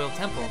in our royal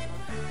temple.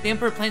 The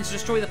Emperor plans to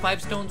destroy the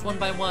 5 stones one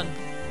by one.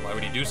 Why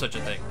would he do such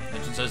a thing?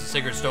 Legend says the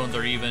sacred stones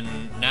are even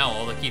now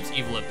all that keeps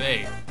evil at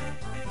bay.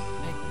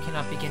 I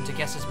cannot begin to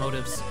guess his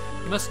motives.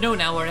 You must know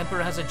now our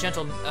Emperor was a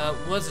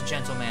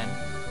gentleman.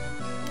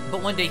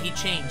 But one day he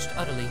changed,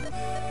 utterly.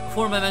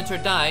 Before my mentor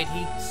died,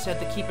 he said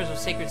the keepers of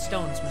sacred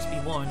stones must be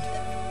warned.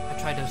 I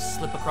tried to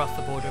slip across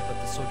the border, but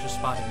the soldiers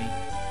spotted me.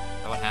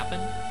 Is that what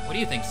happened? What do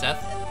you think, Seth?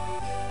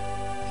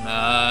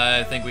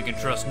 I think we can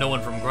trust no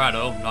one from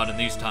Grotto, not in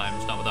these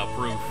times, not without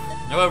proof.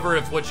 However,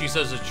 if what she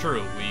says is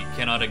true, we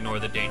cannot ignore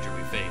the danger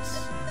we face.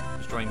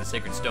 Destroying the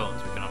sacred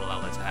stones, we cannot allow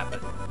that to happen.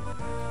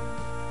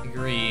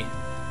 Agree.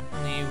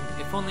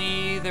 If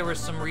only there was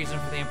some reason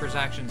for the Emperor's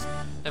actions.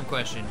 Dumb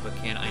question, but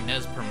can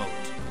Inez promote?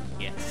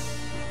 Yes.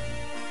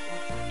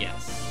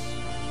 Yes.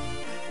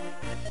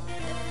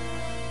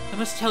 I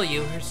must tell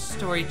you, her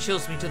story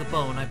chills me to the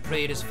bone. I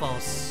pray it is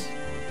false.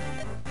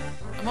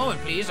 A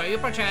moment, please. Are you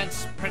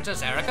perchance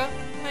Princess Erica?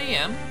 I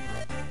am.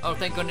 Oh,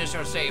 thank goodness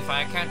you're safe.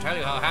 I can't tell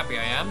you how happy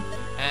I am.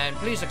 And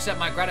please accept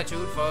my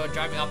gratitude for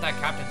driving off that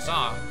Captain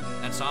Saw.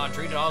 That Saw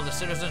treated all the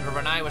citizens of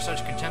Renai with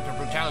such contempt and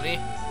brutality.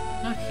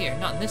 Not here,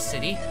 not in this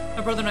city.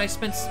 My brother and I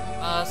spent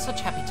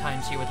such happy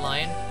times here with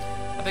Lion.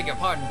 I beg your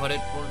pardon, but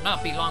it will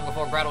not be long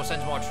before Grotto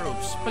sends more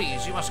troops.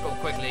 Please, you must go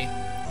quickly.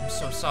 I'm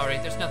so sorry.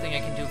 There's nothing I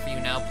can do for you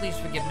now. Please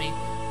forgive me.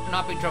 Do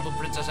not be troubled,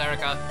 Princess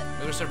Erica.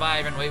 We will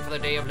survive and wait for the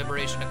day of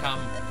liberation to come.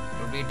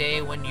 It will be a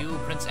day when you,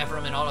 Prince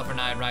Ephraim, and all of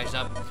Renai rise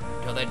up.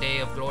 Until that day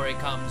of glory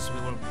comes,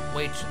 we will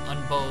wait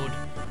unbowed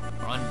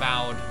or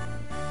unbowed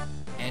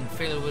and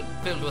filled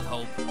with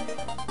hope.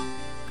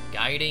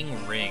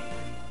 Guiding Ring.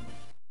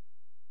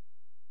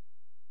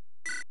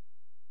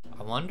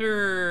 I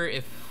wonder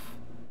if...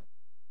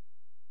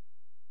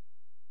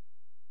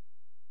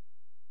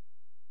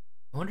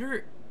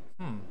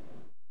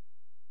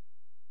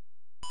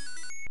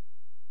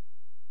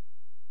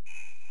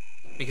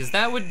 Because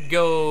that would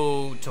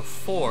go to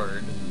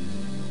Ford.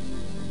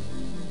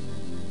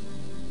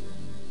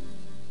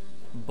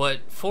 But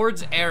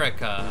Ford's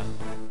Erica.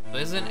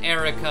 Isn't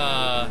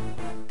Erica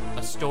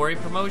a story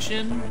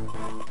promotion?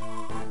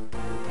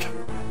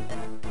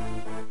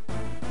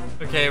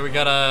 Okay, we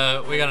got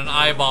an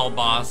eyeball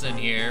boss in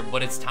here,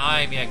 but it's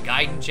time, yeah,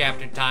 Gaiden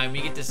chapter time.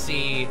 We get to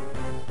see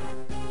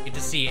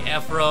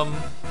Ephraim.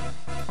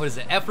 What is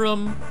it?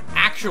 Ephraim,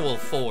 actual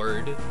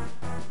Ford,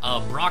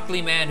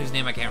 Broccoli Man, whose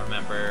name I can't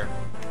remember,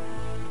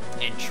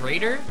 and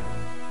Trader.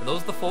 Are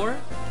those the four?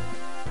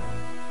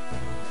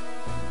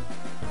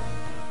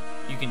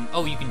 You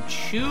can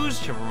choose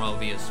to promote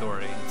via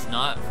story. It's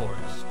not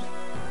forced.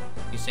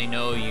 You say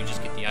no, you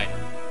just get the item.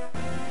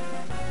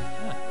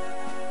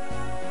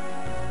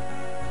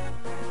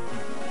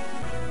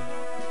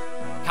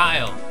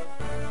 Kyle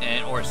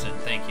and Orson,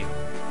 thank you.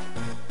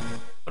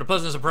 What a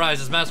pleasant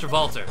surprise is Master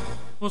Valter.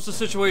 What's the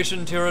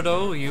situation,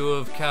 Tirado? You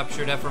have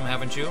captured Ephraim,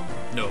 haven't you?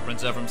 No,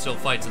 Prince Ephraim still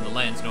fights in the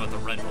lands north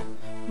of Rental.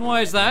 And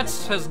why is that?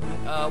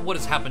 What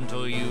has happened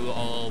to you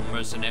all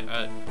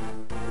mercenaries?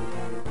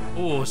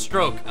 Ooh,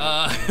 stroke.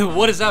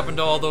 What has happened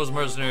to all those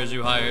mercenaries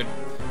you hired?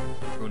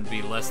 Wouldn't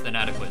be less than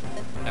adequate.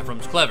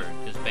 Ephraim's clever.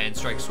 His band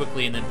strikes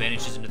swiftly and then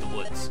vanishes into the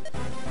woods.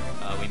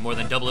 We more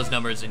than double his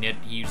numbers, and yet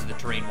he uses the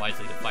terrain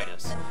wisely to fight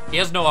us. He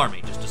has no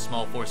army, just a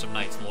small force of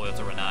knights loyal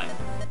to Renai.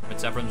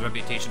 Prince Ephraim's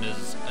reputation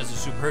as a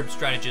superb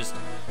strategist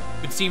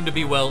would seem to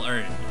be well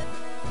earned.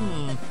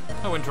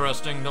 How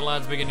interesting. The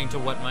lad's beginning to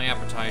whet my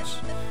appetite.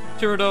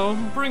 Tirado,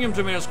 bring him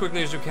to me as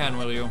quickly as you can,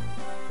 will you?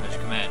 As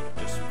you command.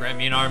 Just grant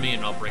me an army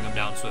and I'll bring him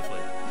down swiftly.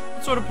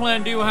 What sort of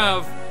plan do you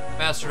have?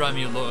 Master, I'm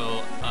your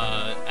loyal,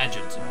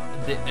 adjutant.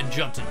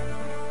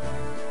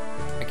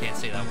 I can't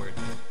say that word.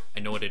 I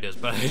know what it is,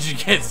 but I just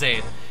can't say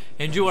it.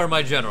 And you are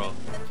my general.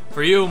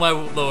 For you, my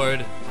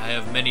lord, I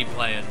have many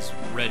plans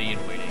ready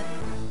and waiting.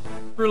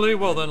 Really?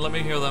 Well then, let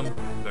me hear them.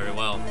 Very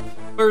well.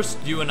 First,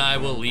 you and I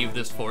will leave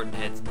this fort and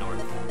head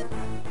north.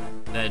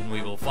 Then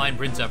we will find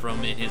Prince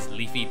Ephraim in his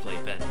leafy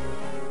playpen.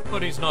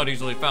 But he's not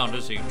easily found,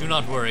 is he? Do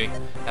not worry.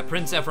 At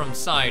Prince Ephraim's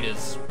side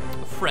is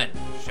a friend,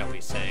 shall we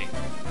say.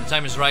 When the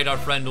time is right, our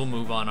friend will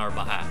move on our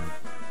behalf.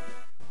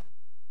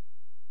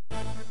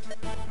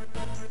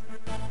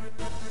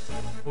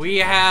 We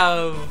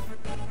have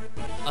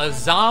a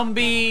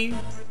zombie,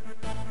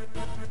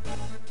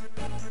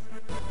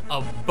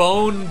 a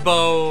bone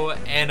bow,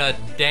 and a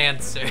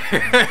dancer.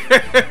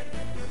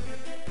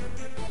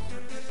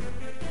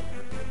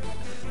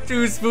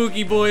 Two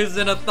spooky boys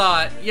and a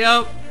thought.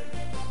 Yep.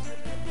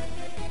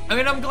 I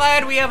mean, I'm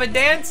glad we have a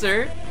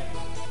dancer.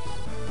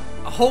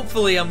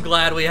 Hopefully, I'm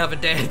glad we have a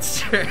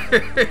dancer.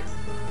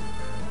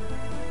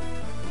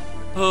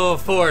 Oh,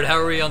 Ford, how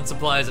are we on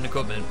supplies and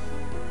equipment?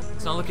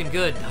 It's not looking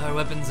good. Our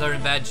weapons are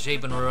in bad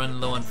shape and we're running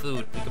low on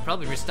food. We could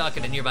probably restock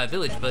at a nearby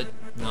village, but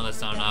no,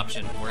 that's not an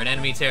option. We're in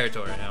enemy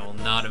territory and I will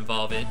not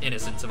involve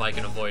innocents if I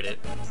can avoid it.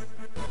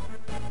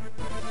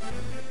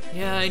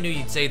 Yeah, I knew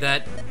you'd say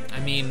that.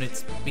 I mean,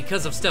 it's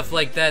because of stuff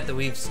like that that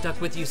we've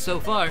stuck with you so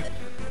far.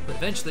 But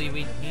eventually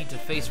we need to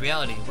face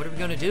reality. What are we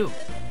gonna do?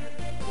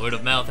 Word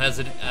of mouth has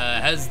that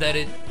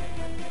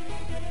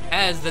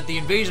the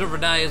invasion of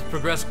Renai has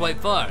progressed quite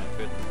far.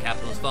 The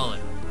capital has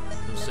fallen.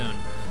 So soon.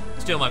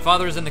 Still, my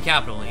father is in the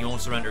capital, and he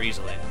won't surrender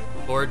easily.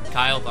 Ford,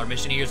 Kyle, our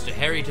mission here is to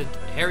harry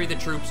the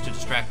troops to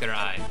distract their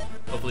eye.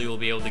 Hopefully we'll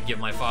be able to give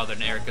my father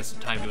and Erica some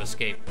time to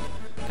escape.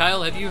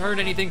 Kyle, have you heard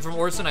anything from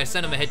Orson? I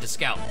sent him ahead to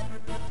scout.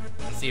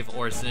 Let's see if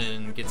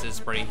Orson gets his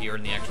spray here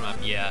in the action map.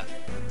 Yeah.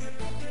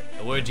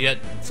 No word yet.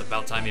 It's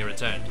about time he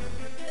returned.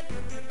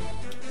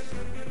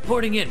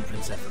 Reporting in,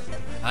 Prince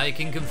Ephraim. I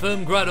can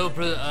confirm Grotto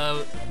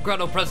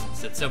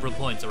presence at several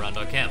points around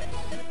our camp.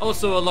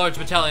 Also, a large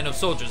battalion of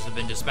soldiers have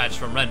been dispatched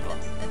from Renville.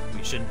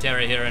 We shouldn't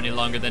tarry here any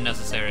longer than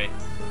necessary.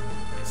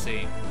 I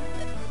see.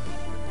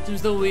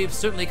 Seems though we've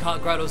certainly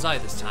caught Grotto's eye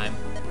this time.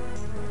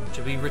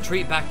 Should we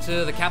retreat back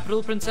to the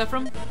capital, Prince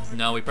Ephraim?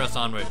 No, we press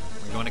onward.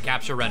 We're going to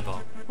capture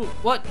Renville.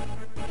 What?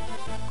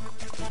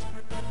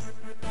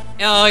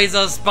 Oh, he's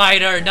a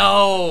spider!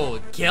 No!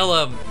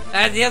 Kill him!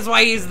 That's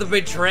why he's the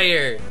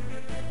betrayer!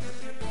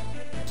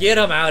 Get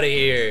him out of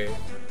here!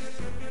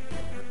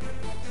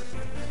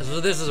 So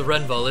this is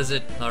Renville, is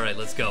it? Alright,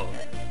 let's go.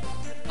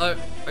 Are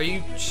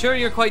you sure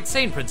you're quite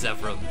sane, Prince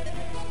Ephraim?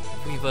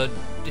 We've an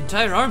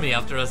entire army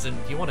after us, and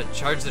you want to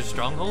charge their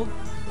stronghold?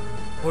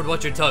 Lord,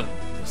 watch your tongue.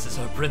 This is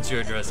our prince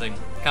you're addressing.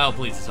 Kyle,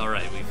 please, it's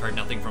alright. We've heard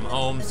nothing from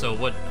home, so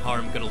what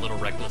harm could a little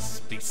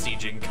reckless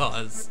besieging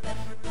cause?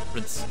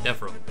 Prince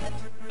Ephraim.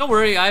 Don't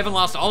worry, I haven't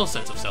lost all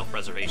sense of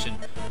self-preservation.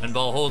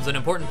 Renville holds an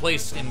important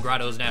place in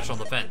Grotto's national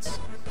defense.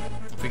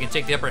 If we can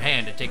take the upper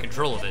hand and take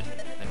control of it,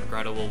 then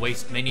Grotto will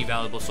waste many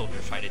valuable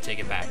soldiers trying to take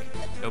it back.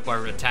 I hope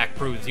our attack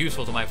proves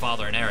useful to my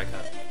father and Erica.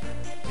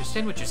 I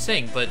understand what you're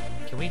saying, but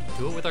can we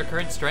do it with our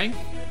current strength?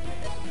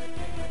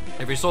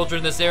 Every soldier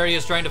in this area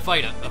is trying to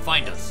find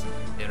us.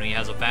 The enemy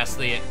has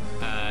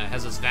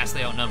us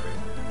vastly outnumbered.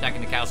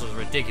 Attacking the castle is a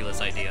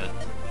ridiculous idea.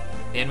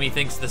 If the enemy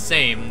thinks the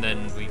same,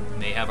 then we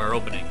may have our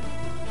opening.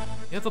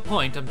 You have a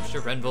point. I'm sure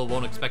Renville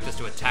won't expect us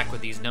to attack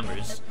with these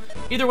numbers.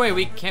 Either way,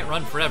 we can't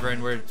run forever,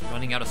 and we're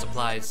running out of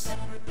supplies.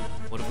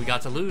 What have we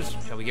got to lose?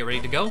 Shall we get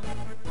ready to go?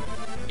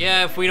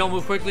 Yeah, if we don't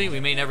move quickly, we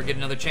may never get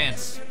another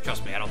chance.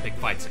 Trust me, I don't pick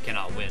fights I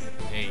cannot win.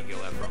 There you go,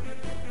 Ephraim.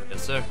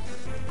 Yes, sir.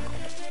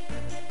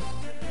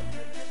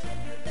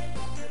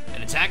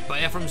 An attack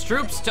by Ephraim's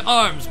troops. To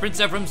arms! Prince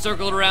Ephraim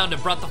circled around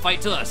and brought the fight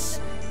to us.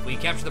 If we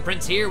capture the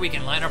prince here, we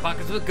can line our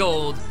pockets with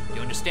gold. Do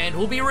you understand?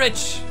 We'll be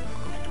rich!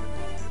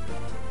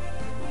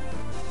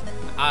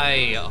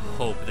 I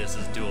hope this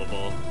is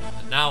doable.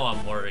 Now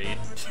I'm worried.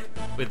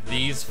 With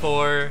these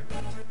four...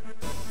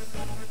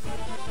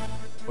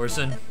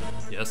 Orson?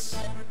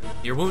 Yes?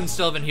 Your wounds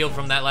still haven't healed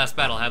from that last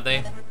battle, have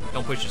they?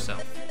 Don't push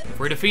yourself. If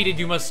we're defeated,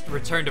 you must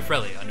return to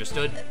Frelia,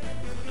 understood?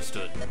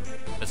 Understood.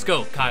 Let's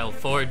go, Kyle,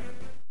 forward.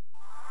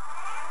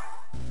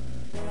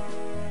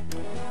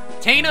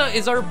 Taina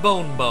is our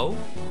bone bow.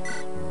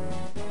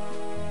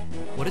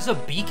 What is a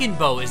beacon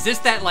bow? Is this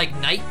that, like,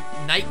 night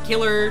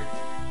killer...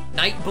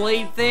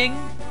 Nightblade thing?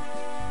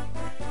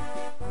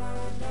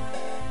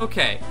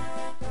 Okay.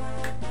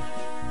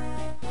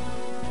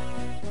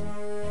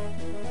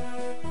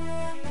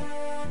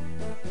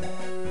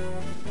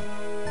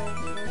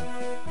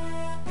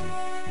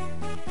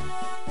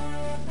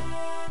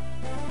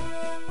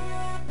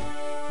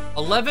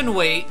 $11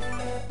 weight,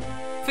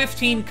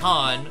 15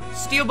 con.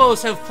 Steel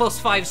bows have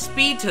 +5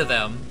 speed to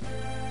them,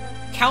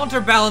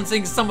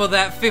 counterbalancing some of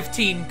that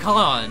 15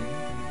 con.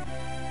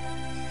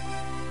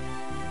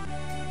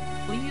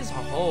 Please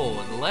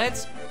hold.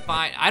 Let's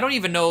find. I don't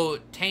even know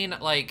Taina,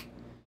 like.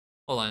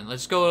 Hold on.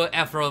 Let's go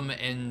to Ephraim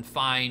and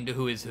find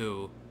who is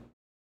who.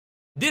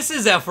 This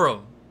is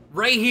Ephraim.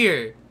 Right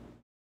here.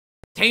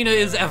 Taina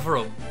is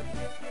Ephraim.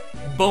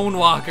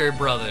 Bonewalker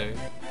brother.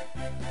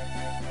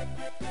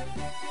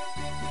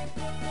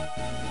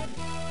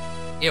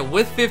 Yeah,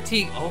 with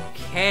 15.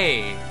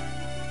 Okay.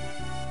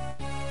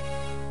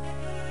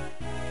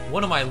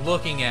 What am I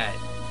looking at?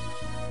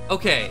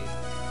 Okay.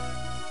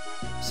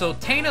 So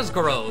Taina's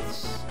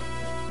growths,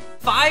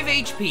 5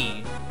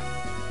 HP,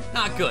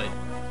 not good.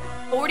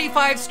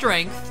 45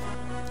 strength,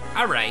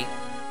 all right.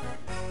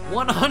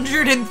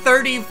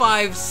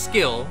 135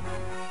 skill,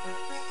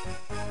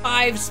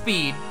 5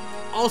 speed,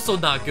 also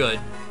not good.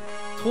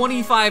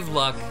 25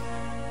 luck,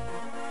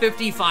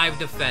 55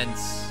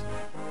 defense,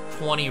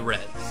 20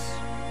 reds.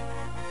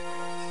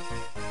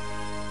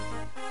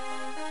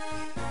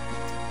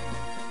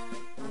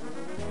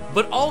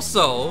 But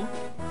also,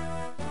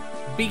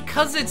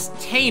 because it's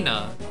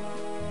Taina,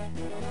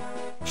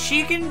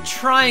 she can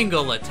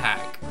triangle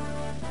attack.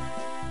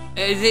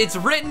 It's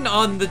written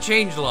on the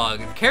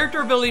changelog.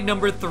 Character ability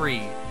number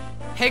 3,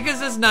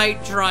 Pegasus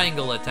Knight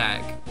triangle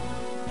attack.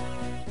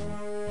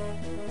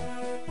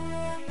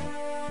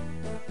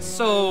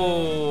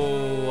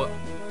 So...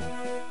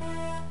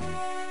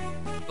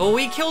 Well,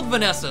 we killed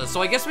Vanessa,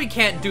 so I guess we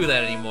can't do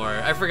that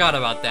anymore. I forgot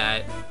about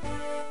that.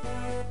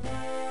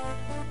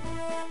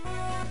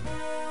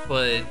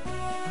 But,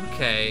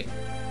 okay.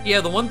 Yeah,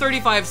 the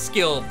 135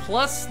 skill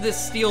plus this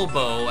steel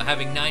bow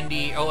having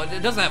 90... Oh,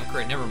 it doesn't have a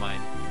crit, never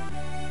mind.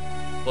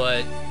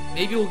 But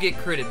maybe we'll get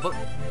critted. But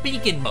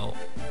beacon bow.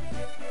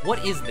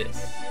 What is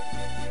this?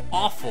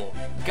 Awful.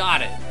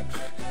 Got it.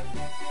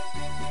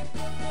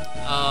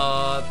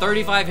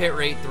 35 hit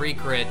rate, 3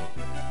 crit.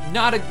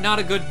 Not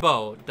a good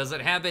bow. Does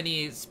it have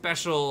any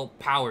special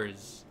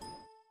powers?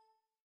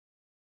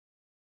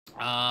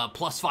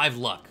 +5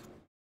 luck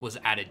was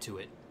added to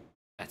it.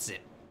 That's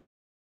it.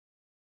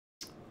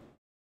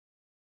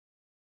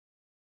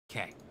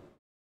 Okay.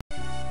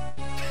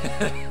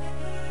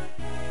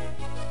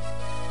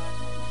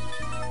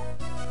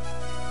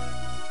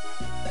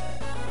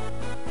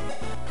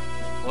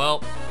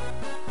 Well.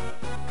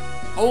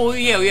 Oh,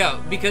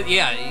 yeah, because,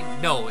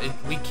 no,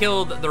 we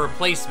killed the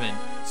replacement,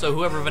 so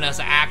whoever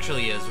Vanessa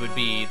actually is would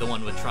be the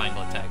one with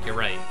triangle attack, you're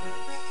right.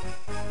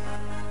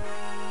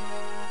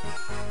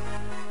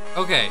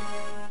 Okay,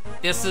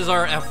 this is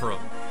our Ephraim.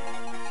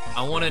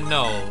 I want to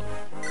know.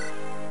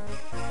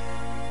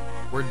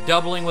 We're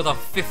doubling with a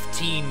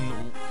 15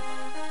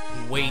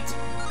 weight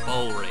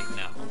bow right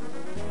now.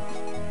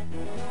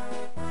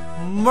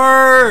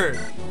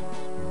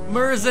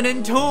 Myr's an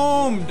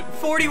entombed!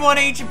 41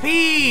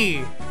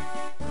 HP!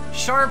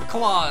 Sharp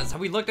claws.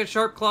 Have we looked at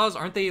sharp claws?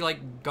 Aren't they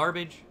like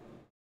garbage?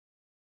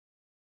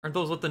 Aren't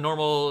those what the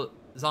normal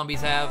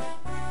zombies have?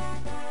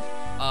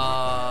 Oh.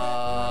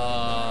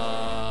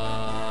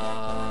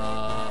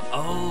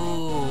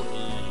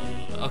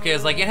 Okay,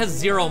 it's like it has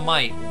 0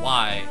 might.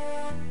 Why?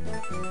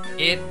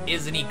 It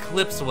is an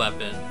eclipse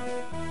weapon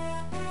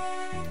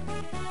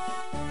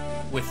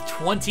with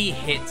 20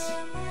 hits.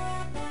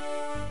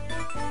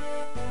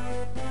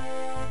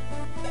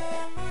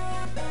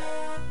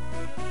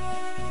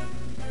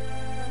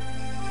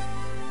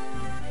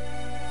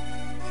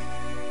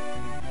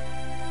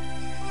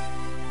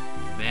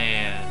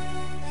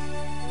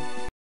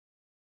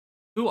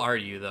 Who are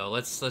you though?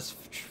 Let's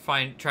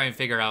try and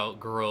figure out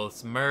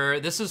growths.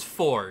 This is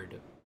Ford.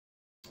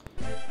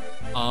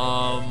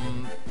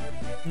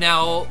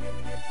 Now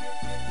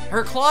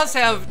her claws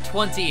have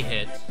 20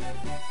 hit,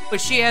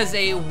 but she has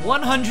a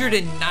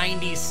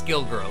 190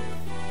 skill growth.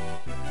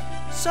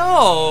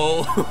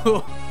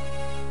 So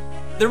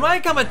there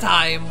might come a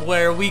time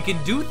where we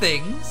can do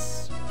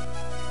things.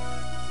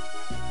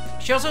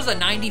 She also has a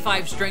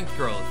 95 strength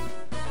growth,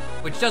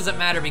 which doesn't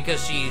matter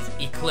because she's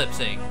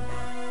eclipsing.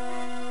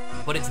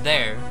 But it's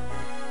there.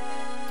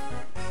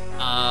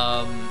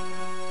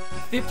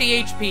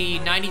 50 HP,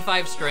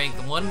 95 strength,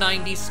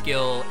 190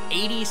 skill,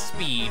 80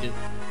 speed,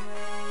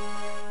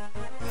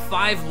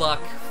 5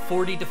 luck,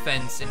 40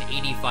 defense, and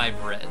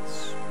 85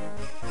 res.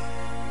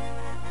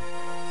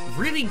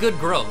 Really good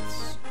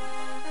growths.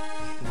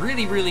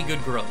 Really, really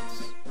good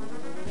growths.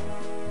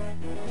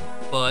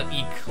 But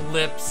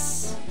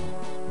Eclipse,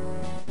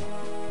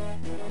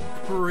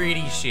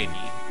 pretty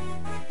shitty.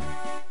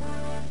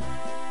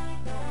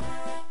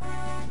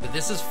 But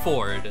this is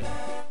Ford.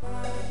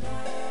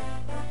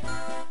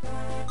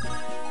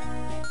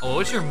 Oh,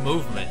 what's your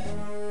movement?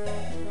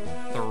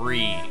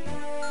 3.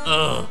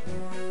 Ugh.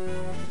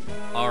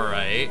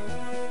 Alright.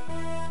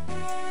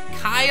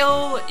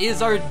 Kyle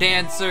is our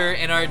dancer,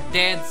 and our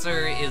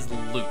dancer is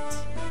Loot.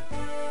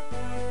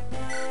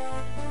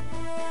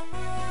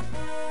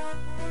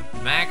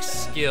 Max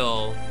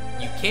skill.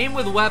 You came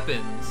with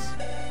weapons.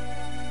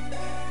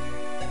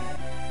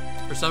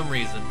 For some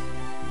reason.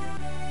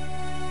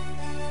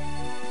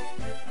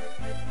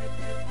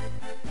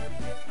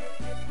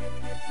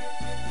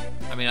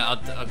 I mean,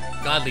 I'll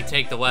gladly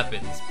take the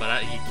weapons,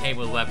 but you came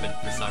with weapons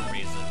for some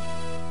reason.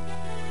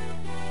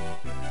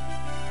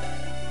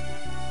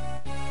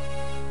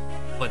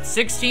 But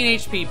 16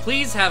 HP,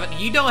 please have it.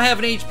 You don't have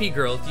an HP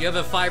growth, you have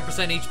a 5%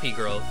 HP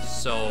growth,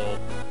 so...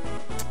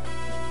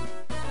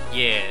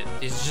 yeah,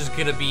 it's just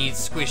gonna be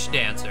Squish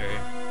Dancer.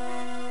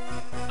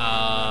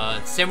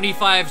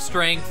 75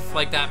 strength,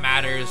 like that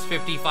matters,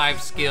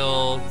 55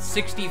 skill,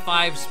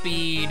 65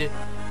 speed,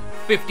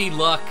 50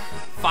 luck,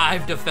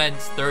 5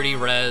 defense, 30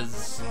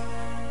 res.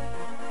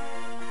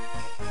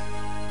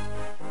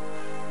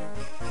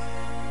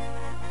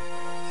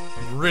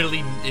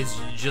 Really is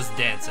just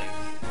dancing.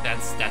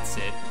 That's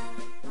it.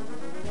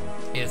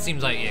 Yeah, it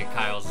seems like, yeah,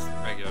 Kyle's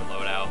regular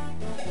loadout.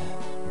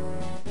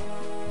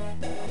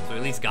 So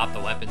at least got the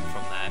weapons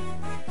from that.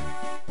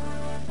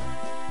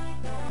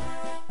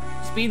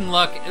 Speed and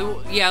luck,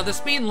 yeah, the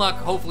speed and luck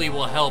hopefully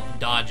will help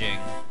dodging.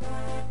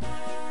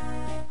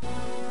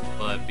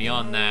 But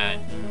beyond that,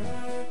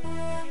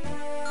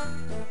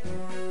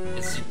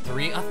 it's a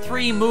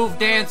 3 move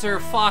dancer,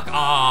 fuck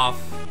off.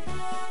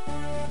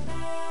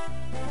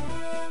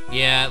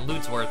 Yeah,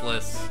 loot's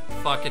worthless.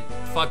 Fuck it,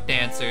 fuck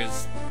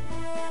dancers.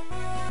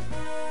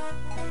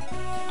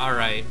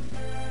 Alright.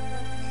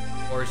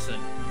 Orson.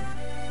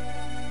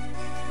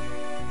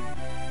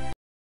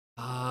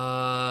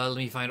 Let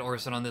me find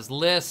Orson on this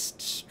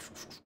list.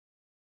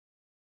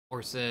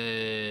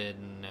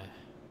 Orson.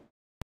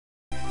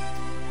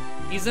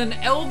 He's an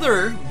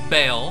Elder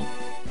Bale,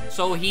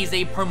 so he's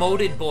a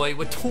promoted boy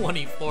with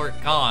 24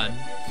 con.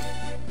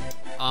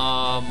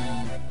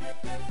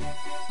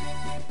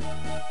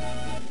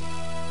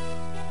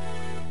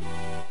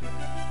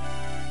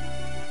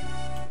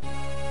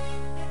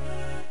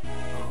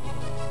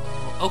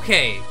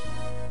 Okay.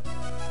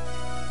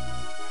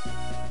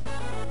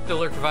 Still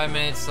lurk for 5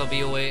 minutes, I'll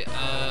be away.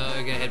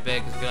 I'm gonna head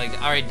back because I feel like...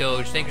 Alright,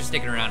 Doge, thanks for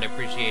sticking around, I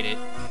appreciate it.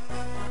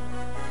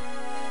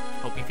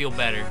 Hope you feel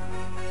better.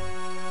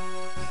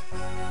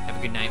 Have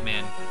a good night,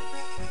 man.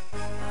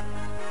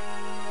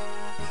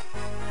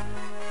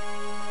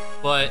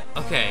 But,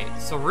 okay,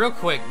 so real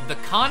quick, the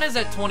con is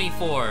at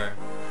 24.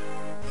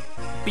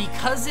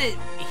 Because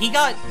he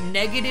got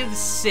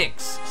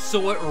 -6,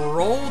 so it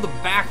rolled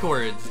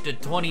backwards to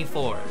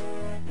 24.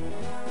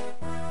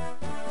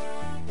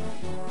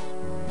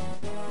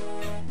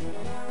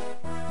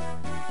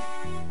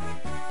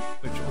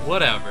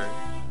 whatever.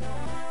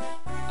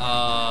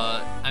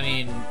 I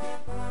mean,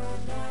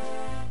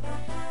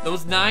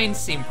 those 9s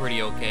seem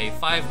pretty okay.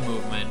 5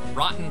 movement.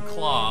 Rotten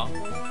Claw.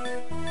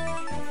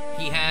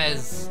 He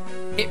has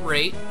hit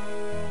rate.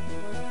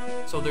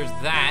 So there's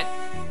that.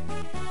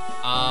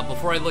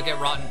 Before I look at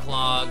Rotten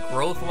Claw,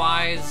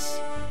 growth-wise,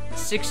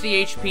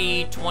 60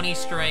 HP, 20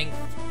 strength,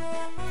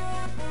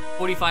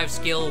 45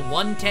 skill,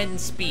 110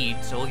 speed,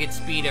 so we'll get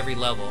speed every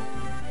level.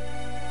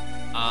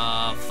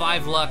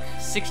 5 luck,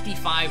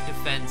 65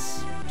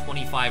 defense,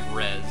 25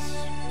 res.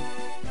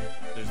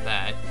 There's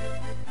that.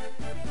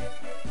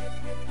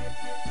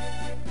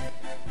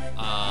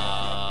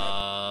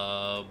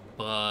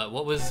 But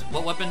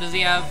what weapon does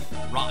he have?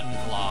 Rotten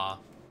Claw.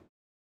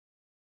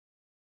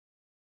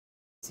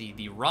 Let's see,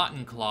 the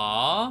Rotten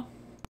Claw.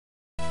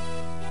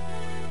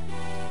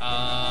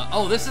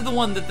 Oh, this is the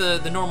one that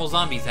the normal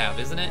zombies have,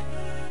 isn't it?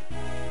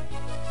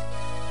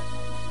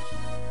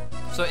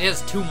 So it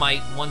has 2 might,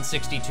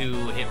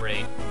 162 hit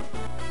rate,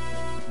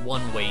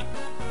 1 weight.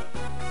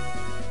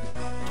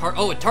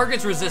 It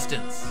targets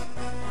resistance.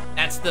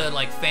 That's the,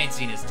 like,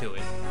 fanciness to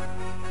it.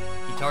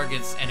 He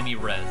targets enemy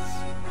res.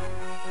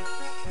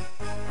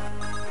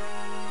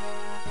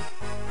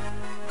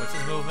 What's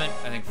his movement?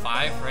 I think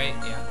 5, right?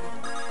 Yeah.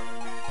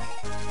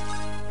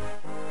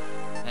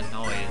 That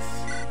noise.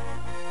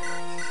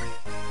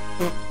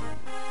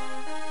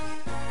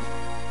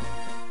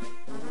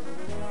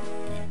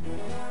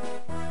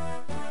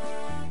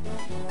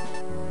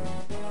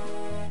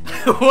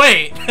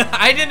 Wait,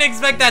 I didn't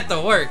expect that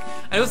to work.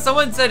 I know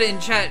someone said it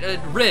in chat,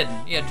 Rid.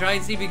 Yeah, try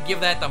and see if you can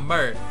give that to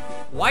Mert.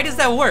 Why does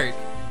that work?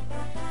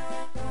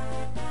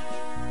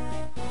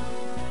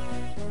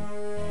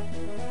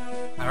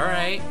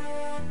 Alright.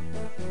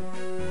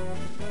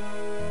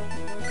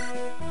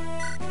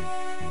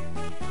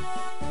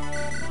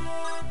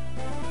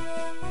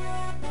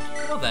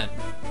 Well then.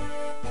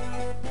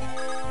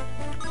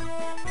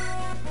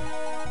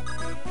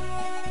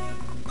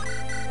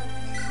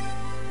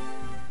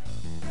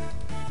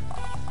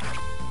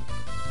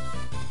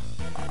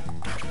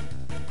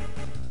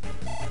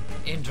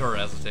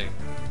 Interesting.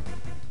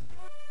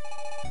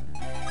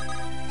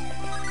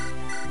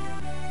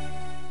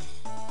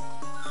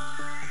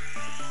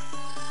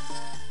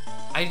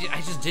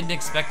 I just didn't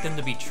expect them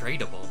to be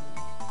tradable.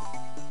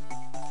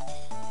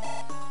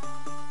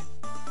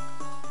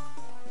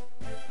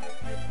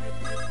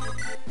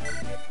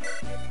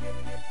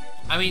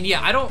 I mean,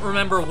 yeah, I don't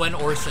remember when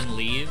Orson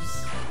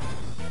leaves,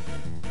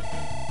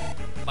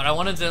 but I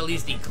wanted to at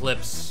least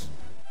eclipse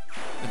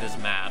with his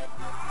map.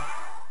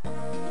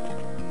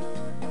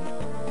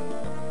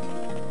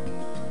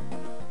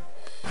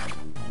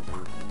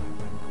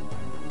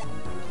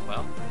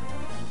 Well,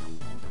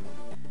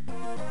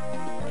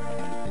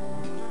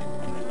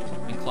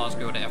 and claws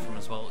go to Ephraim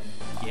as well.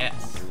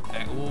 Yes.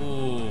 Okay.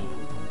 Ooh.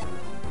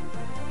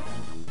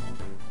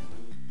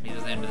 He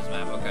doesn't end with his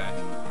map. Okay.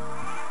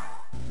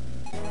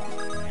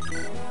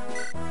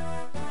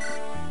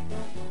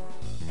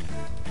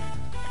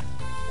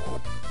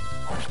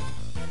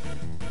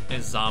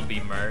 His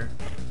zombie mur.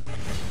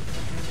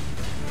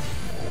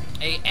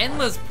 A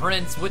Endless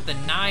Prince with the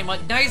 9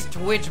 month. Nice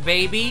Twitch,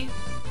 baby.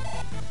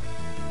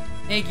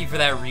 Thank you for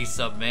that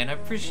resub, man. I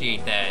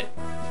appreciate that.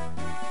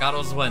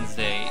 Gatos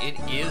Wednesday. It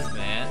is,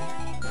 man.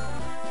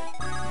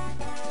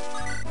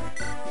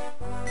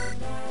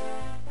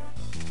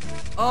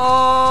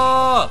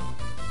 Oh!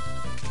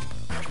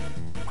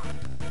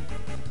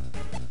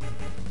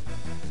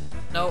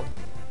 Nope.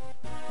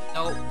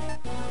 Nope.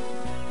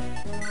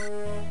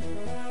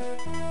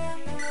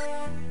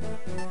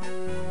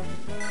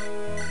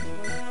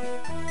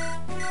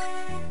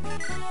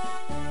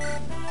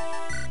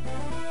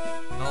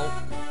 Nope.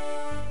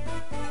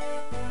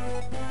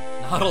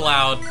 Not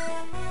allowed.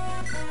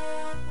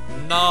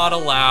 Not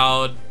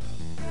allowed.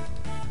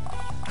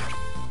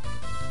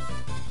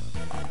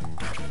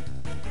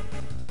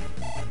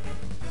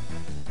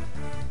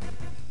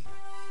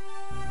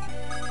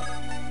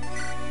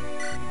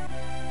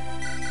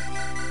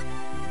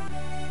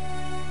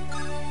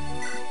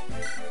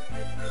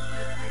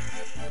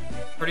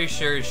 Pretty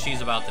sure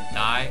she's about to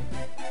die.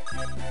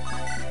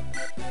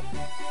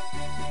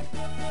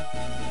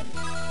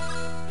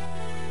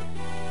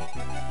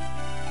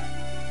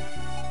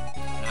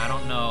 I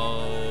don't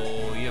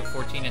know. You have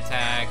 14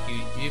 attack.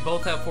 You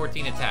both have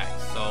 14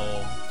 attacks.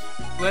 So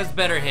who has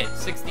better hit?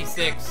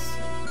 66.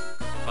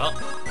 Well.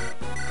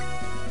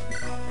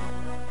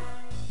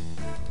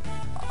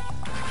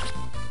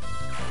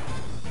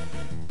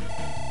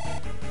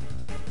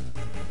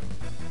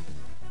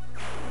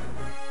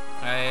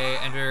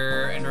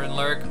 Enter and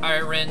lurk.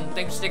 Alright, Ren,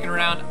 thanks for sticking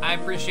around. I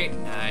appreciate it.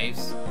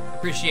 Nice.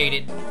 Appreciate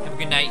it. Have a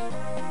good night.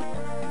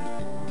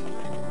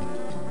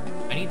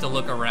 I need to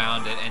look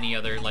around at any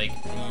other, like,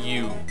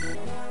 you.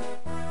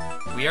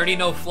 We already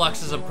know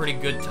Flux is a pretty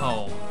good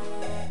tome.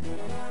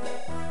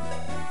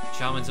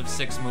 Shamans of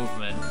 6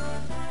 movement.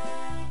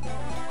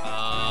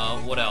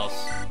 What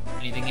else?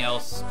 Anything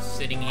else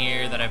sitting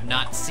here that I've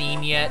not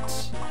seen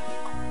yet?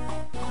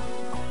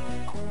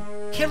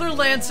 Killer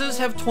Lances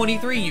have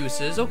 23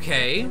 uses,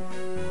 okay.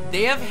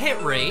 They have hit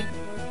rate.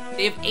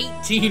 They have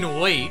 18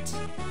 weight.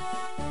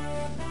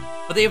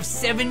 But they have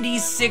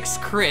 76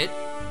 crit,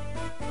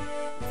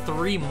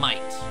 3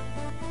 might.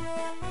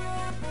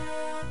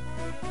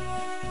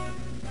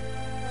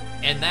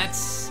 And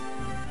that's...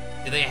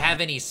 Do they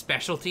have any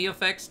specialty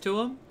effects to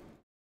them?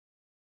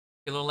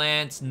 Killer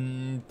Lance,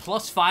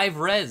 plus 5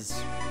 res.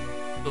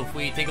 So if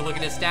we take a look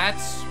at his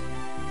stats...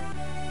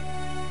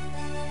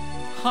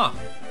 Huh.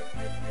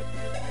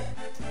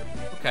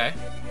 Okay.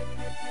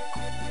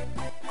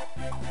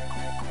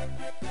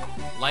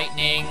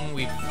 Lightning,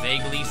 we've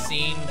vaguely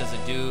seen. Does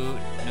it do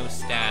no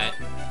stat?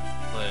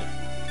 But,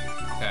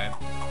 okay.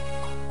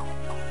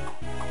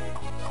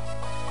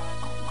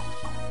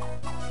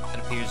 That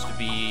appears to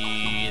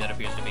be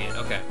it.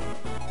 Okay.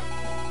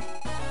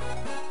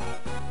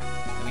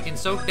 We can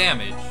soak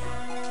damage.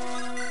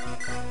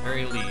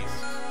 Very least.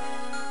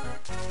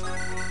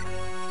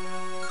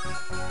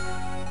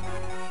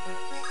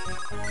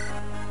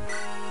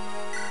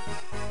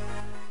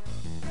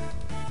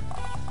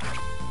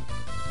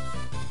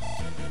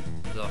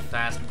 The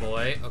fast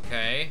boy,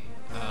 okay.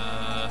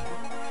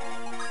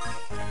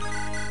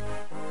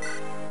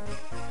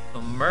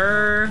 So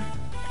Myrrh,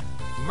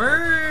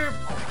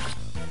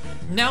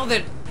 now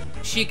that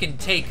she can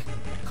take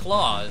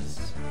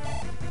claws,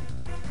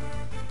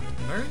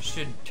 Myrrh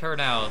should turn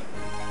out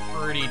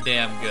pretty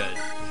damn good.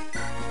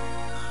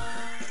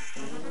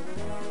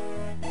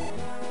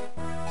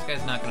 This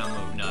guy's not gonna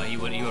move. No, he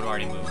would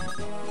already moved.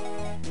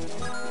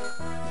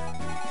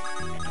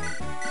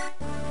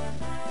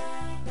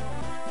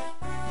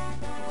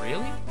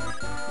 Really?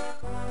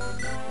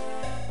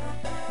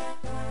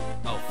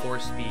 Oh, 4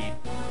 speed.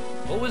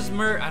 What was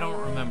Myrrh? I don't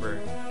remember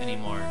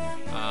anymore.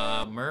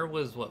 Myrrh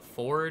was what,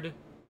 Ford?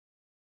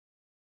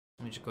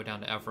 Let me just go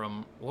down to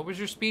Ephraim. What was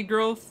your speed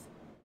growth?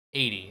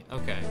 80,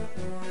 okay.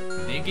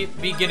 May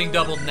be getting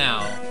doubled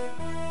now.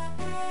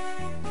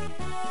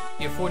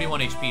 You have 41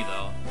 HP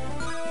though.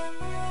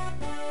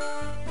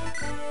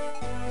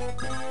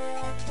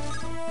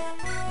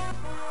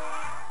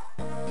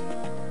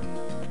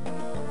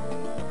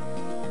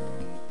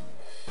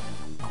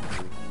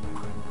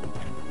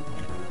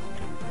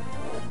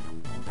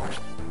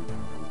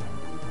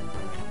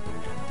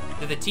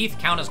 Do the teeth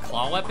count as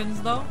claw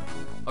weapons though?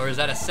 Or is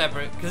that a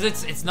separate, because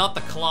it's not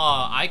the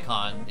claw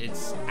icon,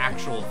 it's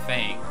actual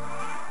fang.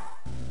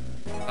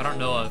 I don't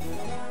know if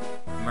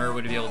Myrrh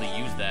would be able to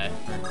use that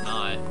or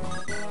not.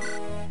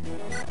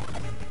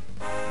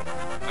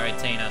 Alright,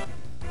 Tana.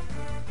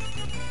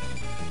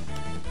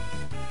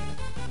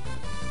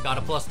 Got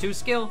a +2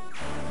 skill.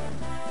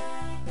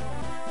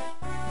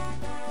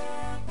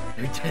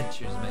 Your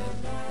dentures, man.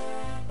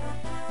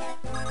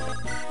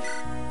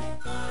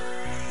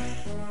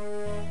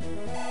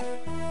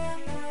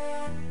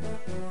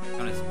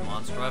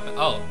 Monster weapon.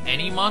 Oh,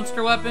 any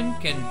monster weapon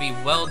can be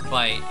wielded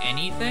by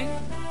anything?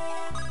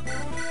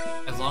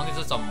 As long as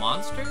it's a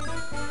monster?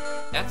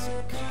 That's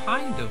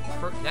kind of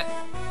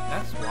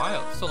that's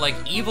wild. So like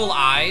evil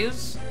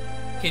eyes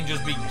can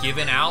just be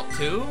given out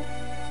too?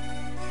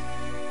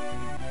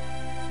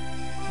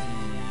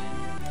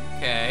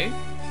 Okay.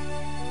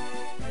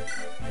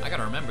 I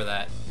gotta remember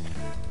that.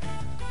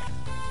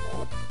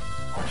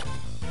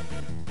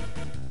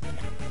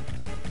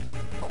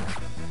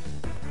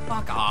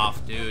 Fuck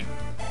off, dude.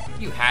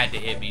 You had to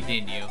hit me,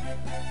 didn't you?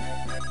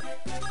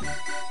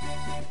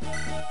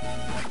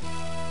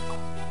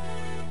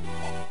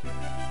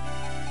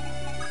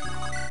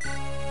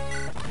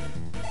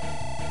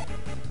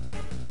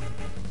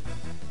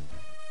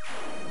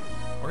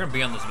 We're gonna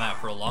be on this map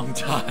for a long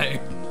time.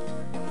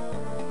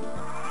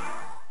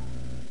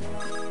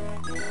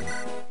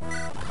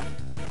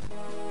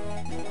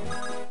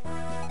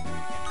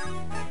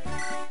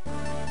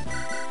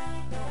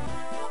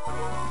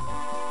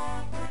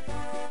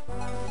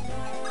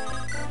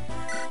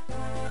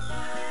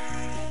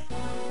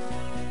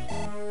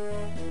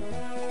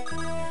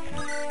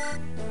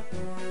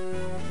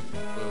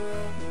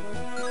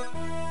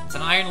 It's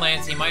an Iron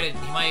Lance, he might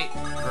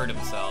hurt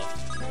himself.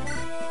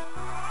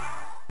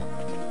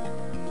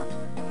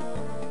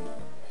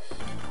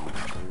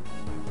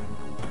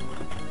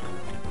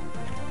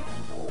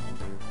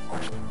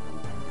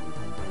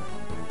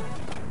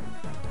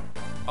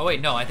 Oh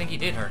wait, no, I think he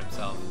did hurt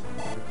himself.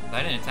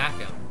 I didn't attack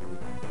him.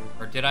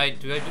 Or did I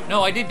do?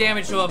 No, I did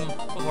damage to him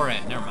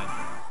beforehand, never mind.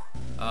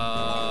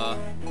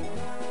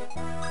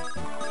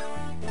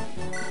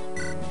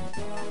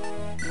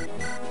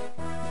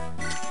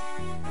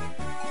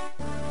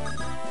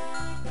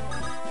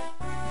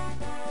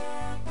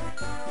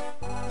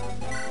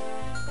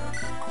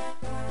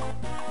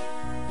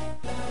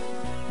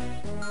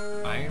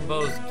 Iron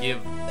bows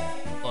give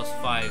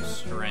 +5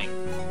 strength.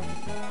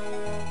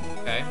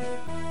 Okay.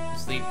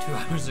 Sleep 2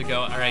 hours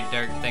ago. Alright,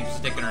 Dirk, thanks for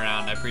sticking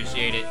around. I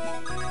appreciate it.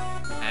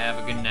 Have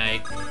a good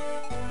night.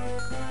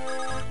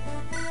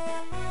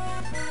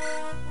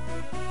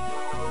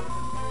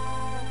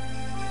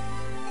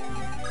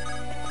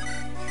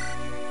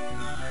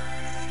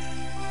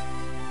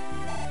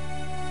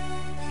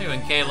 Hey,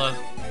 and Kayla.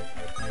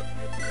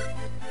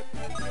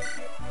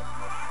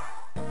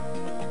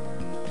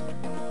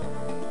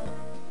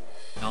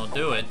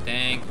 do it.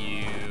 Thank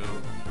you.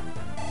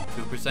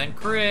 2%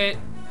 crit.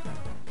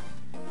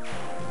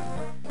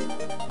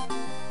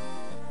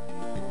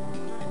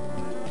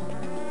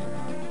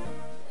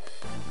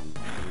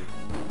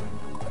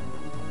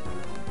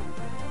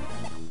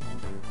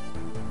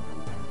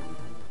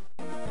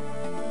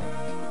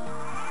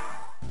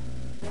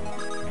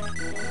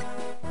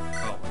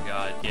 Oh my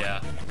god,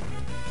 yeah.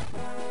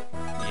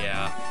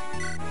 Yeah.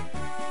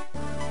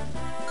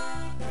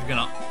 We're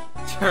gonna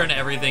turn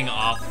everything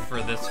off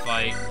for this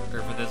fight,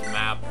 or for this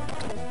map.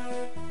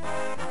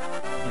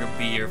 We're gonna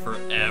be here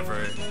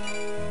forever.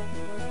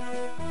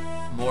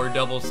 More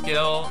double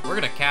skill. We're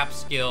gonna cap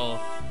skill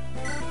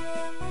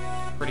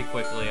pretty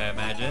quickly, I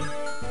imagine.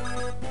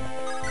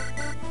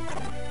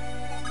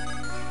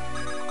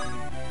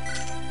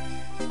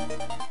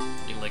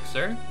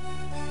 Elixir.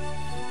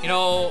 You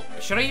know,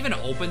 should I even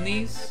open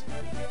these?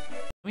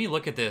 Let me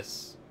look at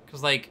this,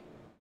 cause like,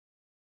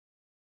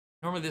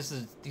 normally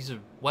these are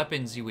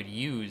weapons you would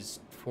use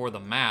for the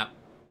map,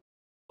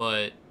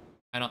 but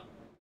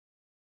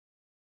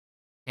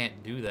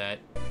can't do that.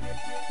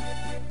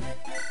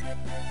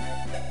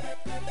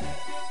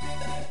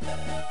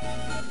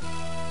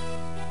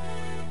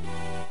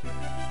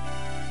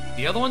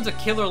 The other one's a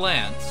killer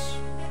lance.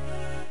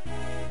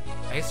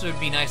 I guess it would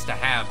be nice to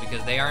have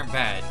because they aren't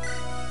bad,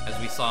 as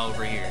we saw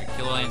over here.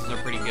 Killer lances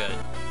are pretty good,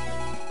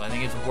 but I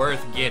think it's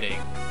worth getting.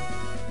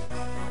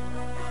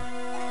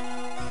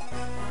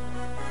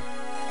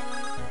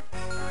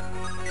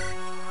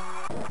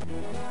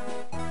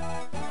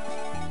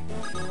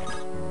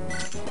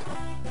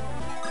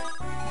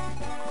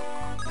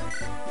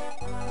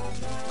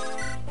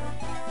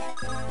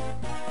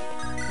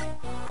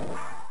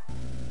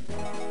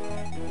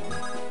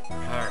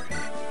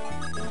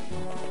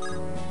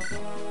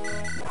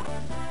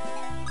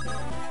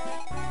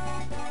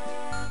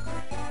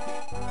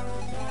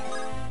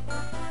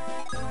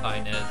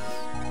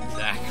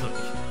 Exactly.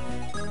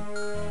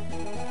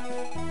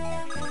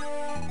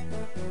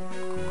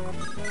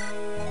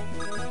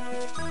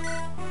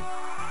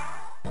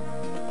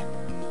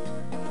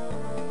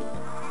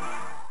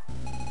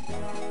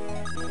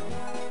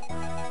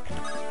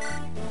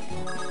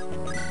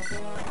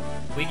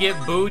 We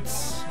get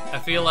boots. I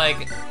feel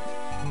like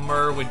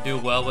Myrrh would do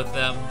well with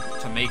them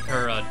to make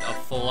her a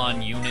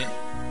full-on unit.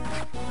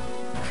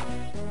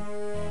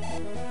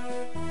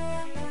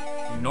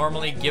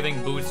 Normally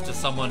giving boots to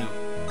someone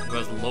who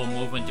has low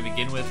movement to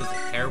begin with is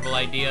a terrible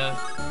idea,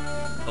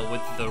 but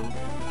with the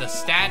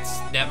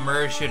stats that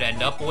Myrrh should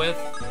end up with,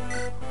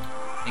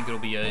 I think it'll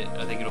be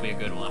a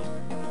good one.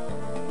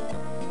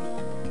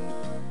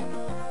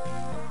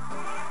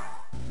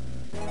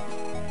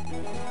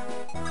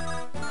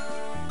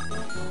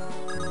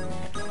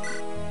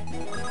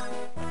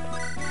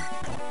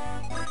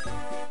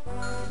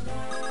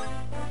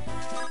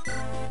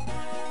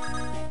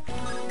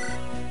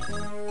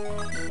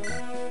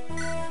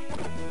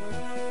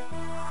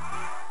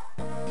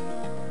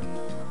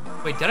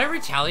 Wait, did I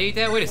retaliate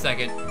that? Wait a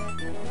second.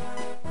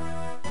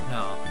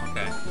 No,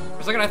 okay. For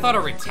a second I thought I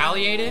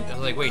retaliated. I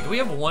was like, wait, do we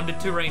have 1 to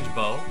 2 range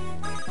bow?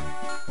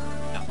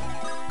 No.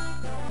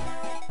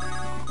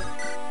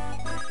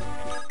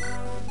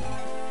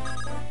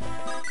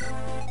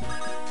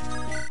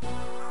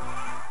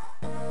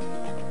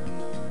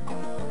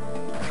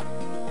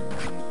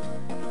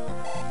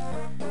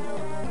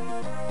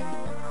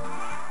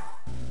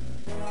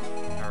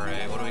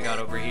 Alright, what do we got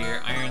over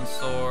here? Iron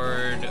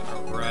sword,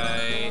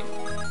 alright.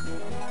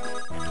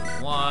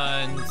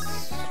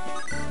 Once.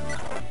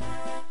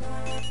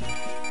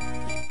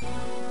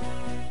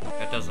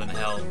 That doesn't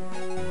help.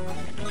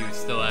 You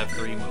still have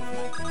 3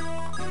 movement.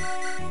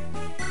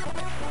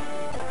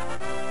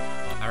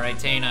 Alright,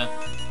 Tana.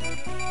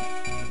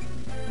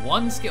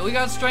 1 skill. We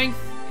got strength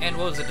and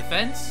what was it,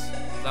 defense?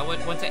 Is that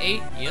what went to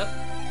 8? Yep.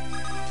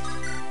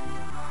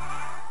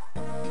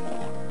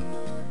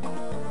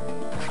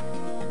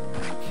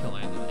 Kill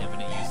land with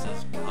infinite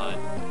uses. God.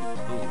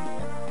 Ooh.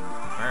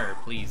 Myrrh,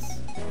 please.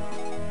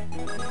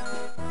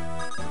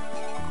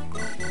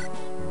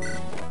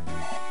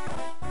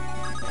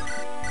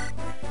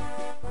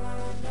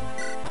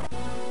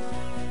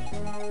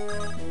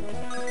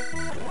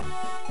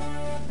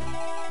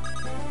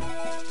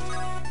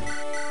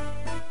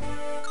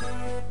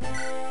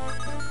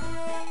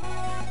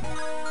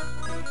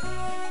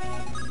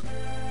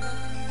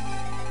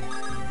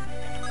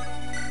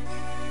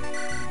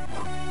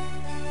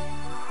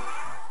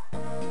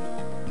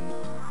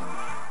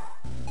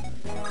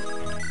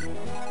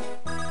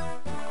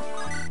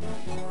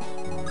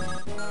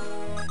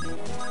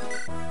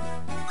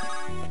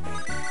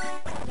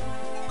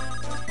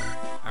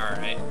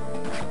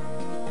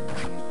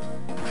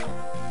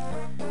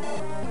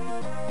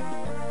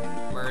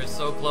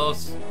 So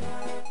close.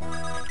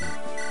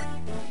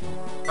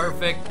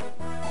 Perfect.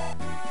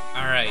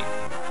 Alright.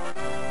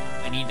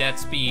 I need that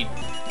speed.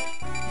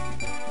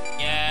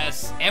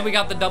 Yes. And we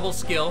got the double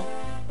skill.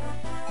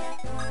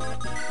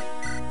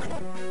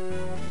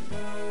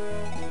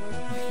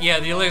 Yeah,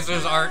 the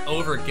elixirs aren't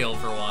overkill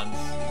for once.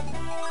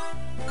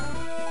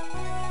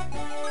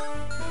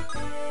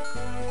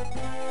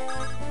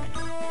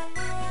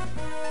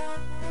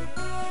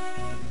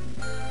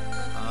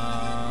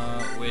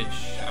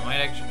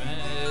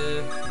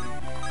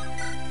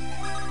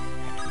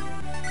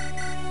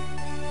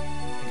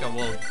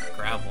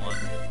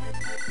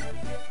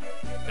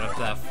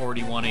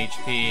 41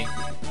 HP.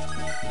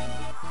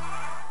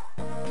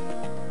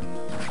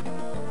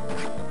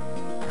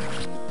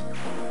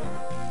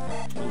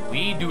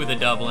 We do the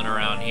doubling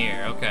around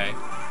here, okay.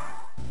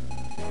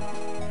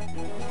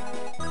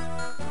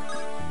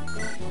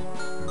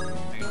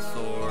 Great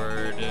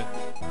sword.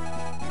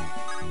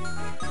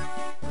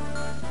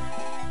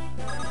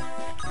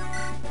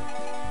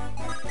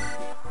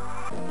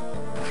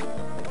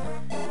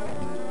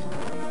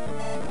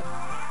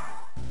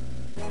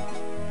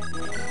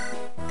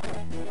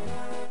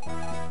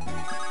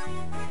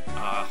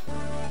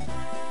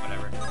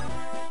 Whatever.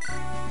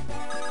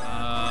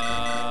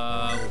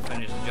 We'll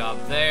finish the job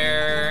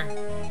there.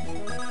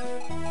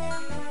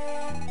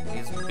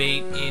 He's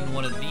bait in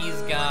one of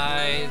these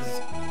guys.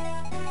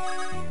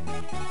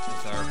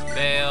 That's our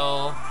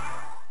bail.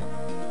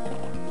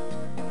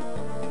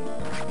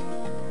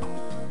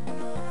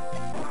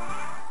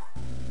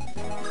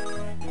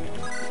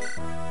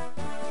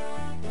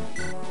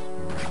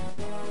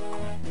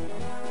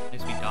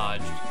 Nice we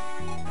dodged.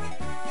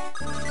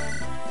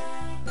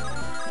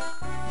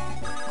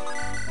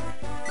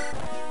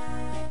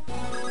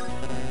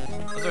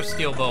 How's our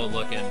steel bow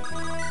looking?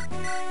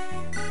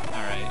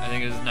 Alright, I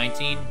think it was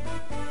 19.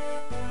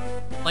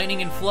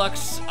 Lightning and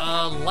Flux.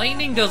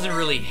 Lightning doesn't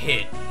really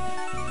hit.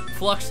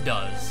 Flux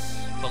does.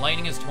 But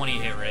Lightning is 20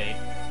 hit rate.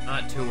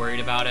 Not too worried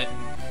about it.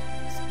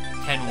 It's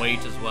 10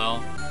 weight as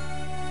well.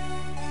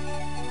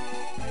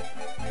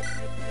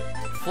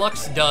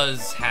 Flux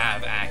does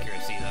have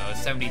accuracy though.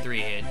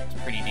 73 hit.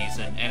 It's pretty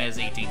decent. And has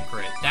 18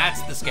 crit.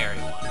 That's the scary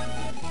one.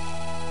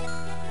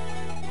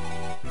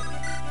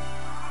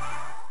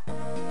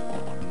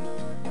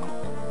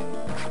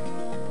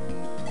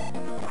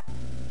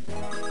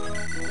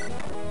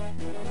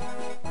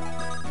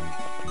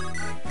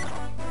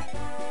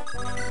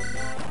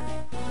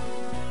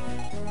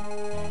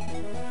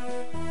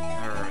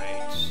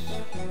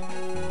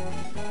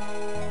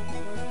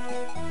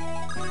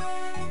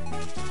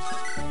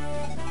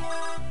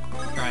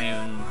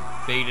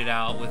 Baited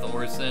out with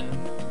Orson.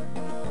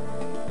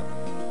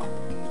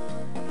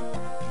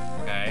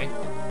 Okay.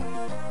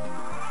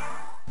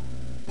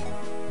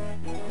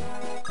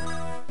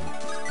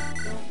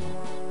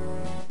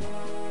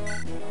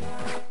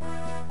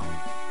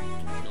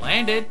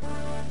 Landed.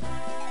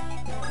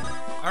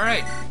 All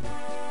right.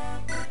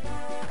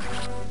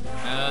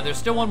 There's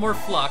still one more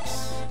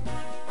Flux.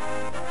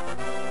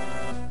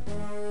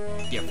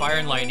 Yeah, Fire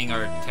and Lightning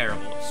are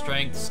terrible.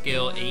 Strength,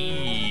 skill,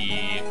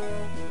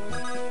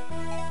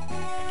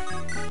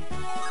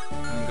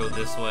 Go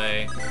this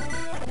way.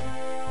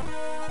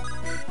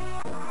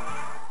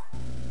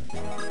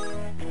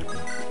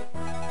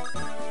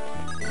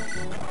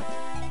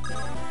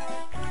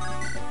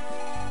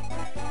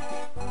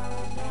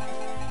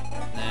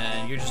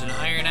 And you're just an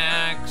Iron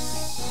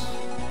Axe.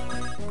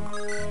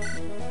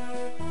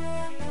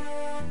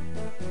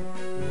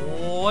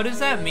 What does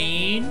that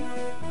mean?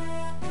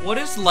 What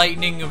is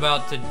Lightning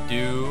about to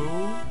do?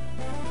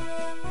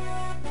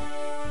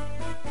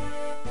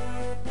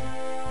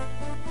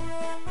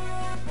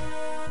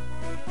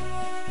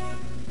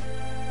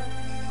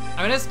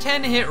 I mean, it's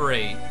 10 hit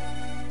rate.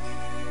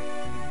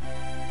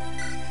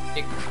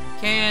 It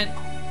can't...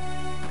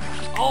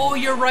 Oh,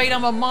 you're right,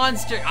 I'm a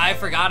monster. I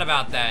forgot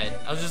about that.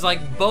 I was just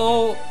like,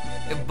 bow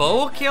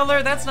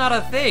killer? That's not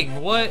a thing.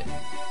 What?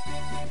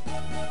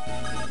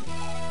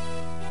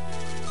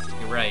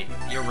 You're right,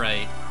 you're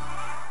right.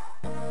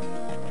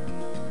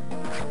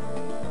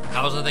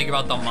 I wasn't thinking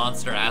about the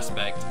monster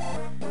aspect.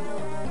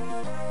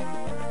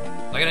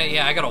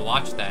 I gotta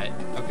watch that.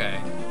 Okay.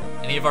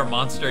 Any of our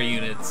monster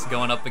units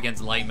going up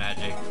against light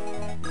magic.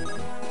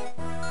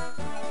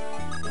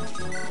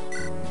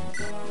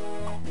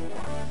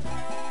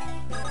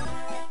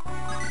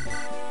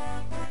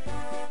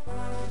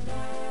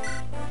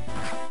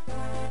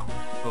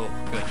 Oh,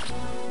 good.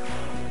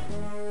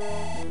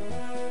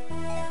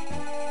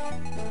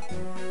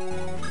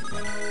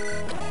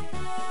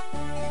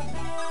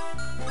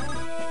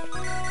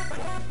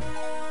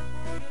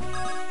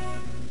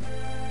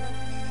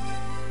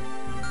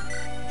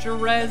 What's your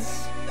res?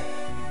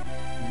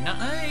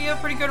 You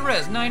have pretty good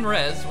res, 9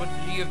 res. What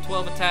do you have?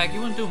 12 attack. You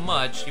wouldn't do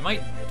much. You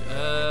might,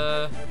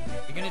 you're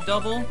gonna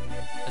double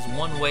as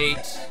 1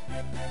 weight,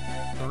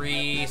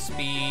 3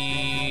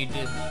 speed.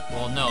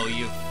 Well, no,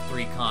 you have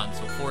 3 con,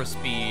 so 4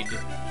 speed.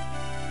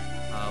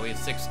 We have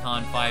 6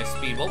 con, 5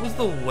 speed. What was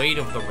the weight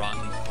of the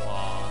Rotten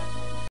Claw?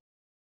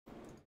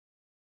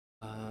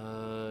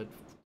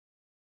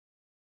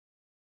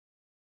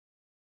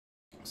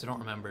 So I don't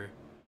remember.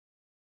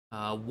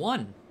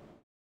 1.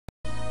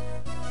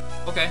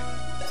 Okay.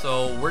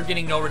 So we're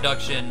getting no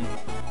reduction.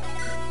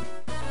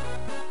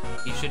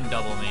 He shouldn't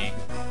double me.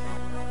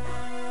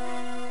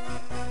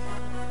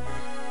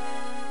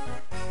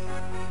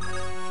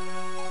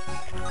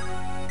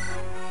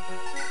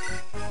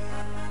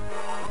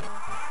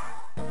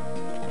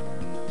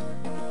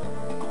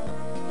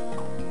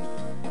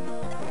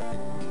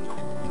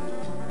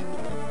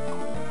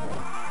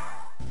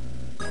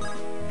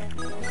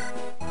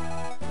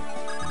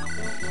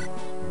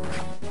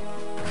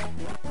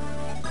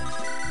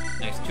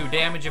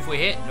 damage if we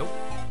hit. Nope.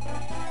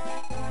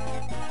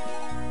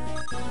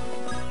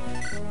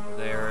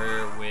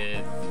 There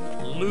with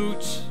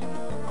loot.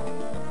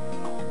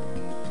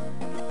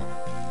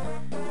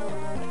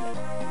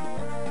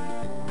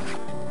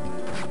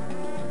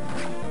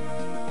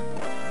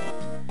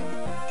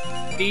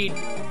 Speed.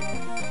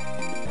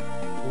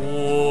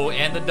 Ooh,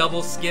 and the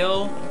double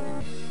skill.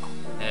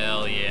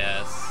 Hell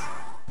yes.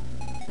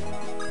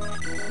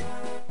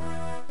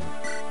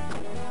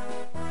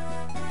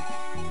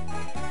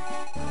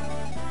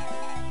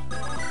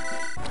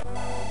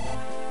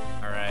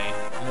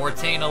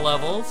 Mortana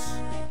levels.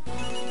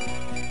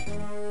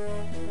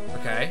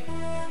 Okay.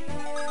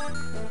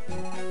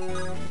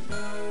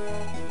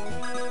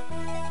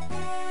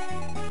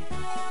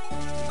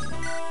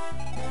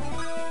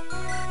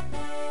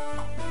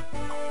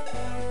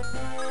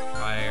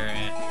 Fire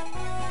ant.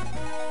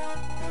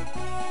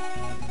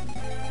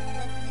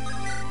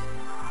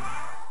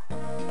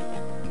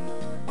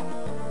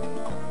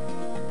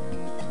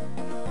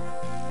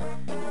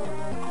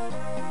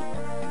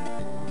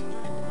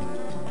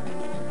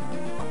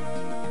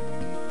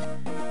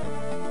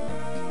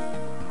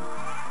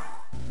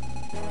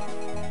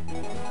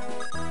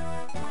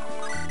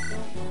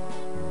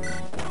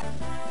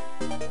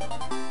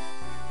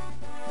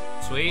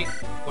 Sweet.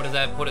 What is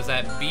that? What is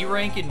that? B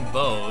rank in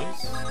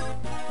bows.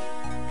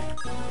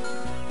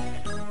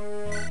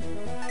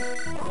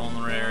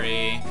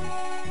 Vulnerary.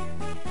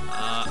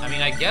 I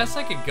mean, I guess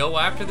I could go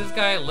after this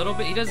guy a little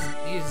bit. He has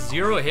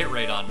 0 hit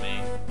rate on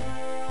me.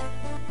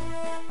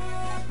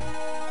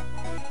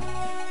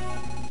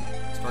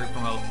 Story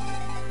promote.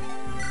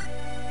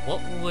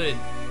 What would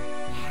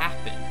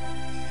happen?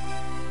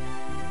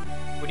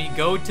 Would he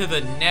go to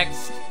the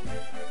next?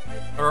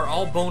 Or are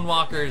all Bone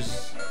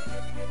Walkers?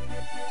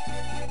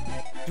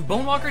 Do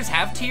Bone Walkers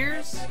have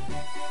tiers?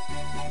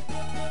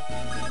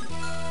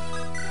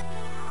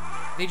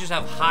 They just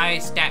have high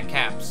stat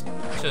caps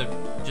to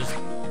just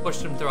push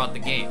them throughout the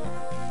game.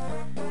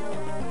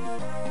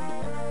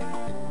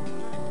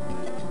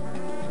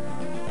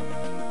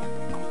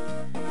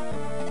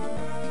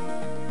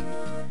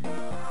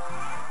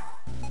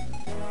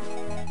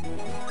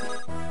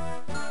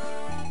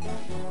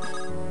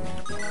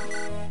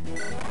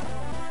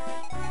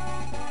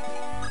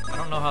 I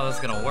don't know how that's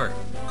gonna work.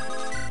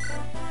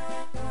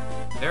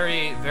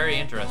 Very, very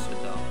interested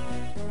though.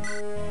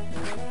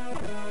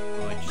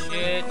 Good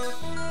shit.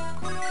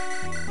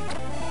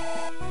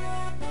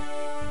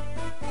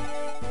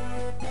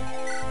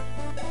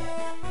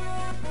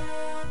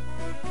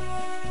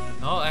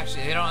 No,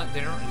 actually, they don't,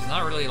 it's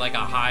not really like a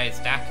high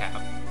stat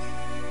cap.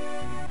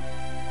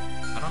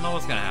 I don't know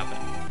what's gonna happen.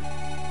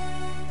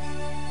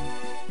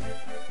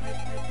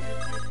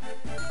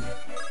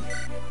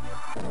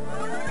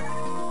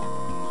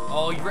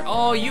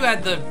 Oh, you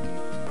had the...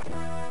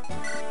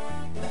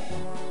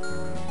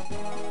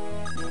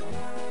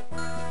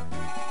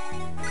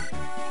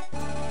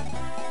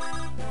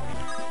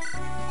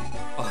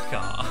 Fuck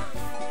off.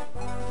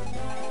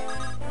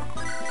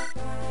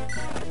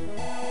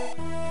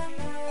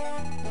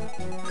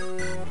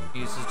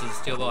 Uses does the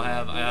steel bow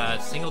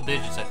have? Single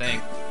digits, I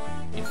think.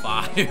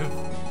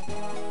 5.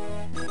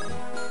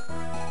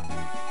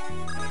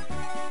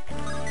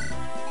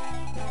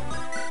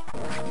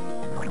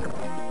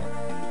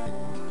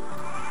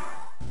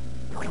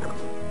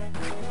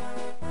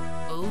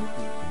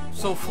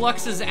 So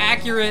Flux is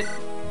accurate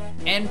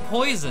and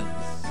poisons.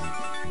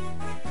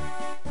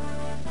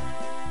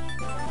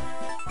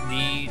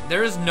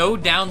 There is no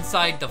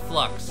downside to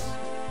Flux.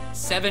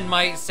 7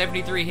 might,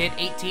 73 hit,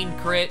 18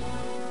 crit,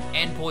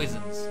 and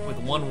poisons with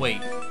 1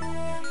 weight.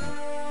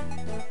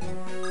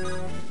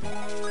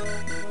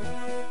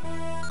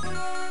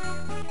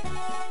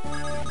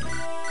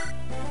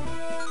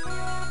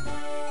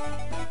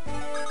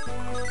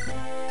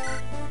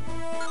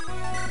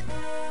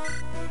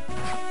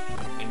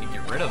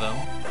 Rid of him.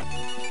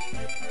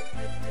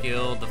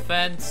 Skill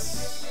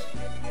defense.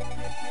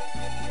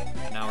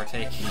 Now we're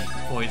taking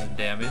poison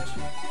damage.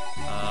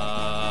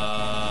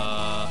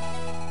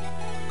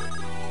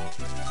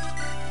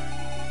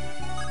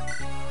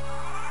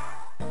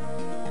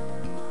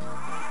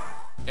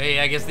 Hey,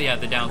 I guess the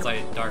downside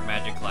is dark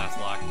magic class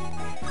lock.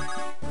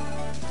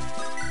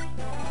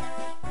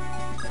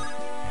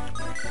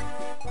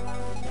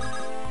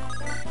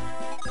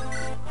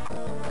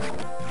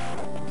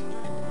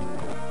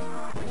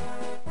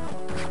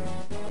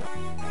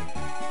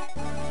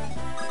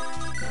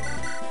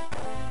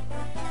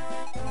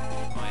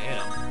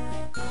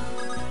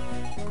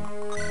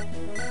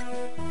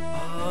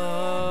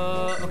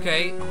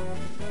 Okay.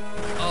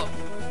 Oh.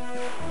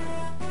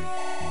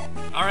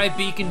 Alright,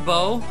 Beacon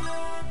Bow.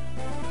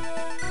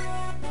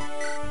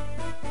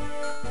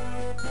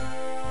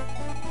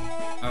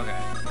 Okay.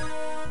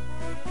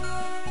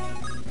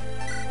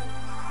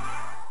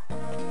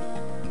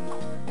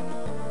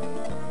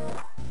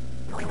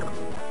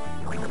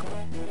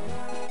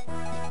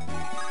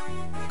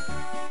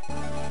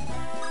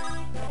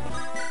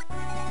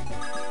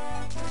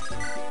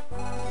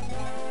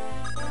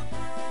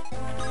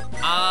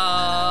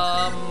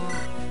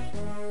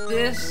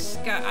 This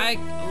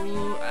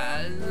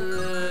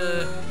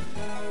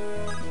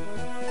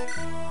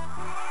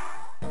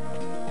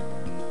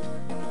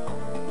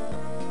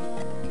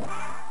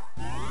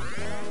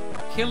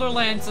Killer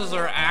lances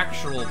are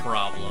actual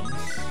problems.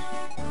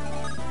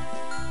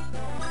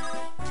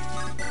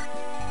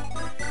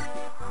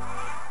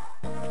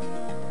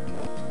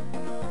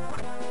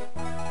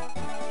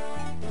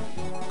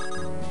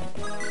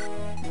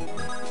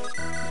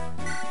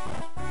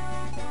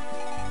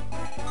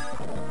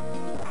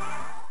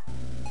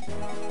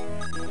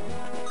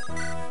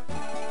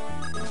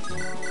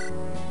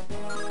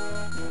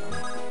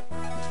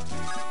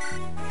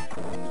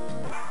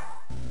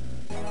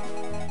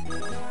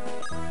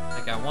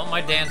 My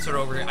dancer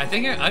over here. I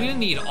think I'm gonna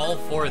need all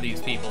 4 of these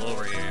people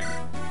over here.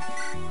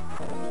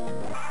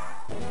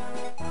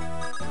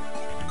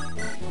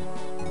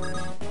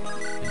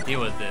 To deal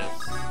with this.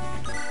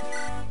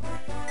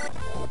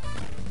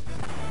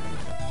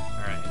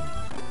 Alright.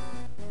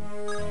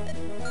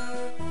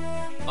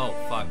 Oh,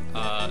 fuck.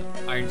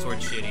 Iron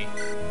Sword's shitty.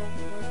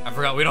 I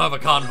forgot we don't have a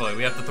convoy.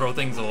 We have to throw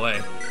things away.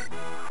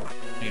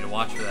 I need to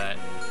watch for that.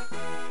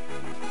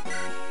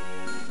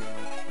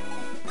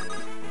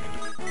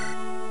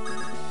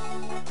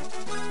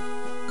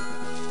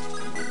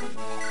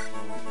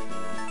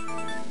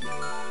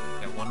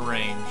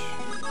 Range.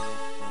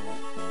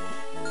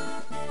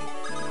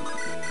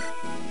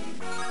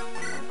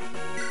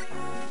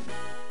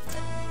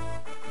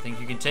 Think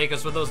you can take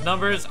us with those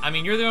numbers? I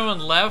mean, you're the only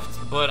one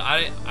left, but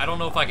I don't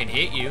know if I can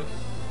hit you.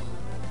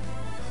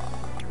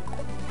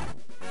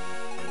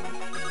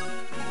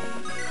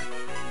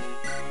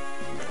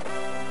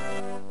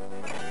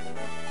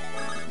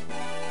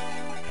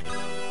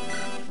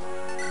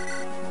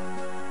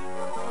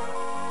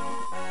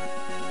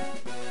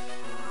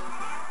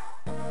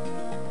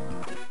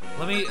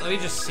 Let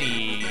me just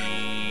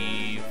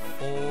see.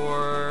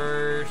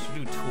 4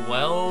 should do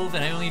 12,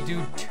 and I only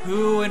do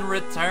 2 in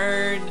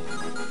return.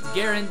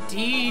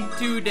 Guaranteed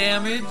 2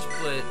 damage,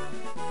 but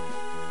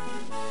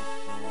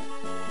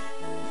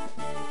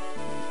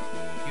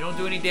you don't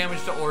do any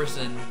damage to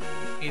Orson.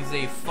 He's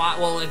a 5.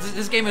 Well,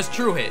 this game is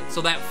true hit,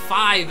 so that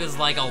 5 is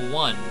like a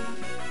 1.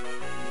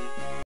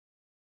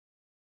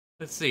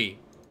 Let's see.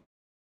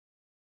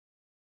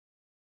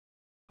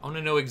 I want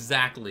to know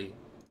exactly.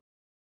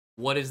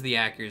 What is the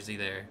accuracy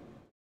there?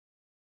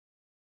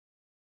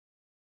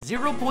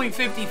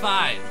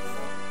 0.55.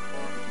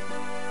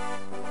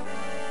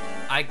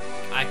 I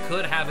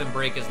could have him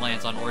break his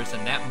lance on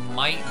Orson. That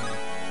might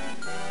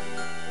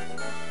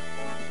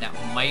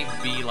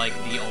be like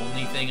the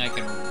only thing I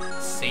can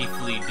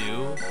safely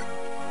do.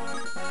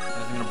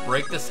 I'm gonna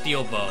break the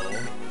steel bow.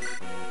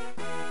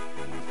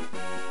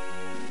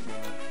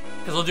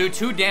 Because he'll do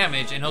 2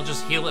 damage and he'll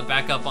just heal it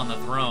back up on the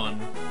throne.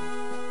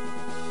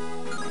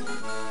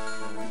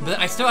 But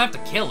I still have to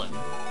kill him.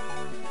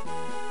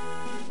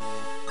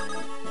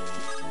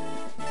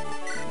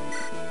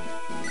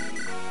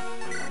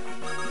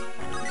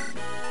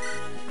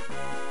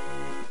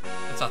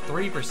 It's a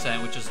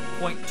 3%, which is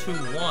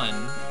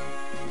 0.21.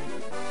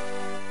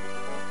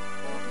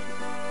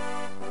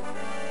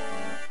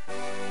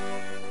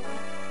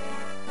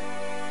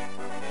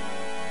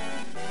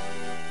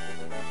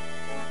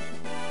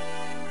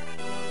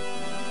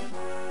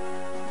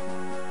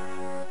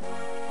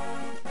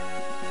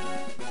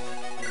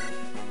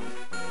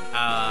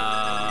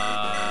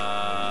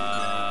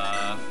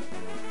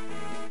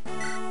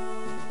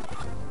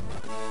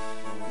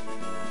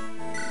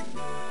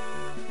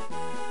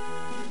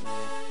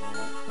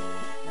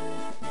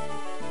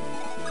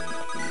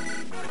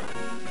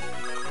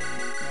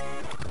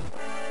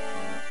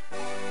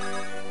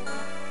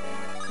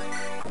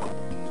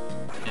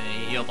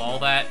 All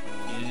that.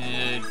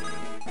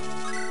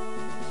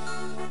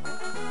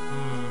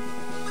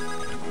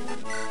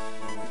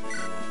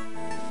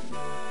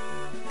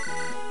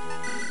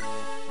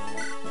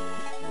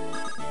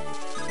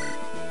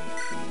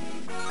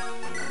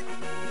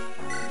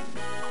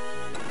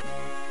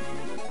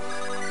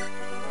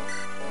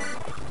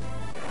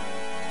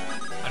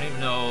 I don't even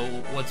know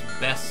what's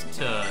best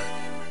to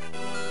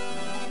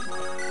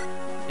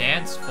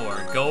dance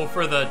for. Go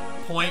for the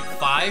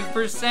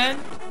 0.5%?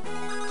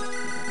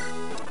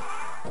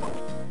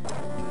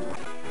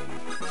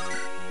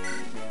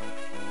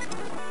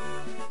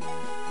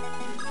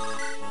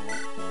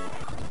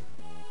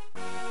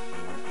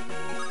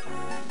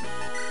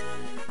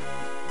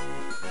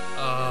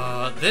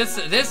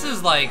 This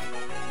is like,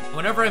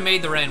 whenever I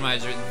made the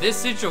randomizer, this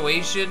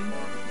situation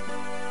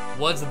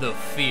was the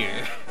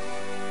fear.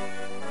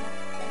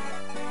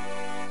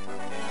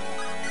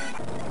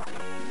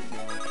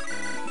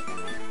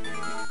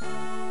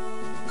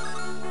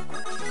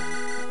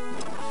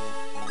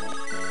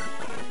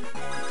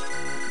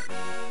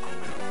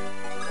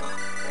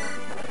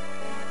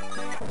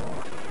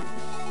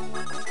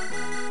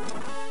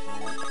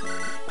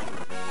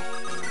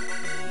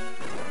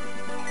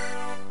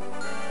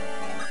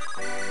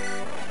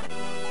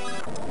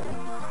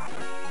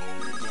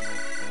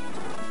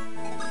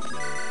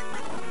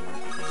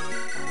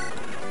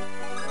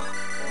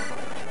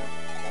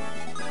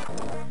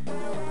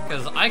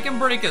 Because I can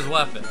break his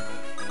weapon.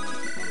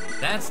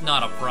 That's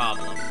not a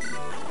problem.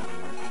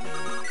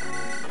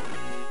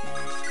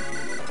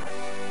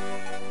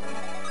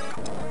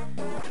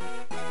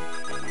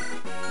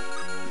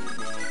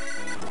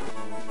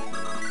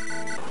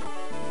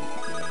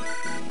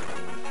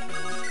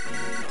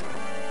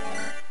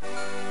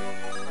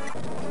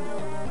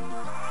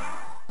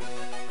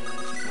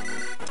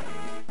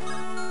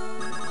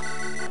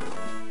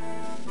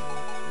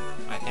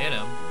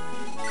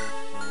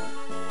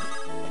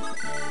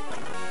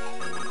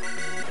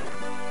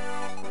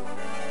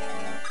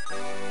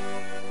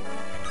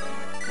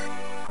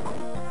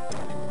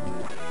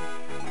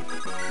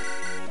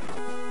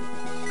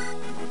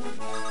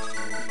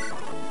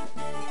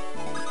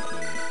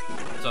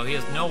 he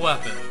has no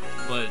weapon,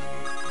 but...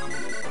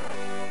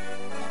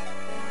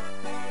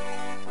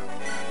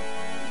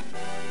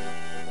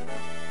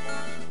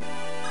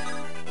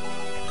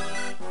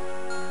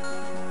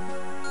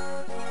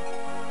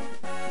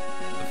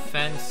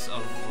 Defense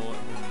of...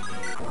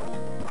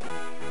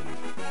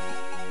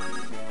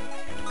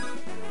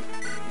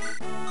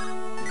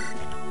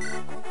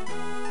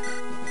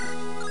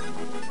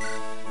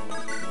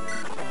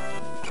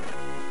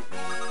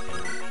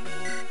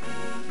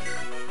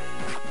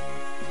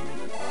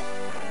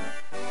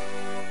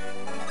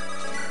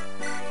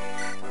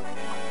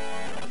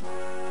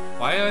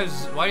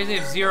 Why does he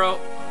have 0?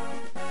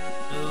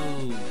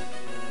 Ooh.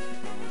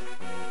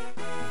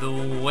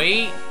 The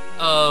weight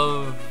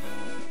of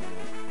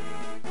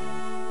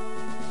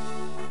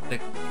the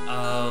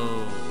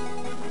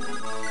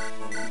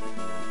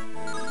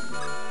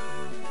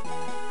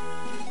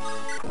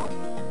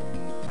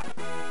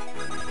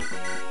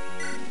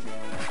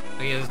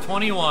He has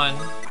 21.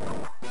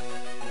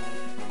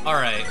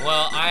 Alright,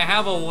 well, I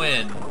have a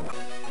win.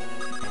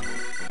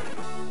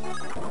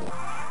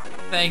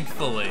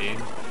 Thankfully.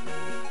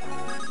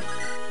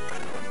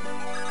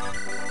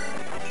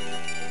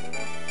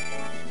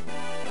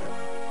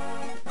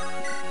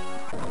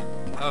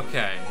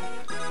 Okay.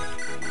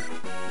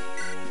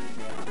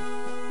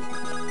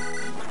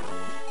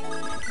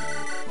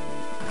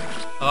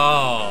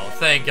 Oh,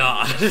 thank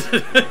God.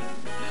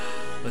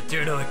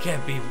 Laturno, it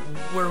can't be.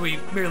 Were we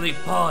merely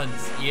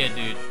pawns? Yeah,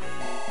 dude.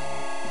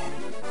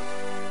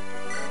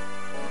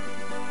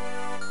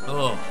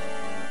 Oh.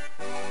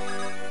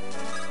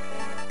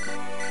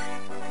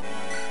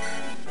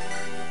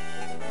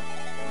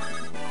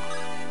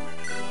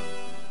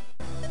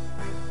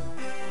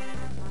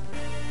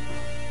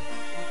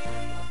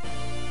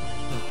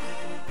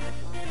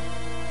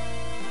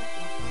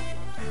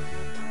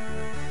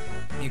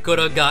 You could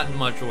have gotten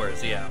much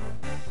worse, yeah.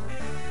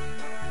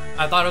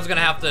 I thought I was gonna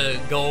have to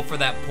go for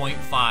that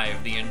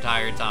 0.5 the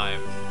entire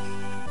time.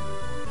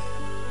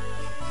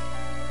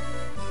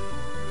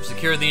 We've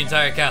secured the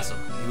entire castle.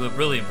 You were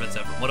brilliant, Prince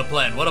Ephraim. What a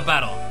plan, what a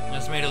battle. I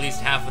estimate at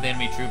least half of the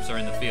enemy troops are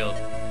in the field.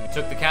 We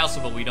took the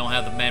castle, but we don't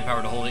have the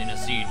manpower to hold it in a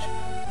siege.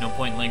 No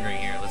point lingering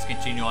here. Let's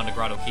continue on to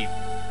Grotto Keep.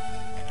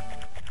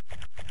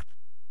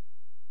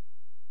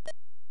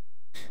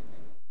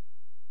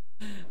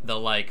 The,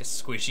 like,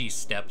 squishy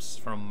steps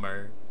from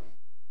Myrrh.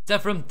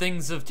 Ephraim,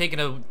 things have taken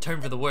a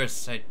turn for the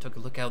worse. I took a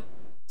look out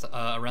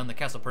around the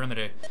castle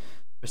perimeter.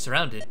 We're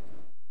surrounded.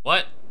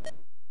 What?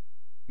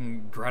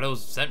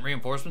 Grotto's sent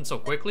reinforcements so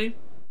quickly?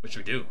 What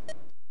should we do?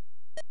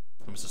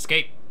 We must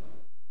escape.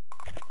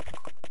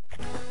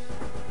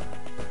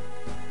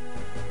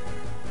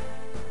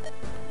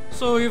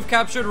 So you've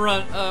captured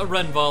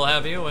Renval,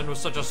 have you? And with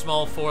such a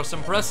small force,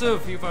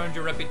 impressive. You've earned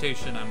your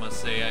reputation, I must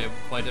say. I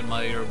quite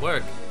admire your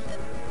work.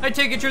 I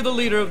take it you're the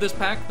leader of this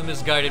pack, the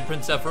misguided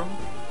Prince Ephraim.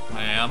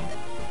 I am.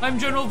 I'm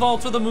General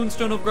Valter, the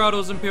Moonstone of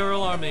Grotto's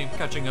Imperial Army.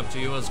 Catching up to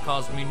you has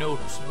caused me no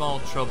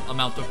small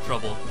amount of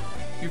trouble.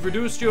 You've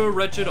reduced your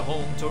wretched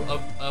home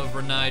of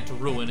Renai to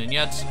ruin, and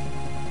yet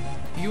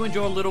you and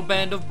your little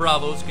band of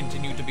bravos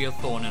continue to be a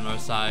thorn in our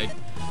side.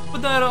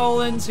 But that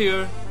all ends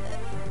here.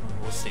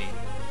 We'll see.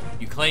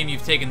 You claim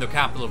you've taken the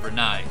capital of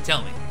Renai.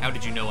 Tell me, how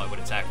did you know I would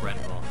attack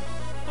Renval?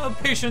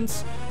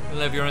 Patience. You'll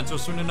have your answer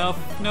soon enough.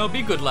 Now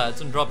be good lads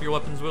and drop your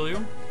weapons, will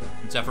you?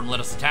 Prince Ephraim, let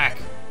us attack.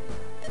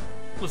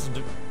 Listen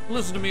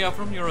to me,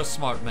 Ephraim. You're a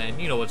smart man.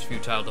 You know it's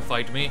futile to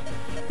fight me.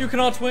 You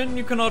cannot win.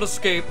 You cannot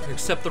escape.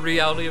 Accept the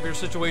reality of your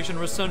situation.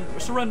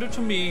 Surrender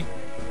to me.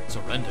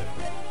 Surrender.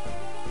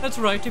 That's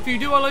right. If you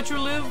do, I'll let you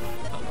live.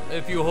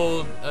 If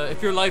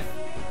your life,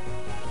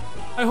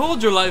 I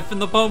hold your life in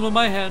the palm of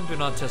my hand. Do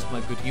not test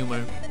my good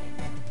humor.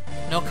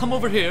 Now come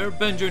over here,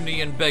 bend your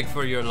knee, and beg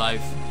for your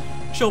life.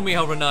 Show me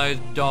how Renai's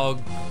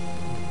dog.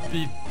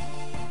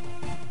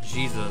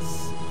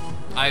 Jesus.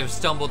 I have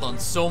stumbled on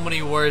so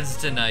many words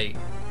tonight.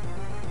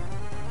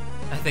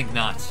 I think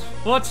not.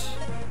 What?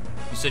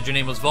 You said your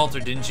name was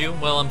Valter, didn't you?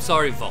 Well, I'm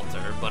sorry,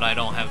 Valter, but I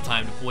don't have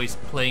time to waste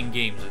playing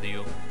games with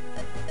you.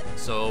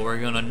 So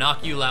we're gonna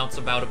knock you louts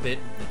about a bit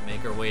and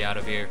make our way out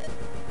of here.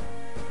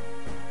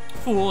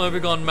 Fool, have you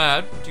gone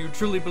mad? Do you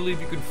truly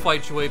believe you can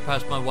fight your way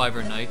past my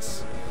Wyvern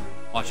Knights?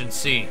 Watch and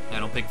see. I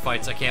don't pick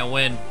fights I can't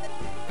win.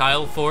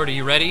 Kyle, Ford, are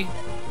you ready?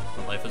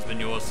 My life has been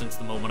yours since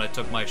the moment I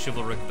took my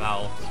chivalric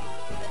vow.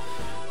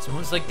 It's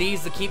moments like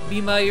these that keep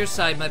me by your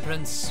side, my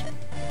prince.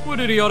 What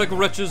idiotic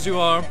wretches you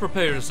are.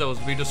 Prepare yourselves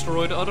to be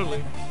destroyed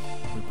utterly.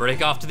 We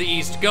break off to the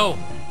east. Go!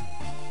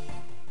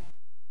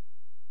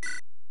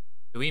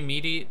 Do we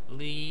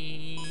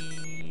immediately...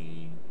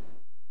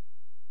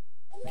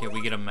 Okay,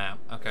 we get a map.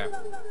 Okay.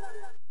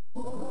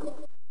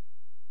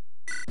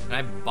 Can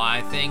I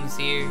buy things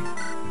here?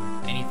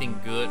 Anything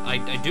good?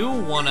 I do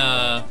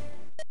wanna...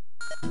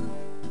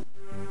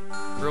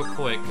 Real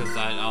quick, because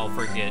I'll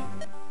forget.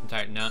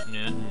 No.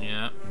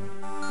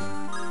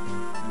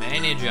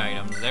 Manage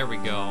items, there we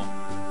go.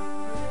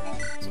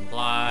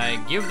 Supply,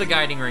 give the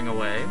guiding ring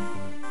away.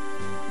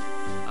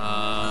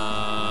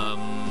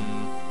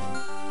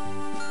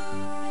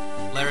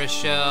 La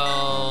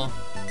Rochelle.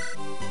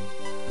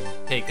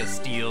 pick a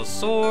steel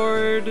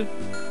sword.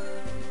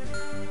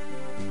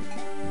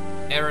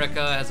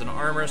 Erica has an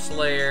armor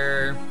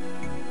slayer.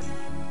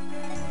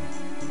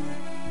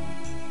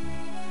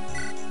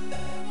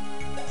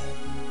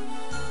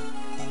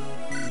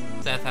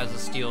 Seth has a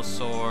steel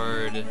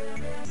sword.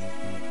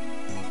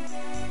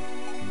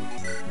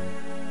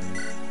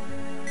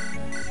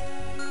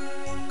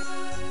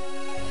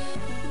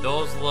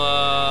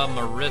 Dozla,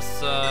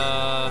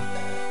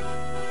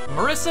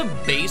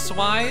 Marissa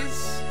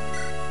base-wise,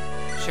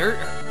 sure,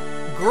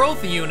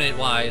 growth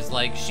unit-wise,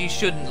 like, she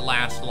shouldn't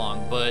last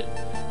long, but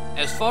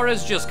as far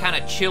as just kind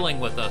of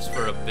chilling with us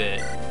for a bit,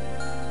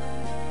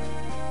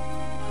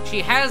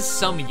 she has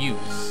some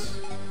use.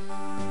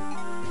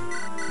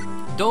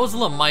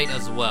 Dozla might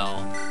as well.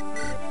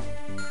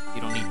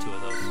 You don't need two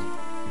of those.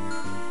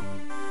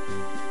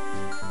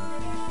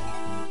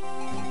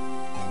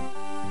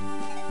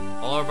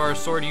 All of our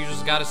sword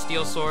users got a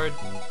steel sword.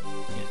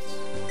 Yes.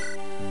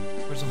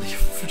 Where's only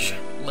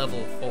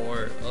level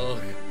 4?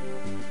 Ugh.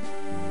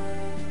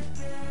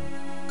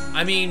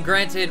 I mean,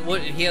 granted,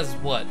 what he has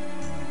what?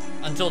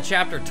 Until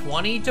chapter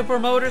 20 to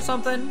promote or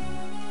something?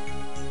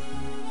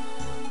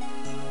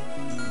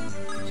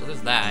 So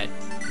there's that.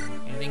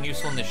 Anything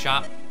useful in the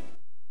shop?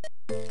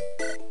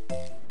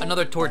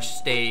 Another torch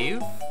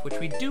stave, which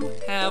we do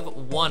have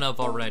one of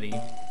already.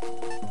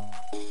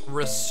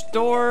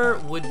 Restore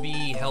would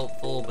be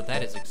helpful, but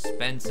that is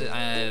expensive.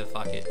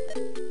 Fuck it.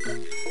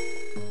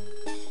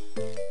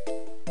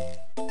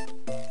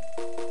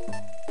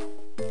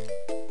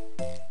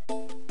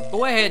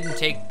 Go ahead and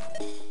take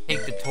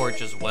the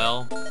torch as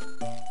well.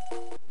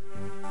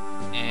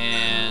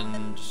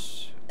 And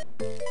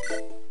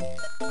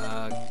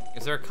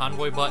is there a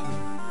convoy button?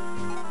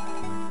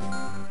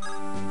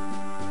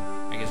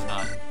 I guess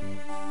not.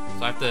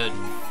 So I have to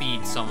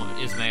feed someone,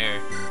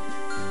 Ismair.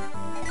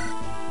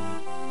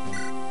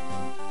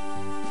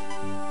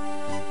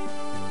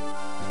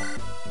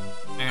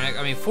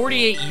 I mean,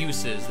 48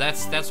 uses,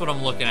 that's what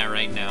I'm looking at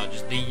right now.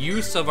 Just the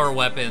use of our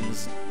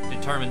weapons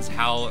determines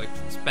how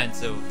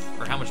expensive,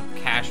 or how much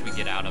cash we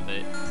get out of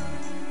it.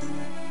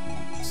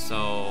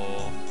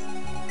 So...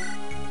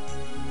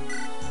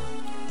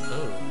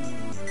 Ooh.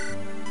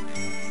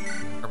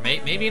 Or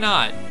maybe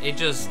not. It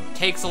just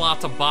takes a lot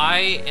to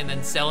buy, and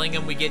then selling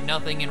them we get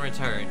nothing in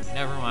return.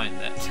 Never mind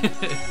that.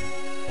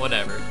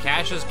 Whatever,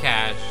 cash is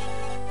cash.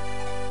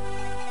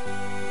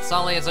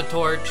 Sully has a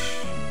torch.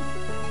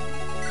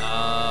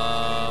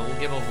 We'll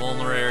give a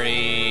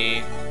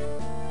vulnerary.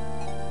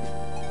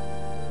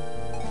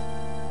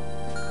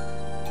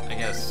 I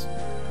guess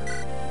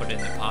put it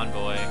in the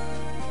convoy.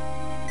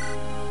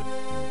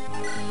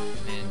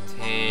 And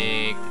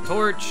take the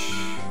torch.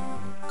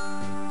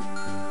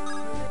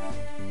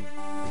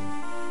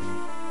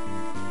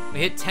 We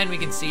hit 10, we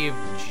can see if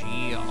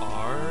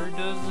GR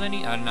does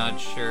any. I'm not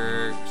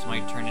sure, because it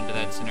might turn into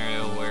that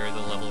scenario where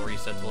the level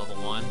resets to level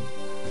 1.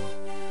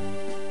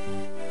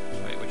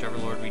 Whichever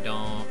lord we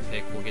don't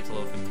pick, we'll get to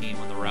level 15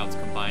 when the routes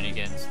combine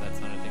again, so that's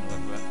another thing to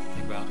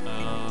think about.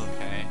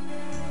 Okay.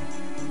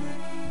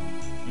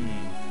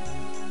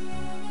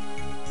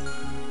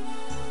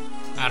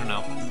 I don't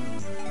know.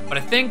 But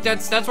I think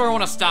that's where I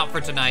want to stop for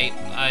tonight.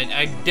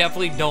 I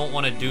definitely don't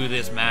want to do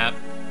this map.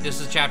 This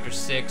is chapter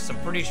 6.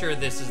 I'm pretty sure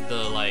this is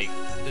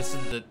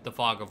the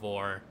Fog of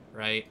War,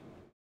 right?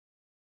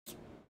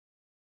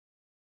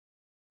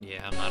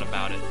 Yeah, I'm not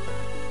about it.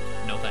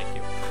 No, thank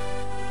you.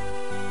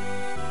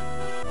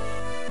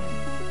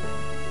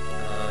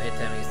 Hit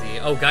them easy.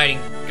 Oh, guiding,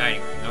 okay.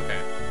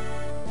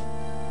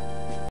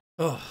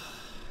 Oh.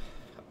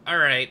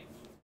 Alright.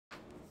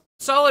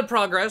 Solid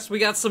progress. We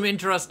got some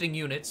interesting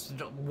units.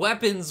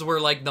 Weapons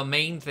were like the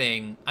main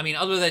thing. I mean,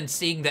 other than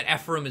seeing that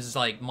Ephraim is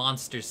like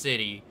Monster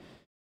City.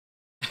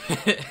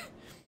 We've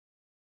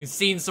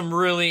seen some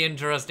really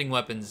interesting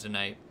weapons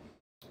tonight.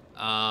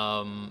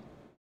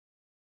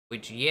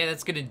 Which, yeah,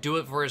 that's gonna do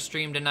it for a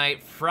stream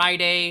tonight.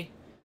 Friday,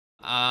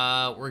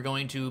 we're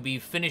going to be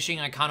finishing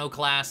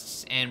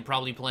Iconoclasts and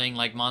probably playing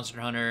like Monster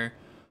Hunter,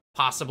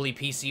 possibly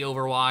PC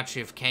Overwatch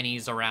if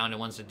Kenny's around and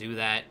wants to do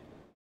that.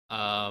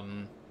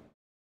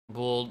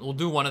 We'll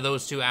do one of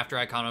those two after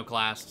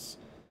Iconoclasts.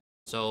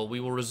 So we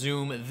will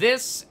resume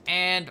this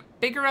and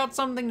figure out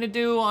something to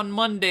do on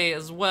Monday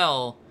as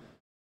well.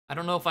 I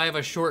don't know if I have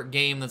a short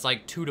game that's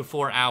like 2 to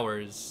 4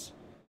 hours.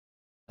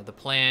 The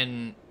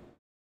plan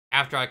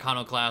after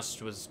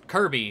Iconoclast was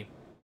Kirby.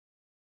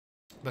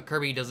 But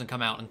Kirby doesn't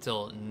come out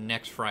until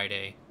next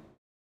Friday.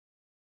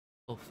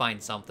 We'll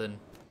find something.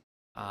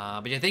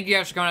 But yeah, thank you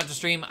guys for coming out to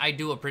stream. I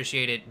do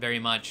appreciate it very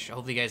much.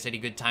 Hopefully you guys had a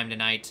good time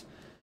tonight.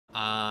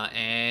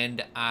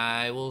 And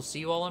I will see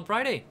you all on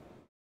Friday.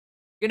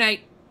 Good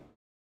night.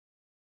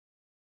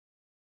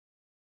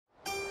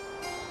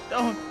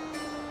 Don't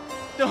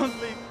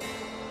leave me.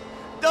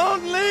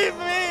 Don't leave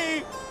me!